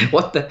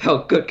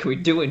hell good can we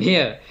do in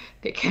here?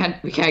 We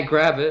can't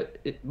grab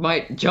it. It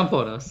might jump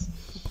on us.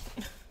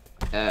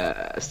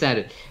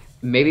 Standard.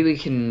 Maybe we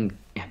can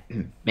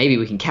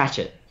catch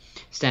it.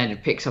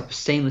 Standard picks up a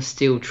stainless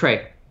steel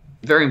tray.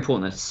 Very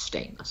important, that's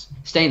stainless.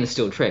 Stainless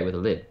steel tray with a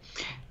lid.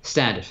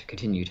 Standard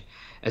continued.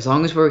 As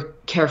long as we're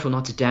careful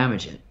not to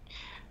damage it.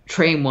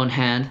 Tray in one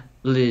hand,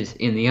 lid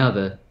in the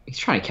other. He's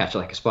trying to catch it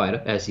like a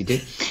spider, as he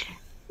did.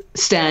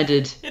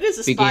 Standard. It is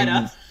a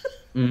spider.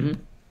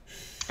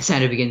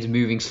 Standard begins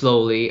moving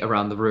slowly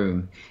around the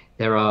room.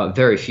 There are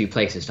very few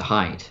places to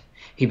hide.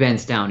 He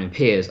bends down and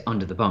peers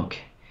under the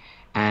bunk.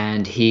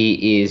 and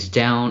he is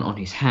down on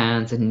his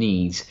hands and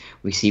knees.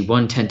 We see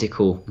one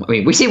tentacle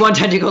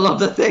of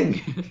the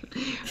thing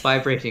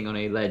vibrating on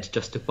a ledge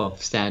just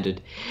above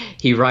Standard.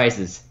 He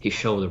rises, his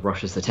shoulder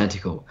brushes the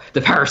tentacle.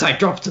 The parasite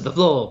drops to the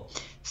floor.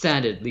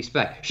 Standard leaps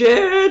back.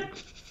 Shit!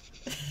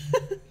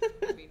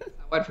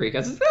 What freak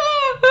us?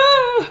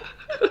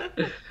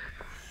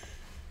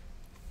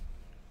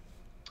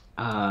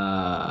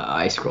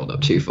 I scrolled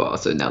up too far,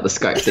 so now the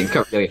Skype thing's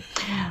currently.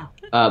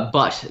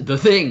 But the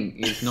thing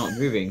is not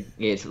moving.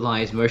 It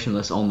lies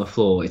motionless on the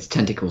floor, its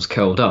tentacles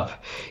curled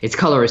up. Its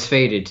color is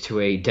faded to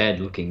a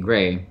dead-looking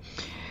gray.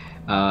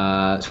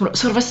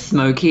 Sort of a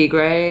smoky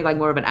gray, like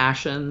more of an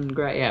ashen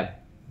gray, yeah.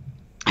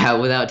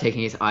 Without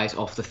taking his eyes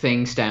off the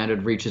thing,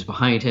 Standard reaches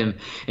behind him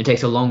and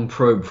takes a long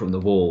probe from the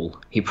wall.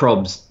 He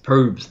prods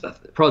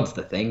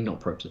the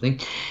thing.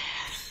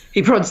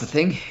 He prods the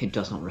thing. It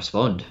does not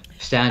respond.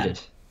 Standard,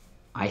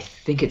 I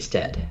think it's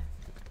dead.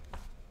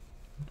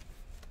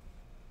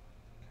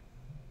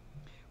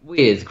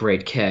 With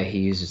great care, he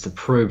uses the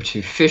probe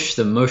to fish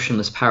the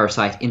motionless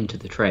parasite into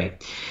the tray.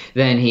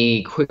 Then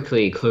he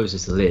quickly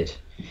closes the lid.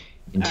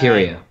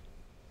 Interior.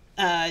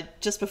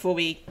 Just before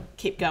we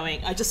keep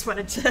going, I just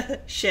wanted to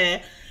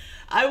share.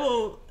 I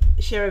will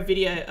share a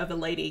video of a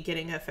lady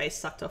getting her face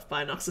sucked off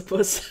by an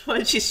octopus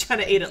when she's trying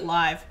to eat it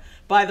live.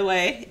 By the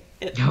way,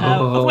 it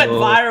went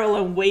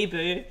viral on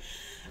Weibo.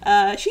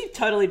 She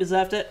totally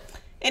deserved it.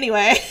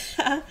 Anyway.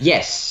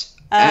 Yes.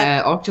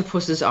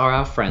 Octopuses are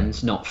our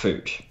friends, not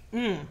food.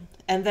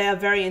 And they are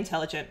very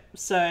intelligent.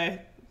 So.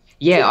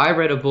 Yeah, I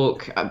read a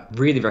book, I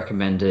really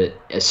recommend it,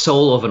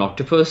 Soul of an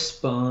Octopus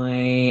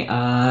by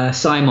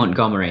Cy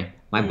Montgomery.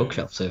 My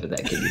bookshelf's over there,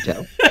 can you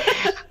tell?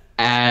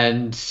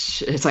 And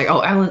it's like,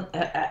 oh,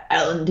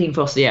 Alan Dean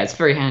Foster, yeah, it's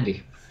very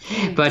handy.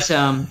 But,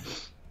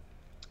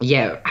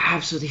 yeah,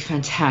 absolutely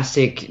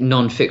fantastic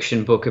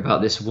non-fiction book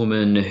about this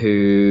woman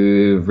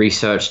who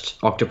researched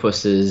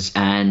octopuses,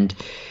 and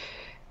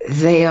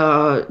they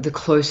are the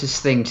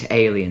closest thing to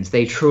aliens.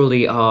 They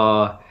truly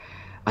are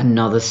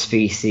another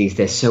species.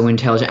 They're so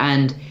intelligent,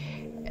 and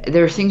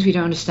there are things we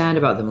don't understand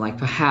about them, like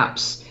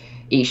perhaps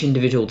each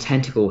individual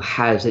tentacle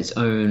has its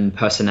own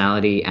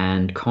personality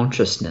and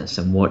consciousness.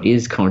 And what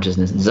is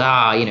consciousness?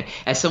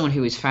 As someone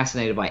who is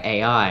fascinated by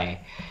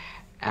AI,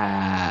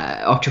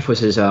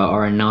 octopuses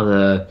are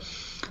another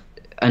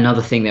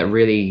thing that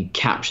really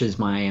captures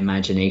my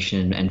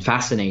imagination and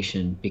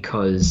fascination,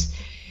 because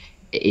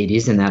it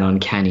is in that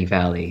uncanny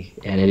valley,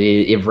 and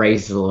it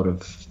raises a lot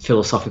of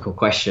philosophical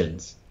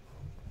questions.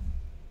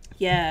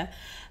 Yeah.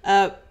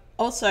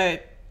 Also,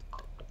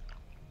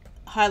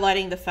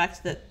 highlighting the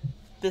fact that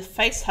the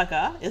face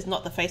hugger is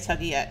not the face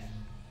hugger yet.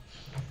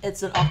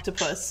 It's an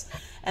octopus.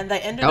 And they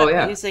ended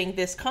up using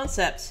this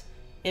concept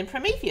in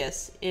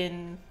Prometheus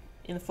in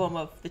the form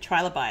of the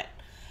trilobite.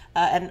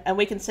 And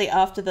we can see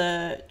after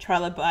the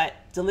trilobite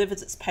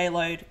delivers its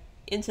payload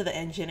into the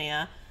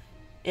engineer,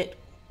 it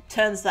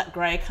turns that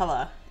grey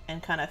colour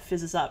and kind of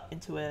fizzes up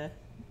into a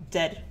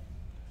dead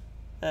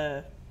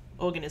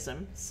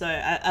organism. So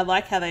I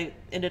like how they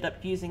ended up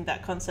using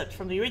that concept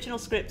from the original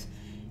script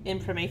in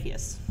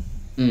Prometheus.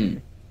 All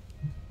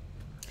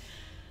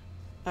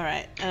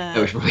right.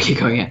 We should probably keep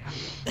going in.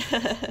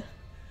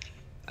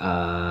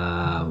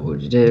 What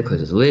did you do?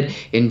 Closes the lid.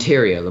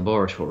 Interior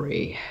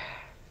laboratory.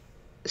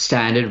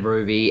 Standard,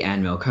 Roby,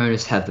 and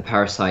Melkonis have the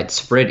parasite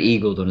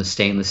spread-eagled on a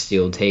stainless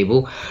steel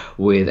table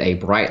with a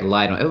bright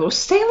light on it. Was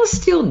stainless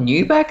steel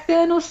new back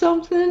then or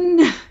something?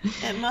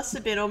 It must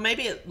have been, or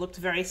maybe it looked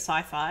very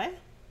sci-fi.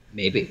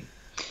 Maybe.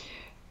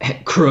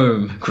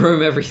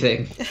 Chrome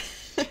everything.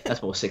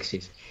 That's more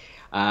 60s.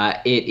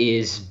 It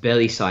is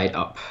belly side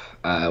up.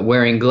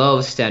 Wearing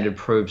gloves, Standard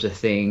probes a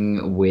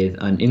thing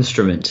with an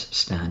instrument.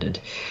 Standard.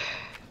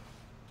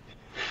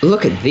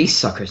 Look at these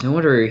suckers. No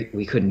wonder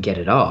we couldn't get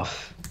it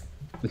off.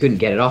 We couldn't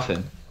get it off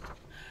him.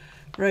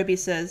 Roby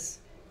says,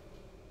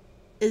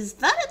 "Is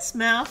that its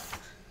mouth?"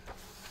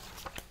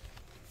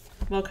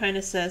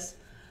 Melkonis says,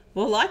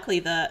 "More likely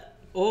the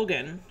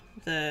organ,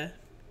 the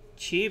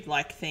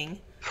tube-like thing."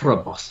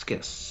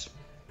 Proboscis.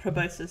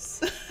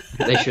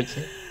 They should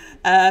say.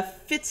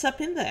 Fits up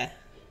in there.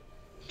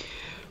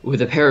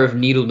 With a pair of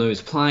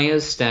needle-nose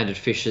pliers, Standard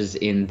fishes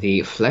in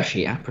the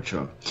fleshy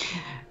aperture.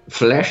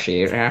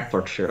 Fleshy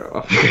aperture.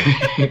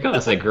 God,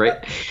 that's a great...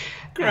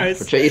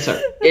 Gross. Sorry.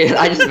 Yeah,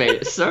 I just made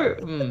it so...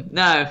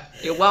 no,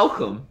 you're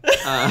welcome.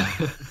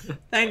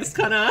 Thanks,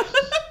 Connor.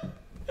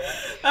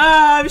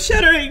 I'm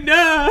shuddering,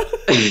 no!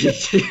 I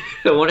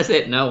want to say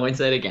it, no, I won't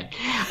say it again.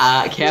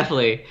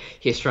 Carefully,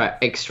 he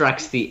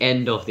extracts the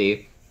end of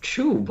the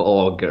tube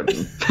organ.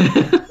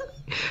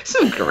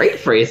 Some great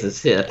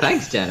phrases here.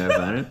 Thanks, Dan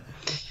O'Bannon.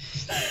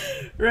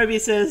 Roby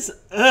says,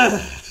 ugh.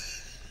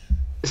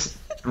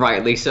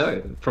 Rightly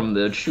so, from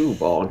the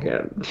tube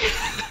organ.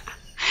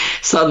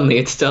 Suddenly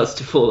it starts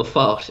to fall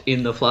apart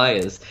in the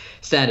flyers.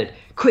 Standard,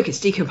 quick, it's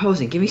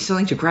decomposing. Give me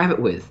something to grab it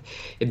with.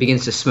 It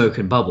begins to smoke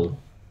and bubble.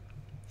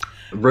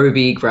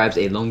 Roby grabs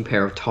a long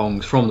pair of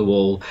tongs from the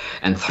wall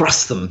and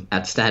thrusts them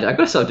at Standard. I've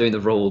got to start doing the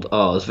rolled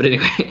R's, but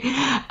anyway.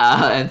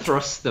 And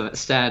thrusts them at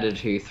Standard,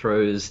 who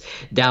throws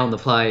down the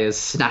pliers,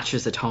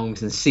 snatches the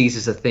tongs, and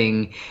seizes the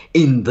thing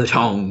in the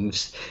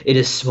tongs. It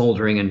is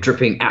smouldering and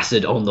dripping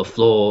acid on the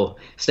floor.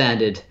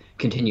 Standard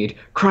continued,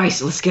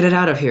 "Christ, let's get it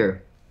out of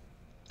here."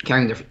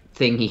 Carrying the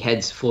thing, he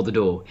heads for the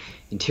door.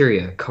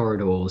 Interior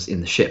corridors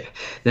in the ship.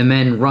 The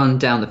men run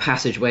down the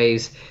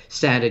passageways,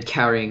 Standard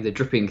carrying the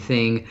dripping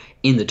thing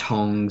in the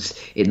tongs.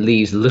 It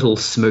leaves little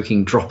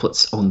smoking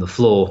droplets on the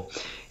floor.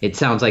 It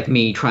sounds like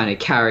me trying to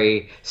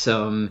carry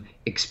some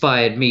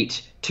expired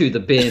meat to the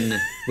bin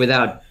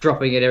without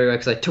dropping it everywhere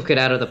because I took it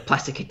out of the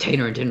plastic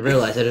container and didn't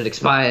realize that it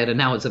expired, and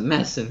now it's a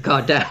mess, and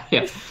goddamn,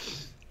 yeah.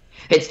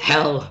 It's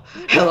hell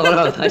on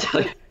earth, I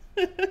tell you.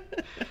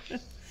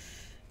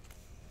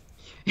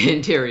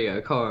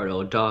 Interior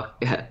corridor,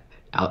 dark,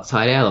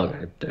 outside airlock.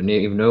 I don't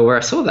even know where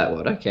I saw that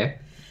word. Okay,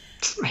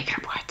 just making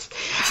up words.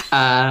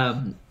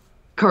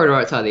 Corridor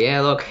outside the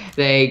airlock.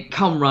 They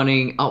come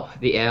running up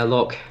the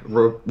airlock.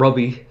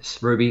 Roby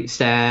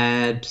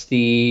stabs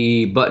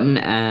the button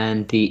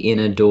and the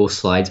inner door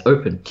slides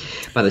open.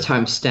 By the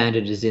time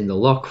Standard is in the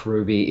lock,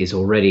 Roby is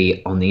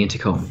already on the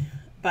intercom.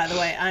 By the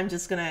way, I'm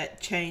just gonna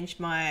change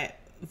my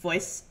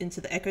voice into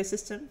the echo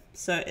system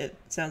so it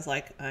sounds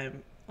like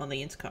I'm on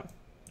the intercom.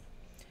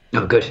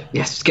 Oh, good.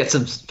 Yes, get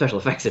some special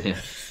effects in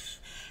here.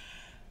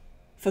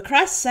 For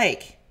Christ's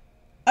sake,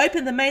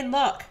 open the main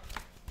lock.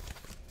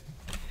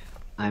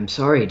 I'm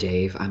sorry,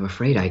 Dave. I'm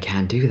afraid I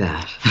can't do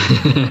that.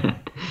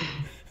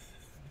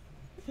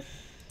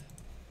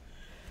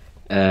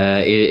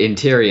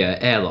 Interior,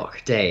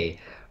 airlock, day.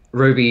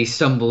 Roby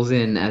stumbles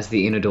in as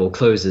the inner door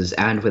closes,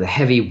 and with a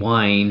heavy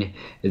whine,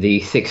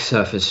 the thick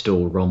surface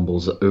door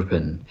rumbles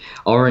open.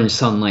 Orange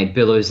sunlight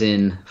billows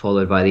in,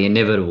 followed by the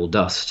inevitable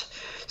dust.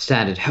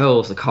 Standard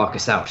hurls the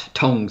carcass out,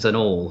 tongs and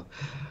all.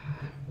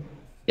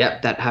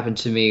 Yep, that happened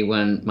to me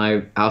when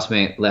my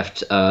housemate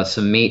left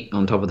some meat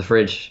on top of the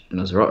fridge and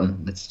it was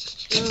rotten. Let's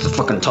just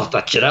fucking toss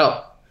that shit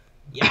out.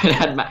 Yep.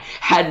 It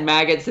had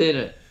maggots in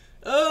it.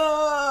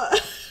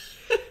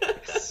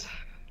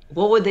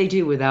 What would they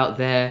do without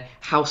their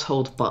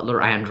household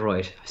butler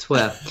android? I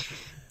swear.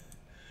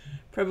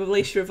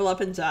 Probably shrivel up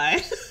and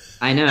die.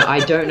 I know. I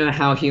don't know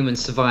how humans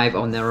survive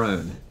on their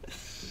own.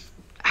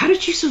 How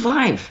did you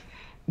survive?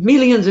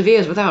 Millions of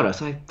years without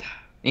us.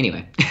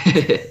 Anyway.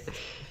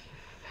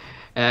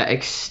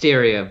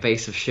 Exterior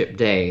base of ship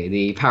day.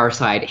 The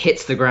parasite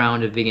hits the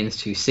ground and begins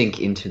to sink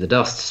into the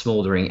dust,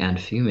 smouldering and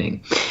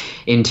fuming.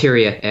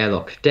 Interior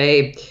airlock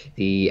day.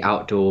 The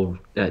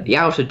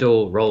outer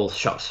door rolls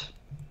shut.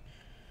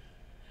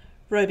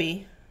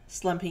 Roby,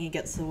 slumping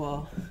against the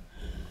wall.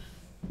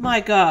 My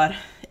God,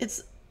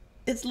 it's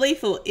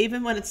lethal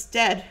even when it's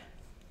dead.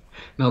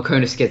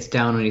 Malkonis gets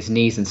down on his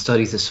knees and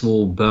studies the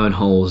small burn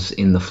holes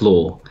in the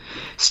floor.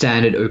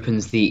 Standard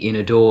opens the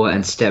inner door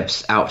and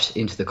steps out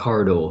into the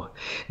corridor.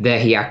 There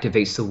he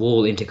activates the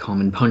wall intercom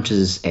and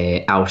punches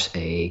out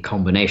a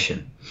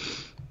combination.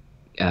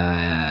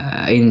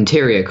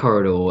 Interior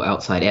corridor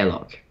outside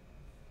airlock.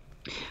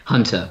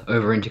 Hunter,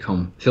 over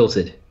intercom,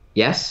 filtered.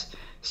 Yes?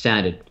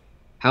 Standard.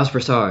 How's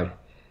Broussard?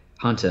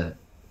 Hunter.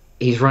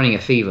 He's running a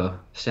fever.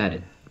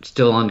 Standard.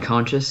 Still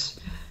unconscious?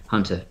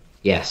 Hunter.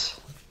 Yes.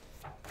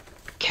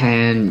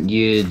 Can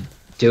you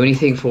do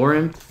anything for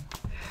him?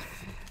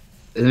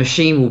 The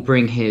machine will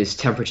bring his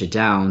temperature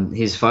down.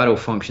 His vital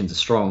functions are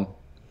strong.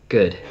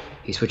 Good.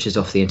 He switches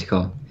off the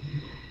intercom.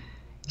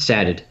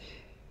 Standard.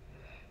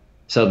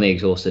 Suddenly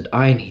exhausted.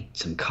 I need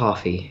some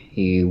coffee.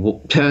 He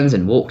turns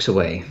and walks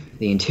away.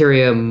 The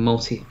interior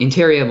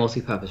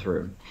multi-purpose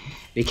room.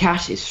 The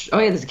cat is... Oh,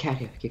 yeah, there's a cat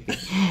here.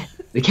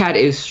 The cat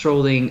is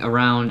strolling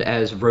around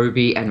as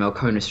Roby and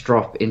Malkonis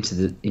drop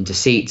into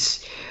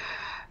seats.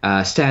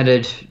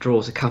 Standard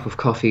draws a cup of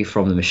coffee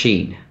from the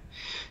machine.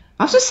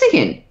 I was just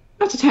thinking,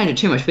 not to tangent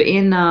too much, but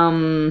in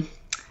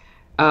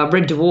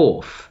Red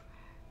Dwarf,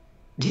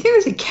 do you think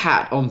there's a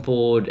cat on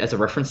board as a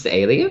reference to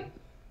Alien?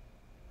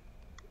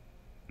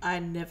 I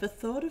never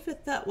thought of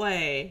it that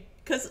way.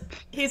 Because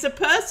he's a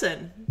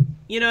person.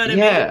 You know what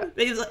I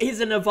mean?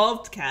 He's an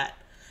evolved cat.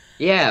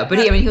 Yeah, but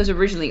he was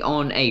originally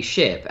on a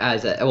ship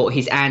as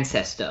his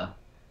ancestor.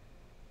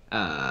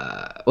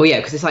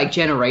 Because it's like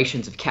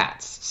generations of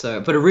cats.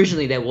 So, but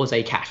originally there was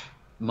a cat,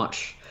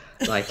 much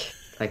like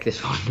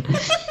this one.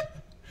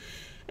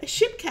 A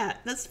ship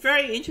cat. That's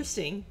very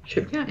interesting.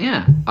 Ship cat,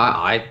 yeah.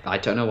 I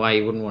don't know why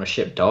you wouldn't want a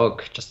ship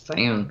dog. Just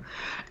saying.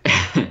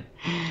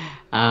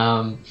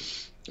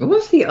 What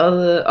was the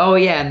other? Oh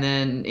yeah, and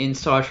then in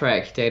Star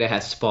Trek, Data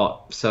has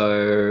Spot.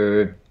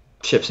 So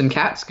ships and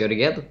cats go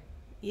together.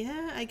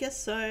 Yeah, I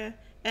guess so.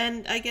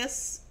 And I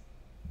guess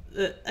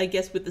with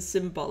the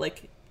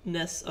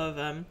symbolicness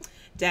of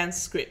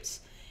Dan's script,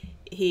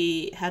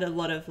 he had a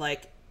lot of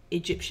like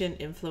Egyptian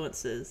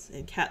influences,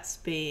 and cats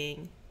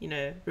being,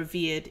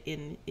 revered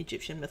in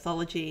Egyptian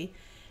mythology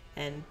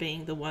and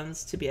being the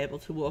ones to be able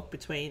to walk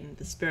between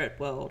the spirit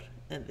world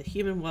and the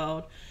human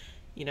world,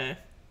 having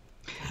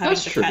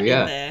That's the true, cat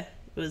yeah. in there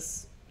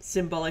was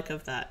symbolic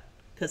of that,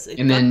 because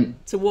then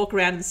to walk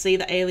around and see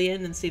the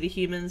alien and see the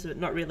humans, but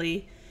not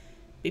really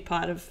be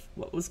part of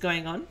what was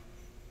going on.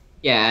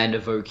 Yeah, and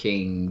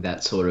evoking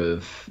that sort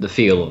of the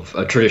feel of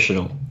a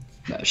traditional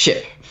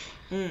ship,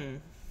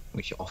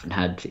 which often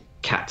had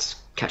cats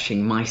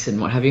catching mice and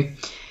what have you.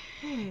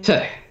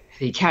 So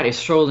the cat is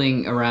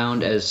strolling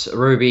around as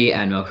Roby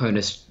and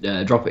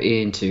Malkonis drop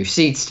into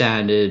Seed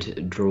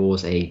Standard,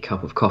 draws a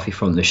cup of coffee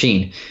from the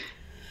machine.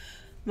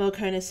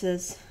 Malkonis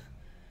says,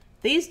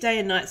 "These day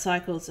and night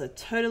cycles are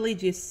totally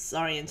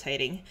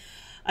disorientating.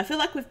 I feel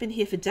like we've been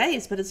here for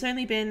days, but it's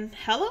only been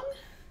how long?"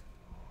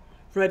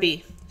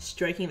 Roby,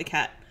 stroking the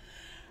cat,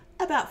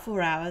 "About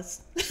 4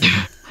 hours."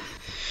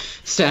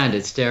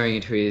 Standard, staring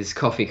into his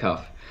coffee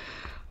cup.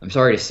 "I'm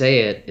sorry to say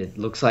it. It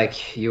looks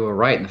like you were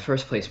right in the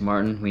first place,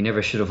 Martin. We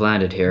never should have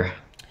landed here."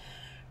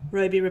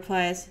 Roby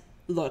replies,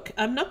 "Look,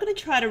 I'm not going to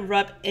try to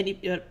rub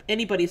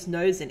anybody's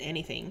nose in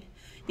anything.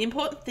 The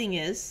important thing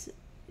is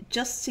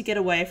just to get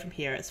away from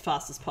here as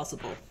fast as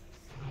possible."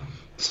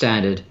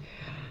 Standard,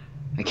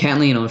 "I can't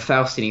lean on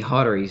Faustini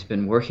harder. He's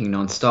been working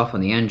non-stop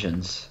on the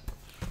engines."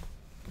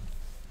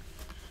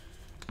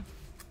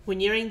 We're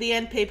nearing the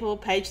end, people.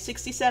 Page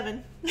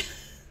 67.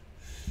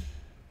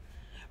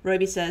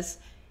 Roby says,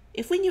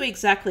 "If we knew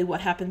exactly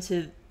what happened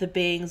to the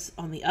beings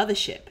on the other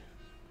ship."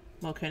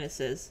 Malkonis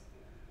says,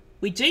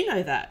 "We do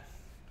know that."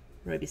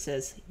 Roby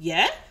says,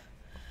 "Yeah?"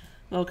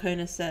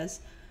 Malkonis says,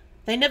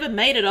 "They never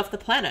made it off the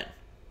planet.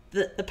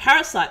 The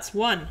parasites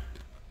won."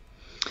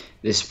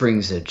 This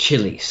brings a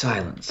chilly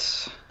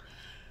silence.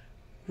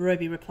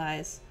 Roby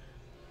replies,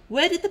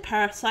 "Where did the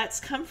parasites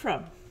come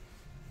from?"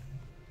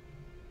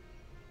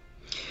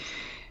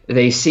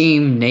 They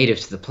seem native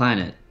to the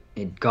planet.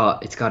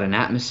 It's got an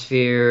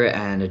atmosphere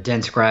and a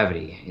dense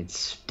gravity.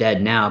 It's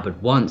dead now,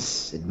 but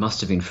once it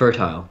must have been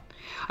fertile.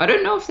 I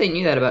don't know if they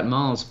knew that about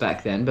Mars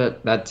back then,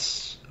 but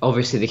that's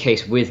obviously the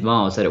case with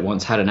Mars, that it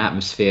once had an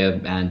atmosphere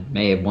and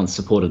may have once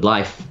supported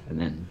life. And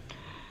then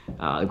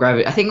the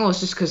gravity, I think it was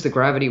just because the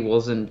gravity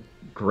wasn't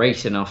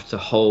great enough to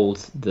hold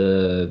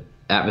the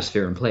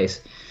atmosphere in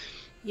place.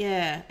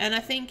 Yeah, and I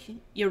think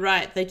you're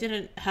right. They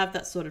didn't have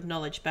that sort of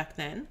knowledge back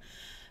then.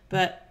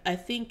 But I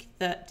think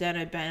that Dan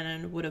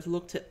O'Bannon would have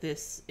looked at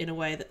this in a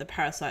way that the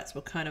parasites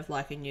were kind of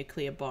like a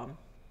nuclear bomb.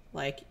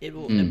 Like, it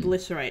will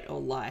obliterate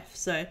all life.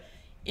 So,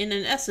 in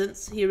an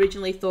essence, he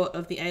originally thought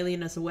of the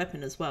alien as a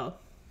weapon as well.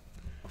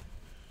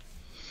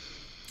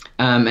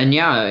 And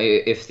yeah,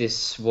 if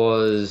this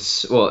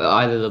was, well,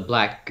 either the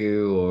black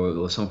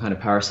goo or some kind of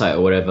parasite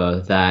or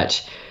whatever,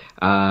 that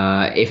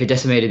if it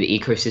decimated the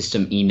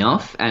ecosystem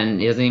enough,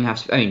 and it doesn't even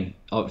have to, I mean,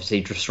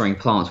 obviously destroying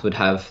plants would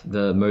have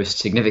the most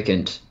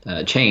significant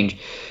change,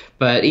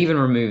 but even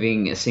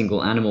removing a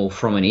single animal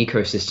from an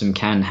ecosystem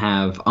can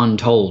have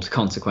untold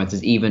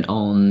consequences, even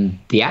on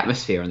the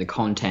atmosphere and the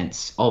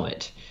contents of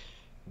it.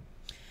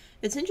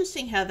 It's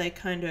interesting how they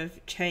kind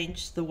of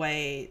changed the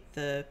way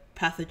the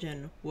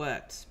pathogen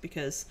worked,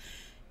 because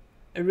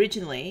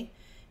originally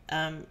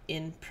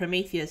in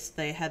Prometheus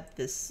they had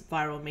this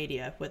viral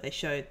media where they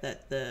showed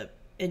that the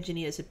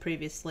engineers had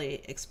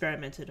previously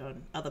experimented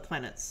on other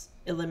planets,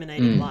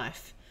 eliminating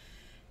life,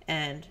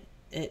 and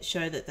it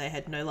showed that they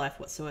had no life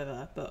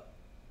whatsoever. But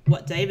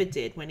what David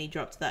did when he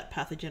dropped that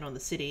pathogen on the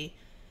city,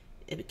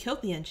 it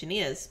killed the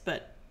engineers,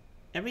 but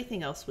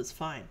everything else was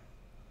fine.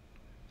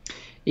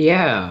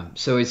 Yeah,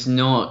 so it's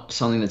not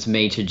something that's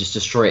made to just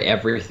destroy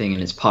everything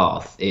in its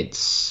path.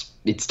 It's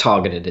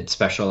targeted, it's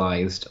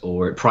specialized,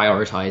 or it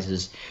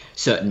prioritizes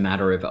certain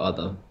matter over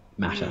other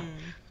matter.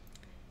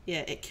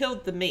 Yeah, it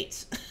killed the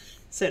meat,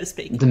 so to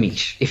speak. The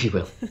meat, if you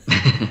will.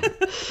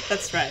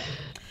 That's right.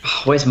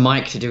 Where's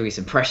Mike to do his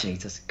impression? He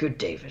does good,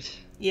 David.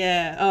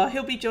 Yeah. Oh,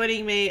 he'll be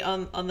joining me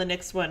on the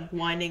next one,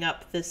 winding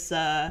up this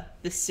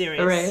series.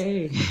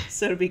 Hooray!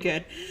 So it'll be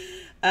good.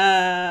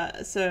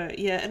 So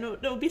yeah, and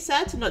it'll be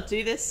sad to not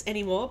do this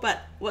anymore,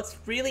 but what's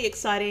really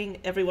exciting,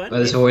 everyone,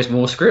 there's always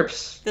more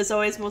scripts. There's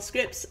always more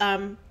scripts.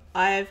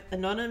 I've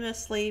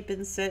anonymously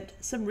been sent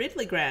some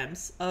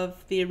Ridleygrams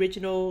of the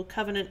original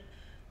Covenant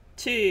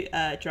 2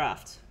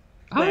 draft.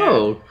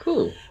 Oh,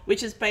 cool.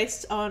 Which is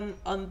based on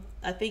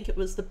I think it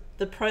was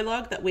the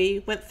prologue that we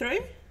went through.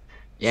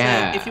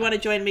 Yeah. So if you want to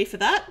join me for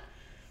that.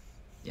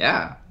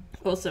 Yeah.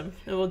 Awesome.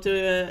 And we'll do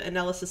an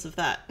analysis of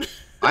that.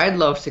 I'd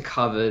love to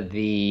cover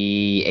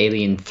the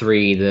Alien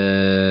 3,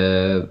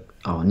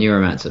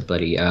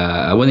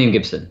 Neuromancer, William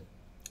Gibson.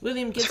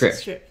 William Gibson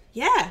strip.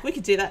 Yeah, we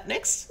could do that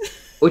next.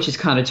 Which is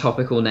kind of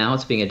topical now.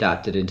 It's being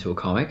adapted into a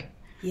comic.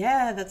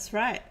 Yeah, that's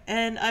right.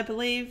 And I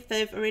believe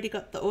they've already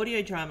got the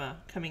audio drama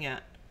coming out.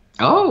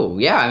 Oh,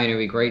 yeah. I mean, it would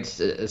be great,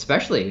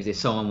 especially if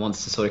someone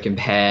wants to sort of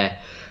compare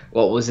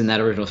what was in that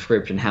original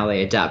script and how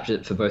they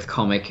adapted it for both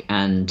comic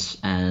and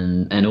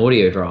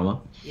audio drama.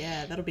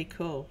 Yeah, that'll be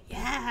cool.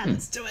 Yeah,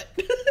 let's do it.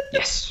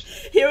 Yes.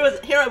 Here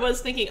I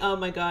was thinking, oh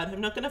my god, I'm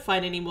not going to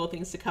find any more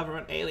things to cover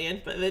on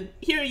Alien, but then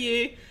here are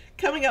you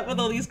coming up with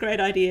all these great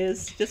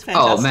ideas. Just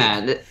fantastic. Oh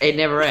man, it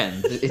never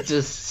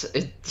ends.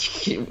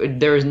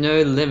 There is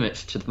no limit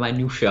to the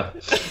minutia.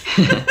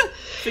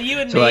 For you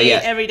and me,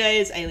 every day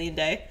is Alien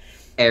Day.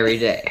 Every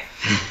day.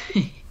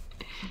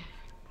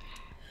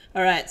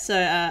 All right, so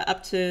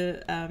up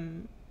to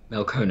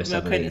Melkonis,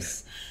 I believe.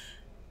 Melkonis.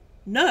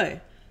 No,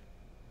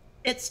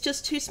 it's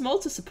just too small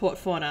to support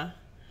fauna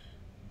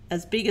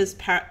as big as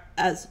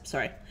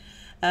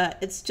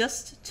it's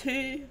just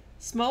too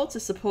small to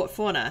support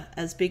fauna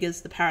as big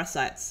as the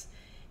parasites.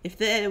 If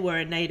there were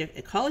a native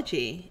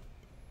ecology,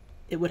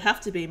 it would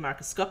have to be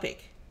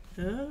microscopic.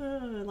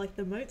 Oh, like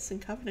the moats in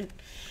Covenant.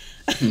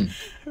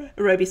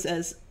 Roby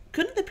says,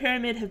 couldn't the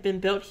pyramid have been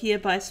built here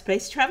by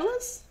space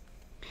travelers?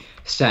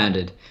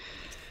 Standard.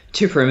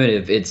 Too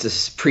primitive. It's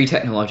a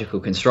pre-technological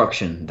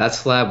construction. That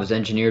slab was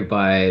engineered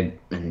by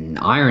an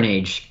Iron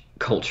Age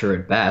culture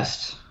at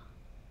best.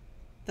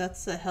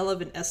 That's a hell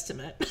of an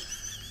estimate.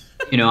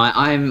 You know,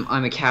 I'm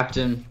a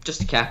captain,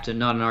 just a captain,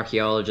 not an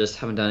archaeologist.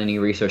 Haven't done any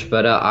research,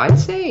 but I'd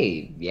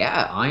say,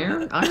 yeah,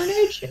 Iron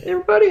Age.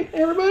 Everybody,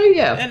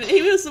 yeah. And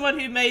he was the one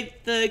who made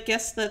the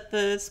guess that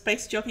the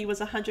space jockey was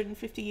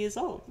 150 years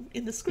old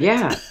in the script.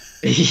 Yeah,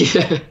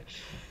 yeah.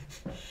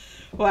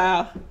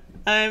 Wow,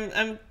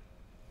 I'm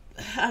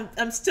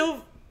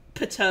still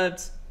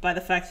perturbed by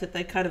the fact that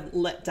they kind of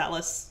let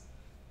Dallas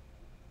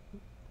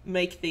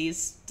make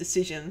these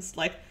decisions.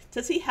 Like,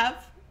 does he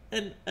have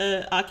an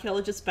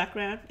archaeologist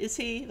background? Is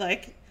he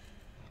like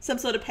some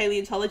sort of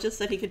paleontologist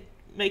that he could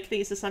make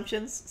these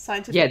assumptions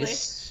scientifically? Yeah,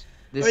 this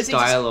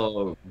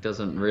dialogue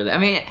doesn't really... I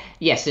mean,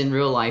 yes, in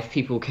real life,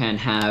 people can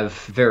have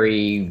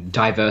very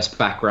diverse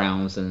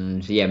backgrounds,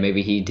 and yeah,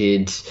 maybe he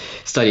did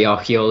study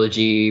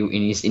archaeology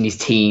in his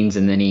teens,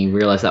 and then he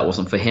realized that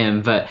wasn't for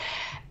him. But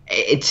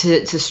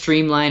to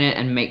streamline it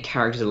and make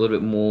characters a little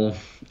bit more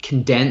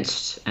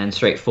condensed and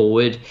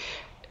straightforward,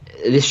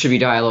 this should be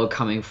dialogue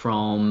coming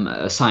from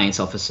a science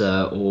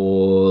officer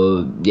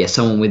or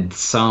someone with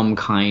some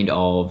kind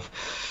of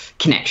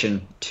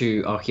connection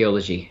to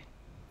archaeology.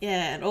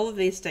 Yeah, and all of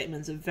these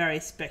statements are very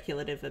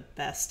speculative at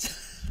best.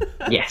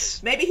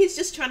 Yes. Maybe he's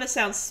just trying to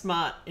sound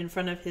smart in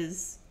front of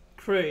his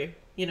crew,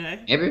 you know?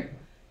 Maybe.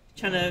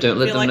 Trying to Don't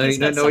let feel them like know he's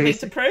you got don't know something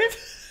what to prove.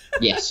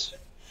 Yes.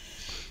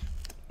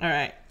 All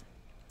right.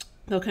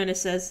 Melkonis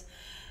says,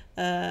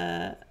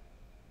 they're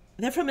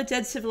from a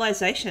dead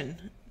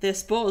civilization. They're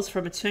spores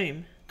from a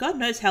tomb. God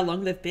knows how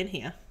long they've been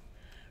here.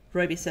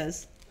 Roby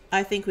says,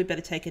 I think we'd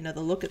better take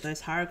another look at those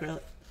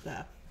hieroglyphs.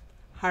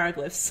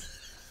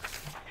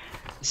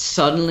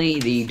 Suddenly,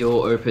 the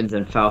door opens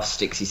and Faust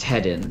sticks his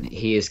head in.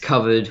 He is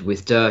covered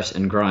with dirt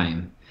and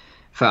grime.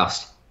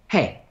 Faust,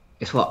 hey,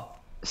 guess what?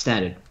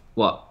 Standard.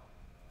 What?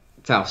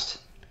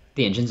 Faust,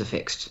 the engines are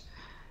fixed.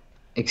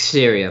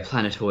 Exterior,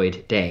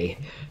 planetoid, day.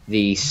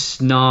 The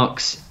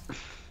Snark's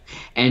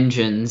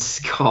engines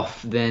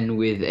cough, then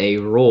with a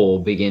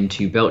roar begin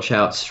to belch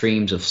out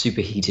streams of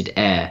superheated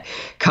air,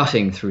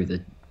 cutting through the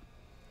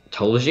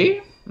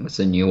tology? That's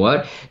a new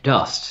word.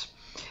 Dust.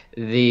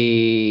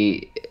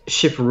 The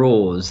ship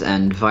roars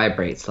and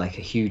vibrates like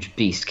a huge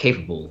beast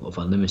capable of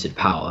unlimited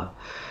power.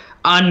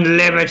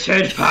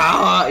 Unlimited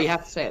power! You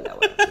have to say it that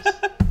way.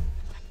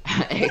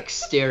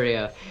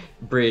 Exterior,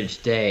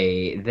 bridge,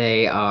 day.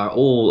 They are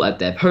all at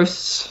their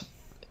posts.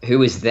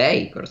 Who is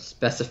they? You've got to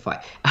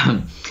specify.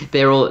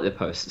 They're all at their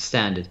posts.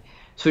 Standard.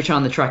 Switch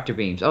on the tractor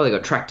beams. Oh, they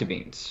got tractor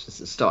beams. This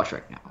is Star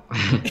Trek now.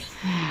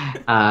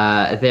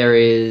 There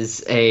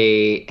is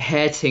a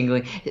hair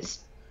tingling.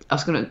 I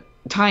was gonna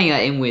tying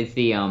that in with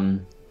the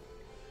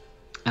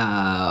what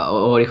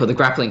do you call the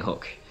grappling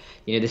hook.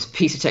 You know, this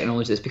piece of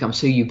technology that's become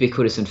so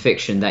ubiquitous in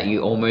fiction that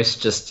you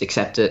almost just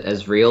accept it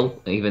as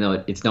real, even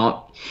though it's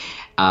not.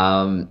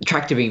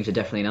 Tractor beams are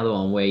definitely another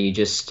one where you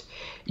just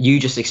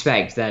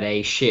expect that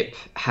a ship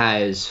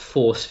has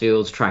force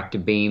fields, tractor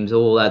beams,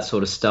 all that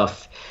sort of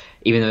stuff,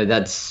 even though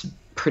that's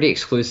pretty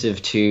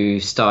exclusive to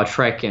Star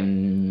Trek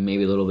and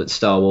maybe a little bit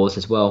Star Wars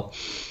as well.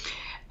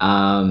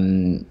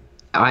 I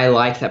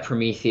like that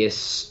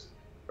Prometheus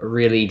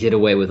really did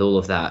away with all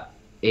of that.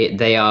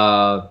 They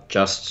are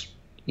just,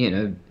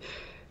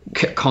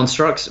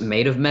 constructs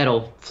made of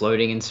metal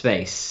floating in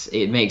space.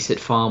 It makes it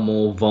far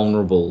more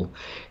vulnerable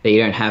that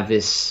you don't have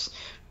this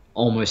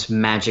almost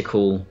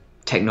magical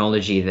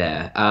technology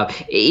there.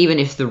 Even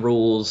if the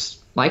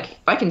rules, like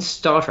in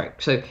Star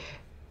Trek, so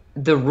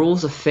the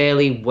rules are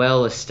fairly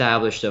well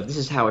established of this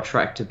is how a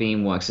tractor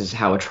beam works, this is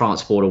how a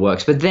transporter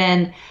works. But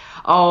then,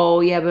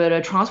 but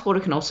a transporter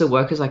can also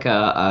work as like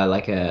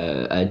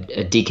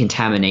a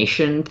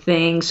decontamination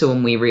thing. So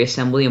when we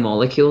reassemble your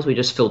molecules, we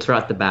just filter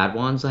out the bad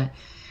ones. Like,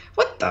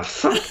 what the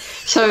fuck?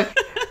 So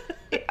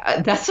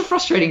that's a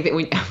frustrating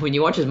thing when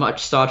you watch as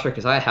much Star Trek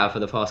as I have for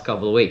the past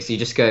couple of weeks. You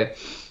just go,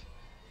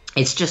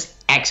 it's just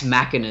ex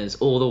machinas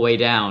all the way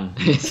down.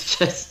 It's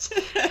just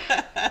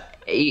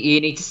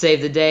you need to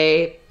save the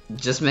day.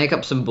 Just make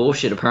up some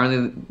bullshit.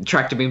 Apparently,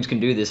 tractor beams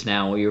can do this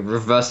now, or you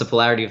reverse the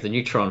polarity of the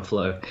neutron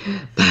flow.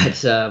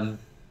 But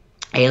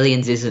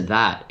Aliens isn't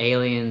that.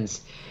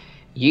 Aliens,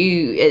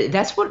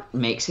 that's what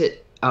makes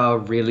it a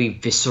really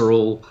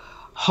visceral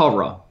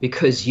horror,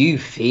 because you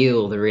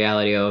feel the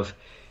reality of,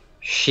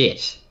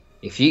 shit,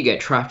 if you get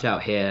trapped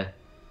out here,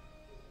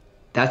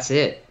 that's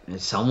it.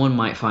 Someone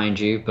might find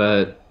you,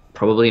 but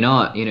probably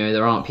not.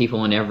 There aren't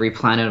people on every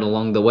planet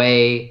along the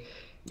way.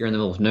 You're in the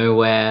middle of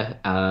nowhere,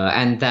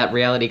 and that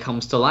reality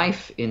comes to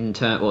life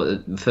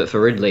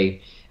for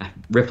Ripley,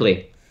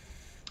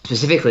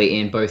 specifically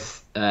in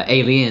both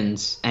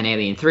Aliens and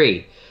Alien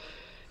 3.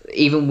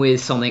 Even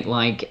with something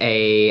like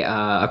a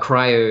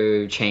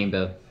cryo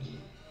chamber,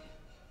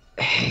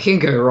 it can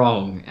go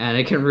wrong, and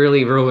it can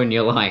really ruin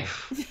your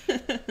life.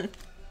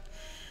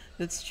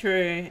 That's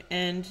true,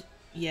 and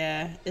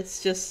yeah,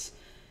 it's just...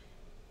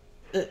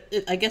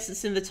 I guess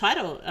it's in the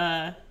title.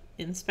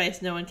 In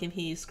space, no one can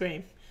hear you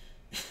scream.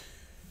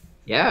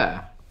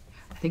 Yeah.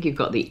 I think you've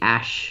got the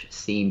Ash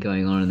scene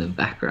going on in the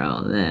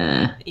background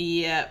there.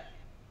 Yep.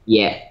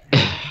 Yeah.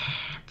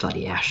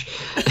 Bloody Ash.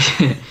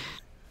 I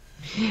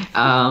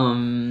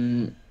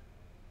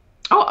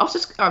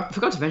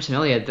forgot to mention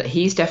earlier that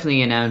he's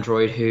definitely an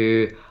android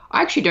who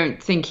I actually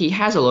don't think he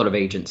has a lot of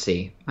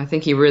agency. I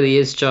think he really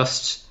is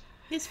just...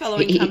 He's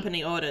following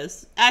company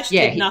orders. Ash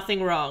did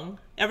nothing wrong.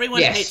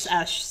 Everyone hates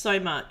Ash so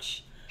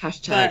much.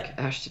 Hashtag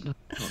Ash did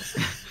nothing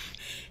wrong.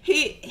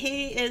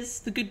 He is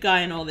the good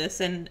guy in all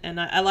this, and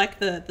I like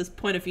this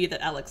point of view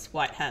that Alex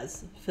White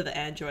has for the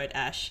android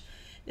Ash,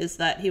 is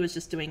that he was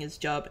just doing his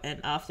job,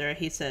 and after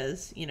he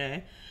says,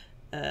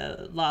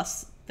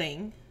 last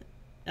thing,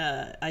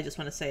 I just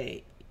want to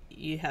say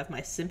you have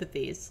my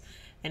sympathies,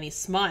 and he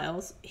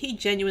smiles, he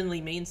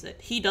genuinely means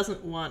it. He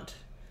doesn't want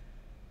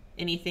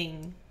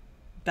anything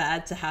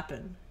bad to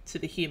happen to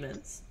the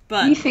humans.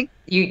 But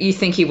you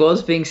think he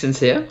was being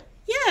sincere?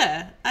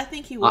 Yeah, I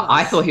think he was.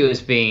 I thought he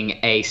was being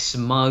a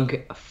smug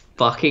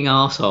fucking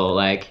asshole.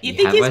 Like, you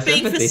think he's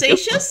being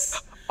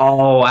facetious?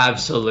 Oh,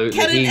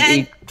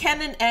 absolutely.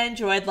 Can an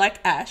android like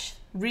Ash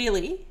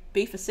really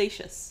be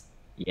facetious?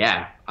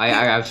 Yeah, I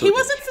absolutely.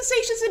 He wasn't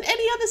facetious in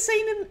any other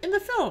scene in the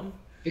film.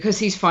 Because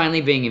he's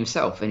finally being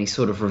himself, and he's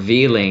sort of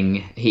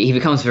revealing. He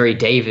becomes very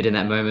David in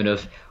that moment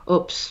of,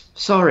 "Oops,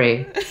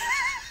 sorry."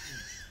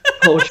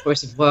 Poor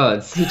choice of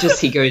words.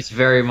 He goes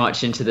very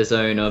much into the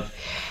zone of,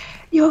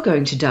 "You're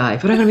going to die,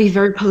 but I'm going to be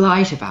very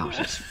polite about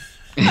it."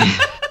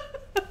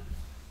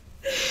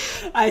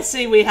 I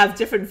see we have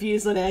different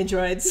views on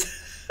androids.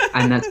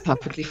 And that's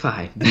perfectly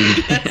fine.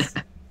 Yes.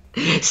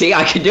 See,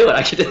 I can do it.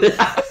 I can do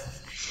that.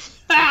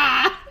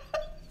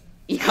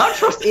 You can't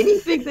trust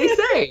anything they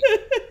say.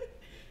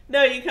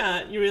 No, you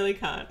can't. You really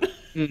can't.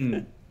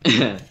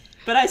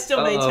 But I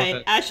still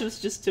maintain Ash was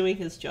just doing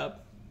his job.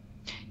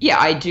 Yeah,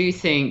 I do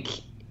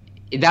think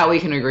that we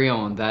can agree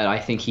on that. I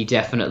think he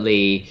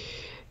definitely,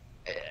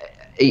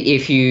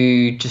 if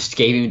you just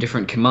gave him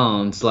different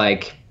commands,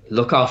 like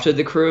look after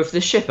the crew of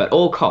the ship at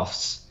all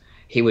costs,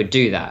 he would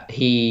do that.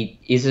 He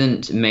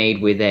isn't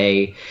made with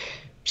a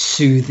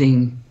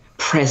soothing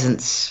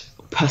presence,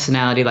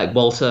 personality like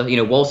Walter.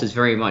 Walter's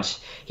very much,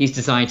 he's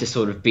designed to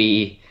sort of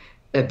be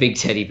a big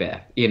teddy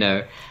bear,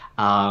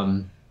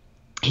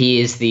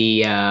 He is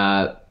the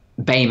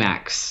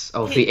Baymax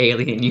of the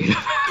alien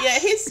universe. Yeah,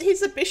 he's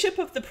the bishop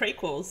of the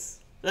prequels.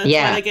 That's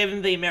why they gave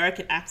him the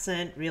American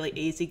accent, really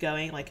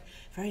easygoing, like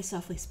very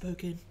softly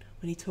spoken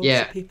when he talks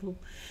to people.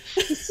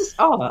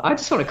 I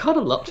just want to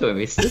cuddle up to him.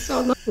 It's just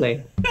so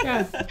lovely.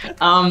 Yeah.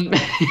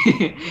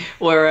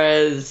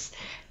 Whereas,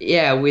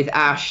 with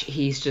Ash,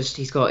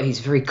 he's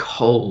very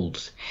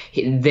cold.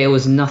 There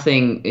was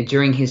nothing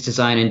during his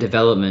design and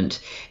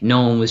development.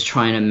 No one was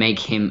trying to make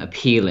him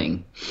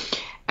appealing,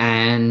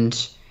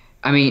 and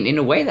I mean, in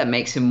a way, that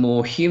makes him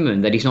more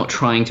human. That he's not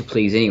trying to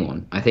please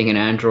anyone. I think an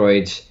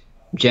android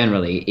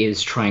generally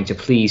is trying to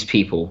please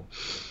people,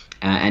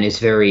 and is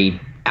very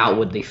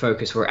outwardly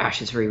focused, where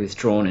Ash is very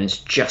withdrawn and it's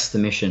just the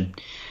mission.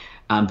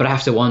 But I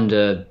have to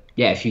wonder,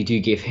 if you do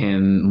give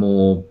him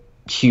more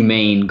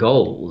humane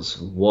goals,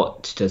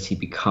 what does he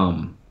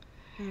become?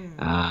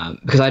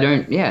 Because I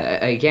don't,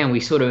 again, we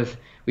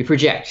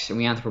project and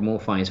we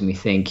anthropomorphize and we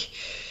think,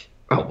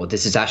 oh, well,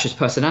 this is Ash's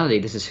personality,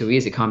 this is who he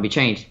is, it can't be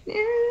changed.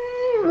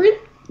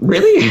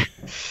 Really?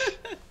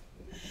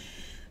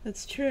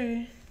 That's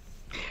true.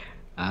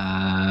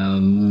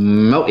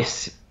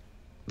 Yes.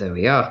 There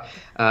we are.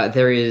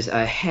 There is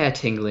a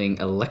hair-tingling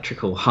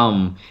electrical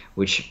hum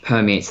which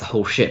permeates the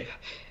whole ship,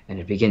 and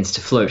it begins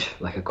to float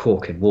like a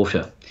cork in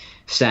water.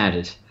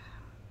 Standard.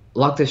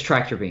 Like those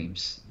tractor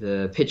beams,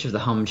 the pitch of the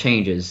hum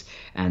changes,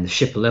 and the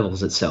ship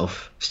levels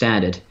itself.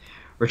 Standard.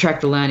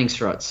 Retract the landing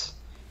struts.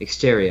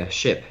 Exterior,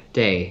 ship,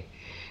 day.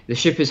 The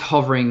ship is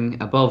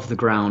hovering above the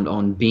ground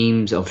on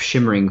beams of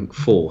shimmering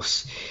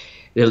force.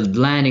 The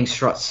landing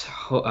struts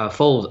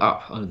fold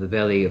up under the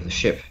belly of the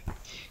ship.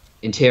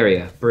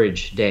 Interior,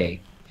 bridge,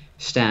 day.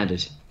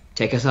 Standard.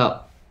 Take us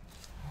up.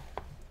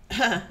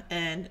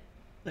 And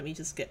let me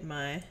just get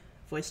my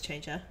voice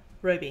changer.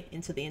 Roby,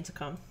 into the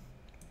intercom.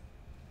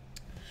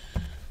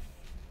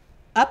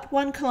 Up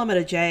 1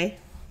 kilometer, Jay.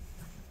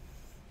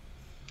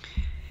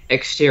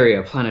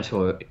 Exterior,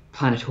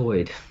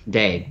 planetoid,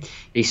 day.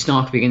 The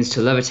snark begins to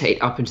levitate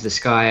up into the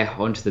sky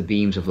onto the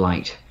beams of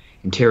light.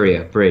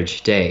 Interior,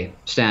 bridge, day.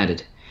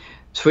 Standard.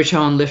 Switch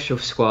on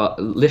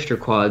lifter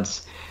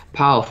quads.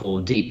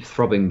 Powerful, deep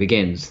throbbing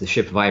begins. The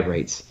ship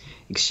vibrates.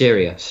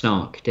 Exterior,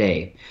 snark,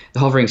 day. The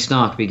hovering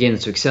snark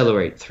begins to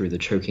accelerate through the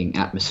choking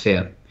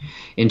atmosphere.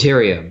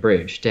 Interior,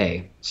 bridge,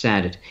 day.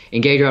 Standard.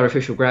 Engage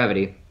artificial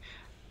gravity.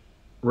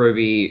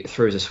 Roby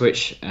throws a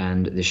switch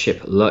and the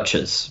ship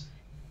lurches.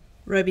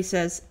 Roby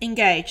says,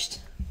 engaged.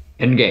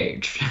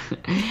 Engaged.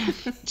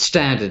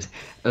 Standard.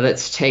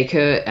 Let's take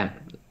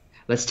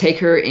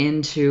her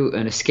into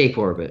an escape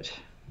orbit.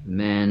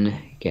 Men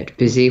get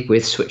busy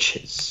with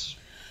switches.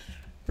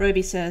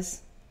 Roby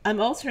says,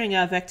 I'm altering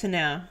our vector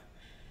now.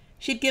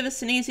 She'd give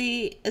us an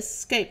easy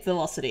escape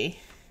velocity.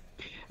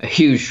 A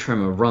huge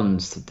tremor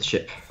runs through the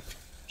ship.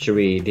 Should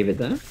we leave it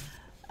there?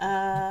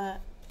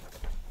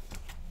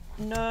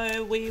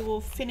 No, we will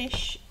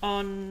finish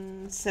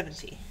on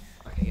 70.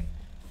 Okay.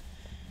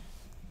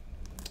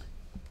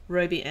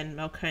 Roby and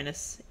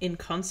Malconis in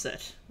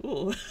concert.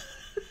 Ooh.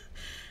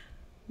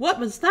 What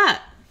was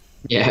that?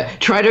 Yeah,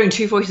 try doing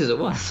two voices at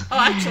once. Oh,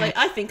 actually,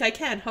 I think I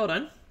can. Hold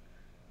on.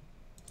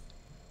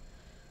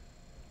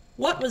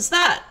 What was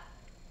that?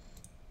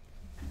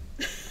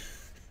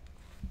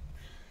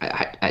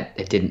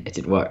 It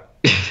didn't work.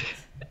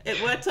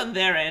 It worked on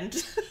their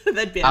end.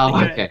 They'd be able to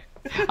hear okay.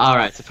 it. All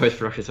right, so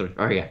post-production sort of.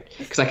 Oh, yeah.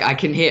 Because I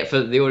can hear,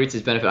 for the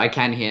audience's benefit, I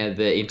can hear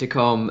the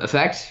intercom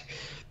effect.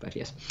 But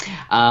yes.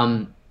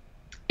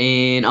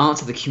 In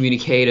answer, the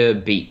communicator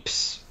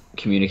beeps.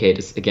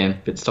 Communicators,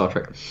 again, bit Star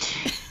Trek.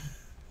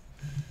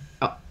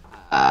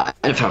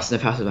 No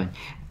faster line.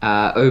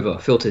 Over,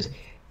 filtered.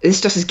 This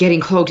stuff is getting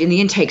clogged in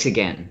the intakes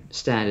again.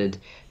 Standard.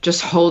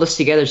 Just hold us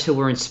together till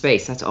we're in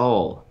space, that's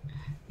all.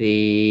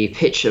 The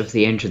pitch of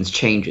the engines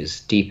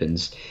changes,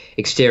 deepens.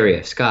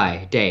 Exterior,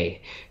 sky,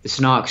 day. The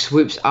snark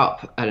swoops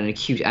up at an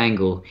acute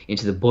angle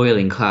into the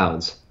boiling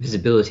clouds.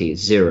 Visibility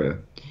is 0.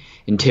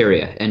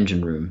 Interior,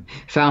 engine room.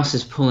 Faust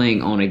is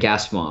pulling on a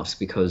gas mask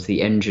because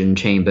the engine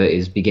chamber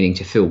is beginning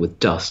to fill with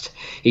dust.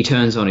 He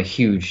turns on a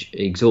huge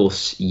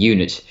exhaust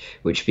unit,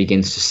 which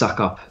begins to suck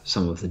up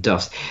some of the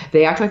dust.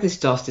 They act like this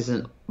dust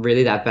isn't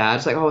really that bad.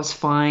 It's like, oh, it's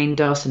fine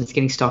dust and it's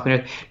getting stuck in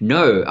it.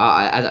 No,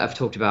 as I've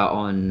talked about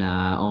on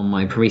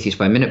my Prometheus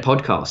by Minute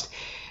podcast,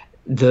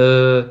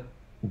 the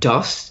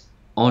dust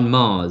on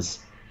Mars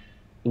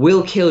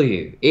will kill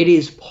you. It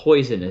is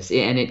poisonous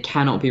and it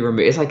cannot be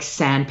removed. It's like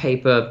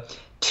sandpaper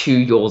to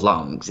your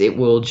lungs. It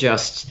will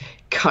just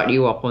cut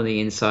you up on the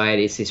inside.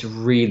 It's this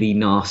really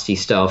nasty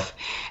stuff,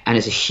 and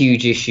it's a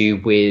huge issue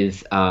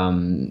with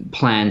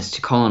plans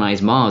to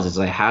colonize Mars. It's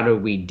like, how do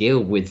we deal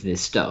with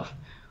this stuff?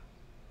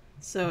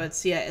 So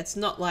it's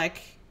not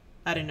like,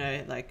 I don't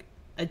know, like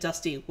a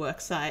dusty work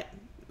site.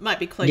 Might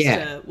be close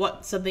to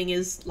what something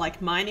is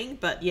like mining,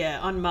 but yeah,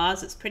 on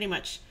Mars it's pretty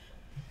much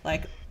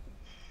like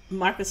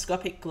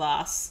microscopic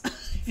glass,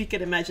 if you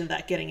could imagine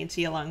that getting into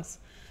your lungs.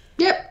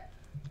 Yep.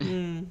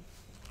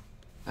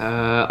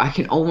 I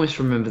can almost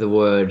remember the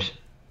word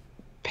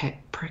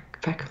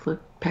peculator.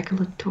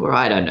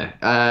 I don't know.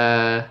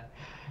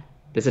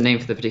 There's a name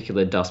for the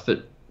particular dust,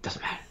 but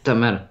doesn't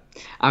matter.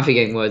 I'm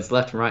forgetting words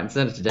left and right and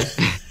center today.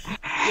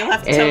 You'll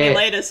have to tell me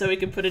later so we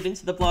can put it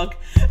into the blog.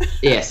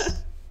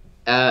 Yes.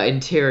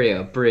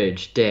 Interior,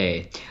 bridge,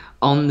 day.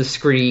 On the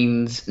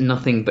screens,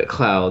 nothing but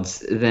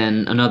clouds.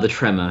 Then another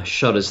tremor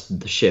shudders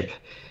the ship.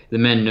 The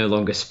men no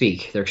longer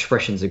speak. Their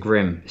expressions are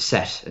grim,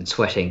 set, and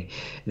sweating.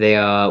 They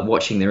are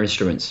watching their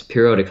instruments.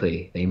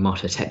 Periodically, they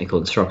mutter technical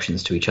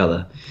instructions to each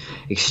other.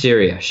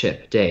 Exterior,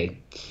 ship, day.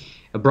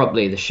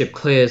 Abruptly, the ship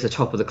clears the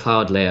top of the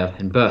cloud layer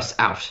and bursts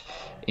out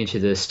into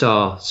the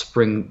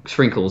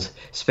star-sprinkled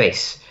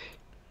space,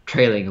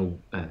 trailing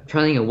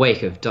a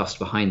wake of dust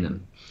behind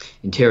them.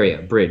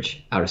 Interior,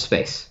 bridge, outer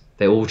space.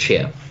 They all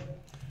cheer.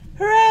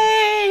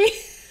 Hooray!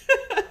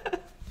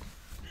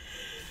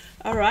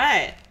 All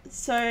right.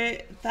 So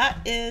that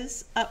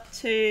is up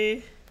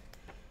to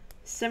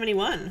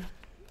 71,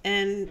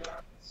 and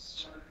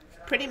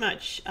pretty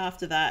much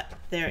after that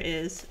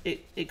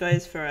it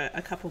goes for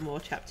a couple more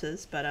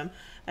chapters, but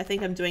I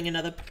think I'm doing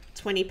another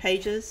 20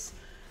 pages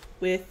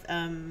with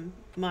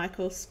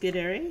Michael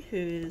Scuderi,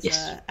 who is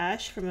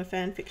Ash from a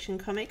fan fiction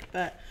comic.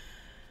 But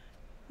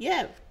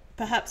yeah,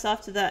 perhaps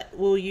after that,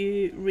 will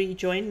you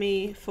rejoin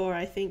me for,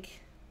 I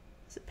think,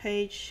 is it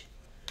page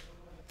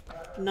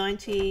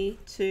 90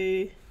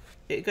 to...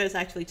 It goes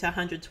actually to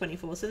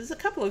 124, so there's a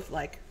couple of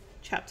like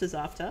chapters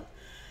after.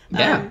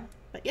 But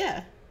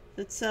yeah,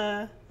 let's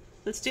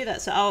do that.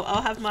 So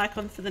I'll have Mike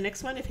on for the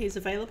next one if he's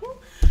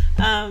available,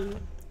 and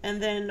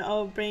then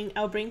I'll bring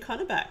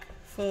Connor back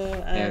for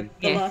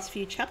the last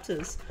few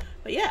chapters.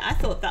 But yeah, I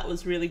thought that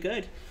was really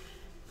good.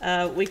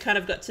 We kind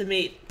of got to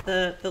meet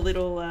the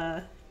little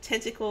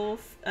tentacle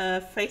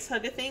face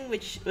hugger thing,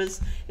 which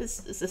is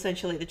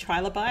essentially the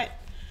trilobite,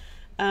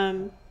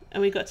 and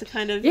we got to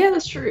kind of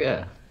that's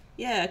true.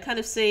 kind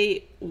of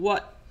see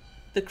what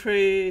the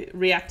crew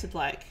reacted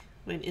like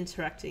when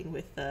interacting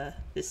with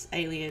this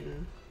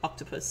alien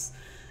octopus.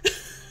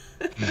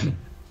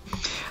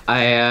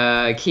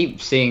 I keep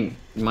seeing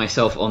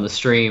myself on the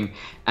stream,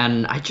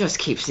 and I just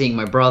keep seeing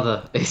my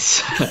brother.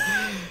 It's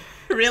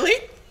Really?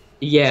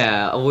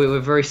 Yeah, we're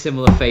very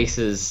similar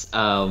faces.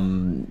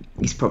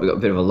 He's probably got a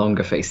bit of a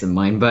longer face than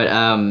mine, but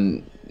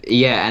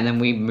Yeah, and then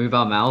we move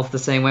our mouth the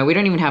same way. We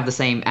don't even have the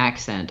same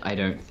accent, I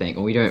don't think,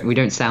 or we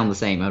don't sound the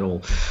same at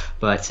all.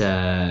 But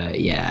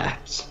yeah,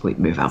 we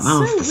move our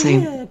mouth So the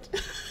same. weird.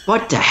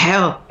 What the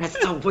hell?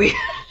 That's so weird.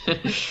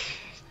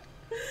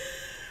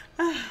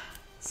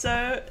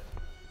 So,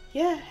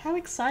 yeah, how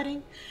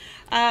exciting.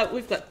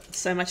 We've got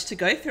so much to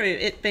go through.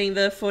 It being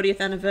the 40th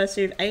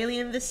anniversary of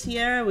Alien this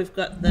year, we've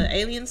got the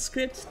Alien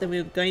script, then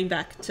we're going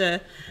back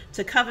to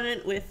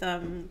Covenant with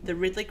the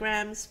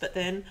Ridleygrams, but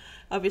then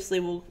obviously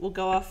we'll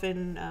go off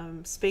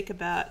and speak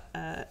about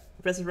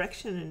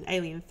Resurrection and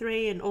Alien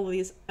 3 and all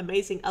these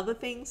amazing other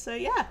things. So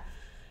yeah,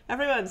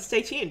 everyone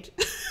stay tuned.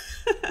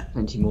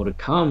 Plenty more to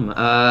come.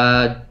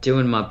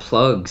 Doing my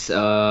plugs.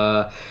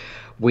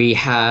 We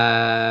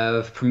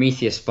have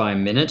Prometheus by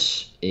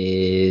Minute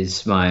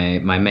is my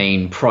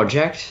main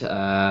project.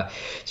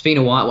 It's been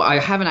a while. I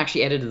haven't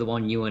actually edited the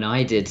one you and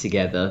I did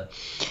together.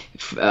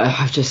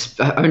 I've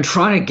been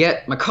trying to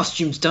get my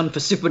costumes done for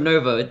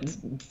Supernova.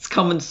 It's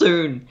coming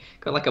soon.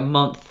 Got like a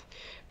month,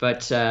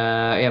 but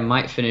yeah,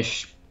 might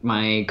finish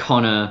my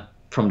Connor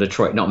from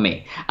Detroit. Not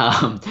me.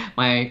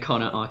 My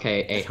Connor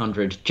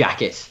RK800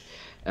 jacket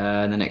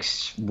in the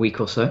next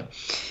week or so.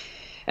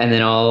 And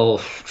then I'll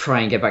try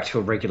and get back to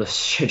a regular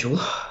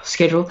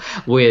schedule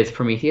with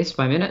Prometheus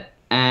by Minute.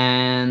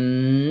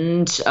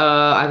 And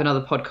I have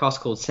another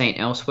podcast called Saint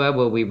Elsewhere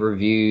where we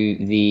review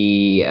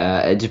the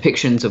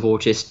depictions of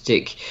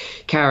autistic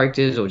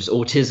characters or just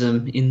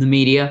autism in the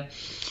media.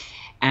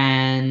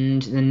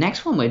 And the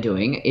next one we're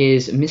doing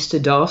is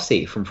Mr.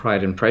 Darcy from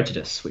Pride and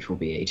Prejudice, which will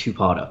be a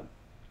two-parter.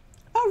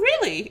 Oh,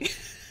 really?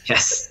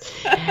 Yes.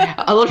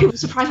 A lot of people were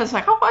surprised. I was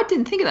like, oh, I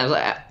didn't think of that. I was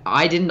like,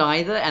 I didn't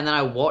either. And then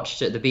I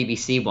watched it, the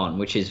BBC one,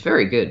 which is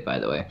very good, by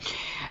the way.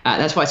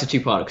 That's why it's a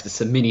two-parter, because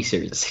it's a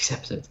mini-series of 6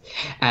 episodes.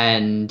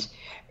 And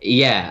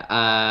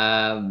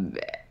yeah,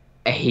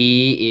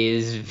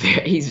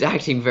 he's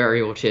acting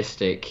very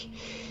autistic.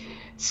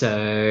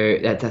 So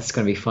that's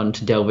going to be fun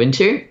to delve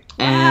into.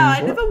 Wow,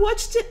 I never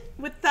watched it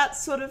with that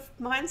sort of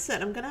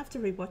mindset. I'm going to have to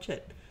rewatch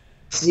it.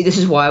 See, this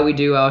is why we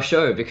do our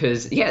show,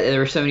 because, yeah,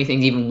 there are so many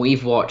things even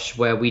we've watched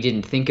where we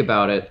didn't think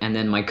about it, and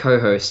then my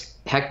co-host,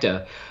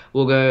 Hector,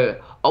 will go,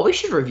 oh, we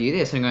should review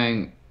this. And I'm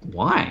going,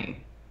 why?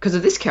 Because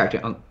of this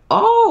character.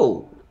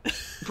 Oh,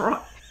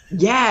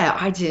 yeah,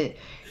 I did.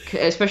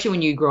 Especially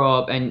when you grow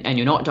up and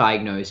you're not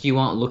diagnosed, you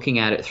aren't looking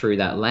at it through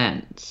that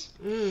lens.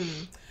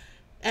 Mm.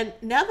 And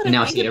now that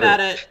I think about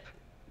it,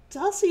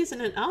 Darcy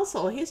isn't an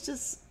arsehole. He's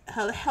just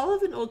a hell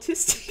of an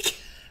autistic...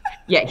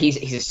 Yeah, he's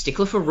a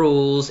stickler for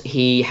rules.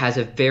 He has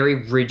a very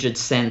rigid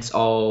sense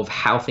of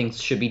how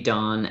things should be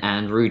done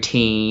and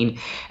routine,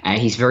 and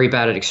he's very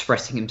bad at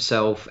expressing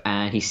himself,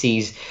 and he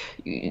sees,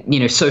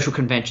 social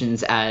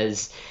conventions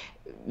as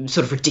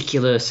sort of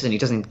ridiculous, and he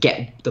doesn't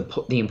get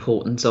the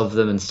importance of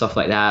them and stuff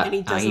like that. And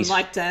he doesn't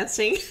like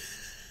dancing.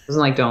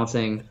 Doesn't like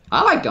dancing.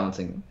 I like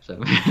dancing. So.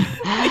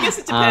 I guess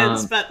it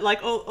depends, but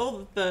like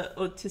all the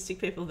autistic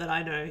people that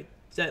I know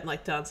don't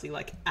like dancing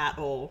like at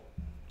all.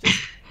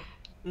 Just...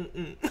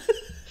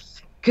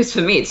 Because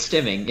for me, it's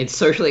stimming. It's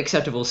socially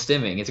acceptable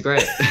stimming. It's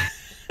great.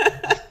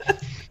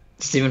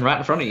 Stimming right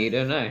in front of you.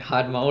 Don't know.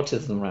 Hide my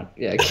autism right.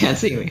 Yeah, can't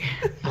see me.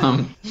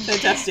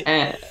 Fantastic.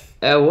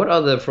 What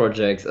other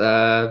projects?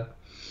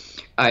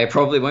 I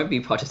probably won't be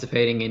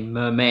participating in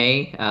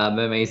Mermaid.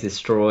 Mermaid's this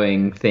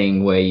drawing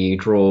thing where you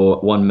draw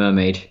one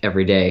mermaid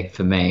every day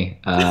for May.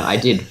 I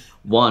did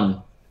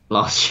one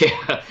last year.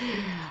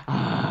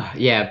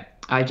 Yeah,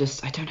 I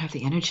don't have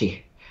the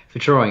energy for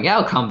drawing. Yeah,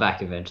 I'll come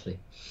back eventually.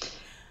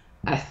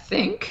 I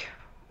think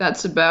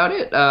that's about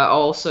it.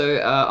 Also,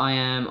 I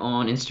am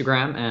on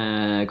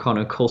Instagram,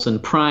 Connor Coulson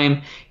Prime.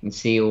 You can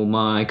see all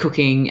my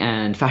cooking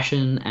and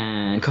fashion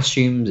and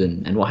costumes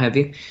and what have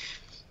you.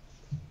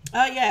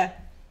 Oh, yeah.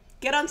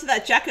 Get onto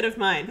that jacket of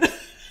mine.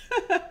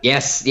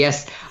 Yes.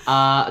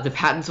 The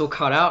pattern's all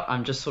cut out.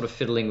 I'm just sort of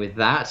fiddling with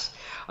that.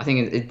 I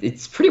think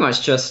it's pretty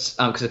much just,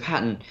 because the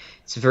pattern,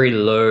 it's a very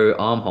low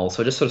armhole,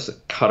 so I just sort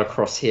of cut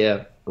across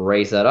here,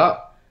 raise that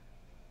up.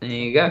 There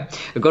you go.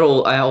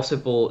 I also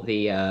bought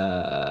the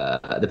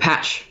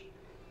patch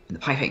and the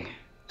piping.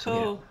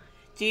 Cool.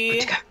 Do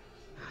you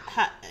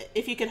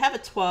if you could have a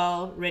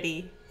toile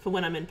ready for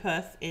when I'm in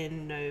Perth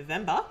in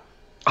November?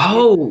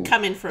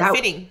 Come in for a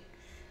fitting.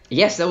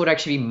 Yes, that would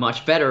actually be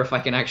much better if I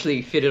can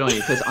actually fit it on you,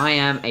 because I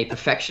am a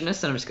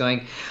perfectionist and I'm just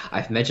going,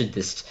 I've measured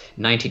this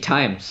 90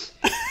 times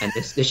and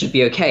this should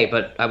be okay,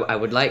 but I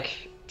would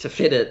like to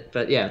fit it.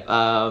 But yeah,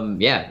 I'll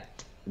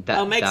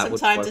make some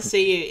time to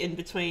see you in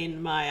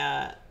between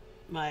my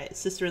my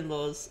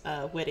sister-in-law's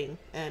wedding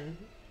and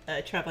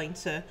traveling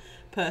to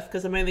Perth,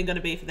 because I'm only going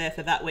to be there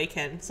for that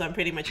weekend, so I'm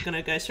pretty much going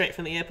to go straight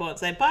from the airport and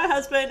say, bye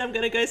husband, I'm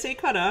going to go see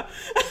Connor.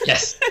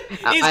 Yes.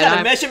 He's going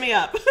to measure me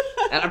up.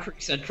 And I'm pretty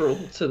central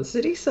to the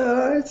city,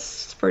 so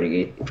it's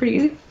pretty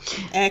easy.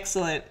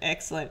 Excellent.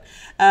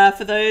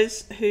 For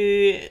those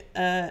who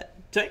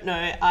don't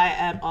know, I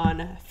am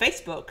on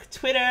Facebook,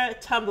 Twitter,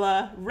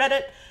 Tumblr,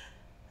 Reddit,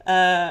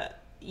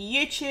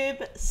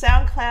 YouTube,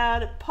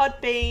 SoundCloud,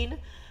 Podbean,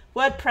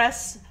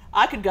 WordPress.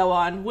 I could go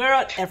on. We're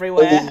on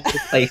everywhere.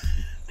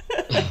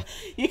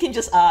 You can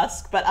just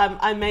ask, but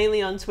I'm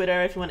mainly on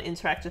Twitter. If you want to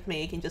interact with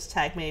me, you can just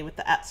tag me with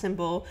the @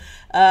 symbol,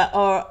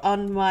 or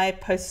on my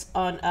posts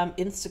on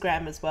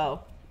Instagram as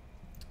well.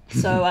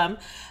 So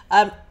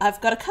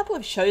I've got a couple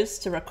of shows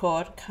to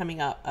record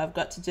coming up. I've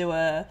got to do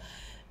a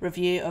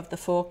review of the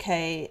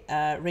 4K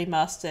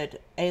remastered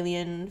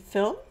Alien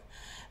film.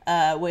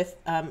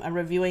 I'm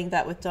reviewing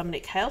that with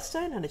Dominic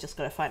Hailstone, and I just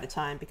got to find a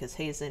time because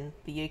he's in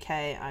the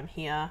UK, I'm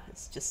here.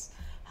 It's just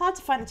hard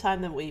to find a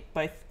time that we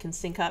both can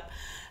sync up.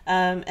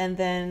 And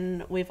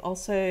then we've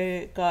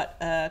also got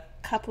a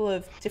couple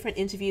of different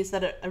interviews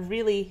that are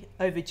really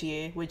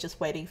overdue. We're just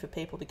waiting for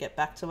people to get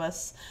back to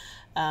us.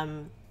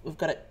 We've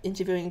got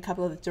interviewing a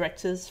couple of the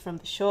directors from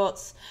the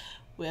shorts.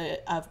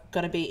 I've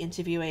going to be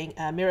interviewing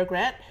Mira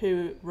Grant,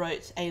 who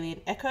wrote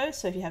Alien Echo.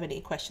 So if you have any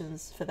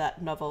questions for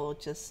that novel,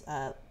 just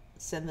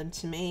send them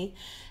to me.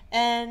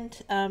 And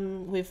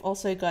we've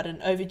also got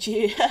an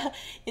overdue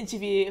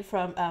interview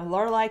from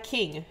Lorelei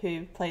King,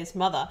 who plays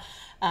Mother.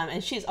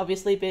 And she's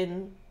obviously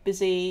been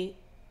busy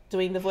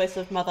doing the voice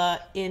of Mother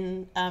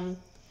in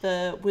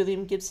the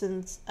William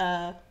Gibson's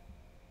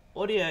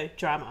audio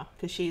drama,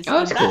 because she's in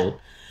that. Cool.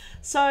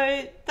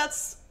 So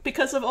that's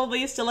because of all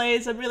these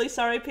delays. I'm really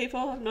sorry,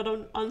 people. I'm not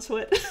onto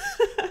it.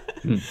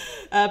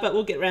 But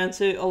we'll get around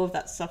to all of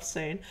that stuff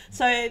soon.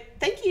 So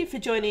thank you for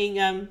joining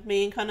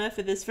me and Connor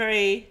for this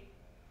very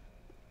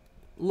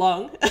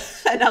long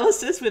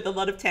analysis with a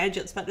lot of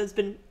tangents, but it's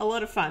been a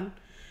lot of fun.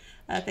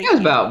 Thank you. It was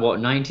about,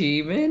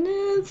 90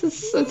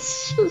 minutes?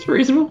 That's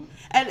reasonable.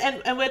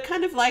 And we're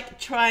kind of like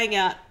trying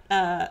out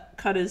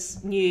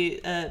Connor's new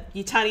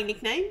Yutani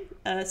nickname,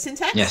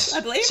 Syntax, yes, I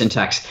believe.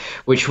 Syntax,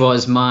 which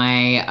was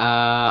my...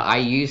 I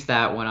used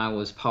that when I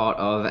was part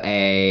of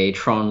a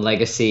Tron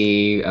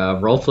Legacy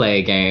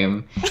roleplay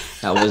game.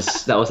 That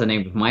was the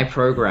name of my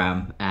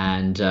program.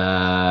 And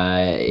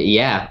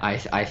yeah,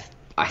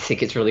 I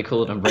think it's really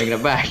cool that I'm bringing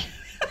it back.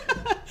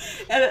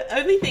 And the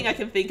only thing I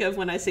can think of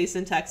when I see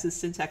Syntax is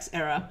syntax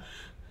error.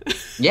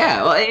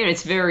 Yeah, well,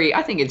 it's very...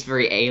 I think it's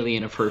very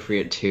alien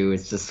appropriate too.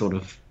 It's just sort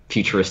of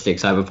futuristic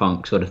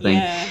cyberpunk sort of thing.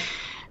 Yeah.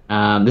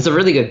 There's a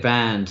really good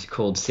band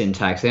called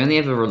Syntax. They only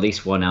ever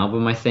released one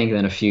album, I think, and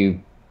then a few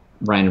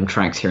random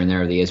tracks here and there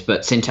over the years.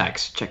 But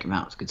Syntax, check them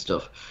out. It's good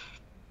stuff.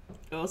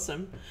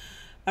 Awesome.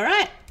 All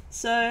right.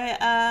 So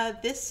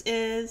this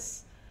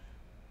is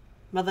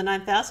Mother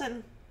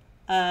 9000,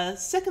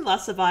 second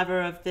last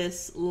survivor of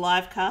this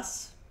live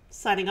cast,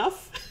 signing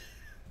off.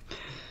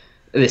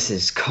 This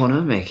is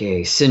Connor,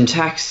 aka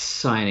Syntax,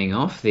 signing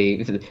off.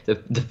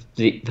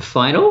 The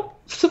final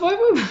survivor?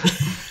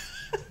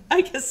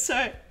 I guess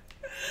so.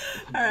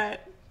 All right.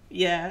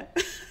 Yeah.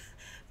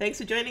 Thanks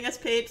for joining us,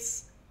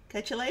 peeps.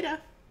 Catch you later.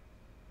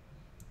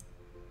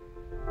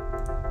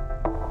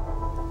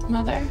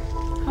 Mother,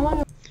 how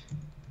long?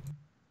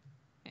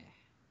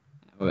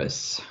 That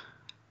was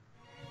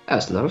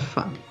a lot of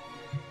fun.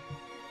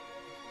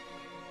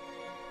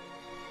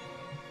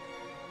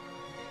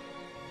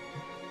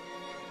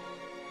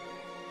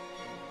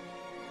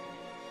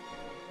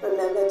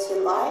 Remember to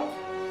like,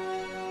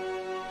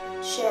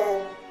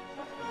 share,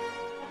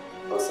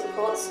 or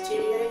support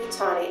Studio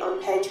Yutani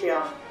on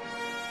Patreon,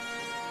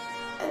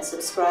 and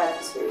subscribe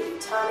to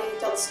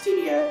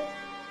yutani.studio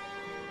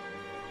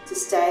to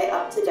stay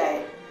up to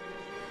date.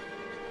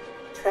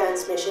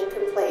 Transmission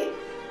complete.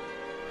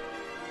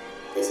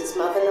 This is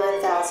Mother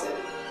 9000,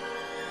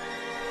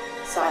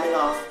 signing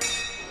off.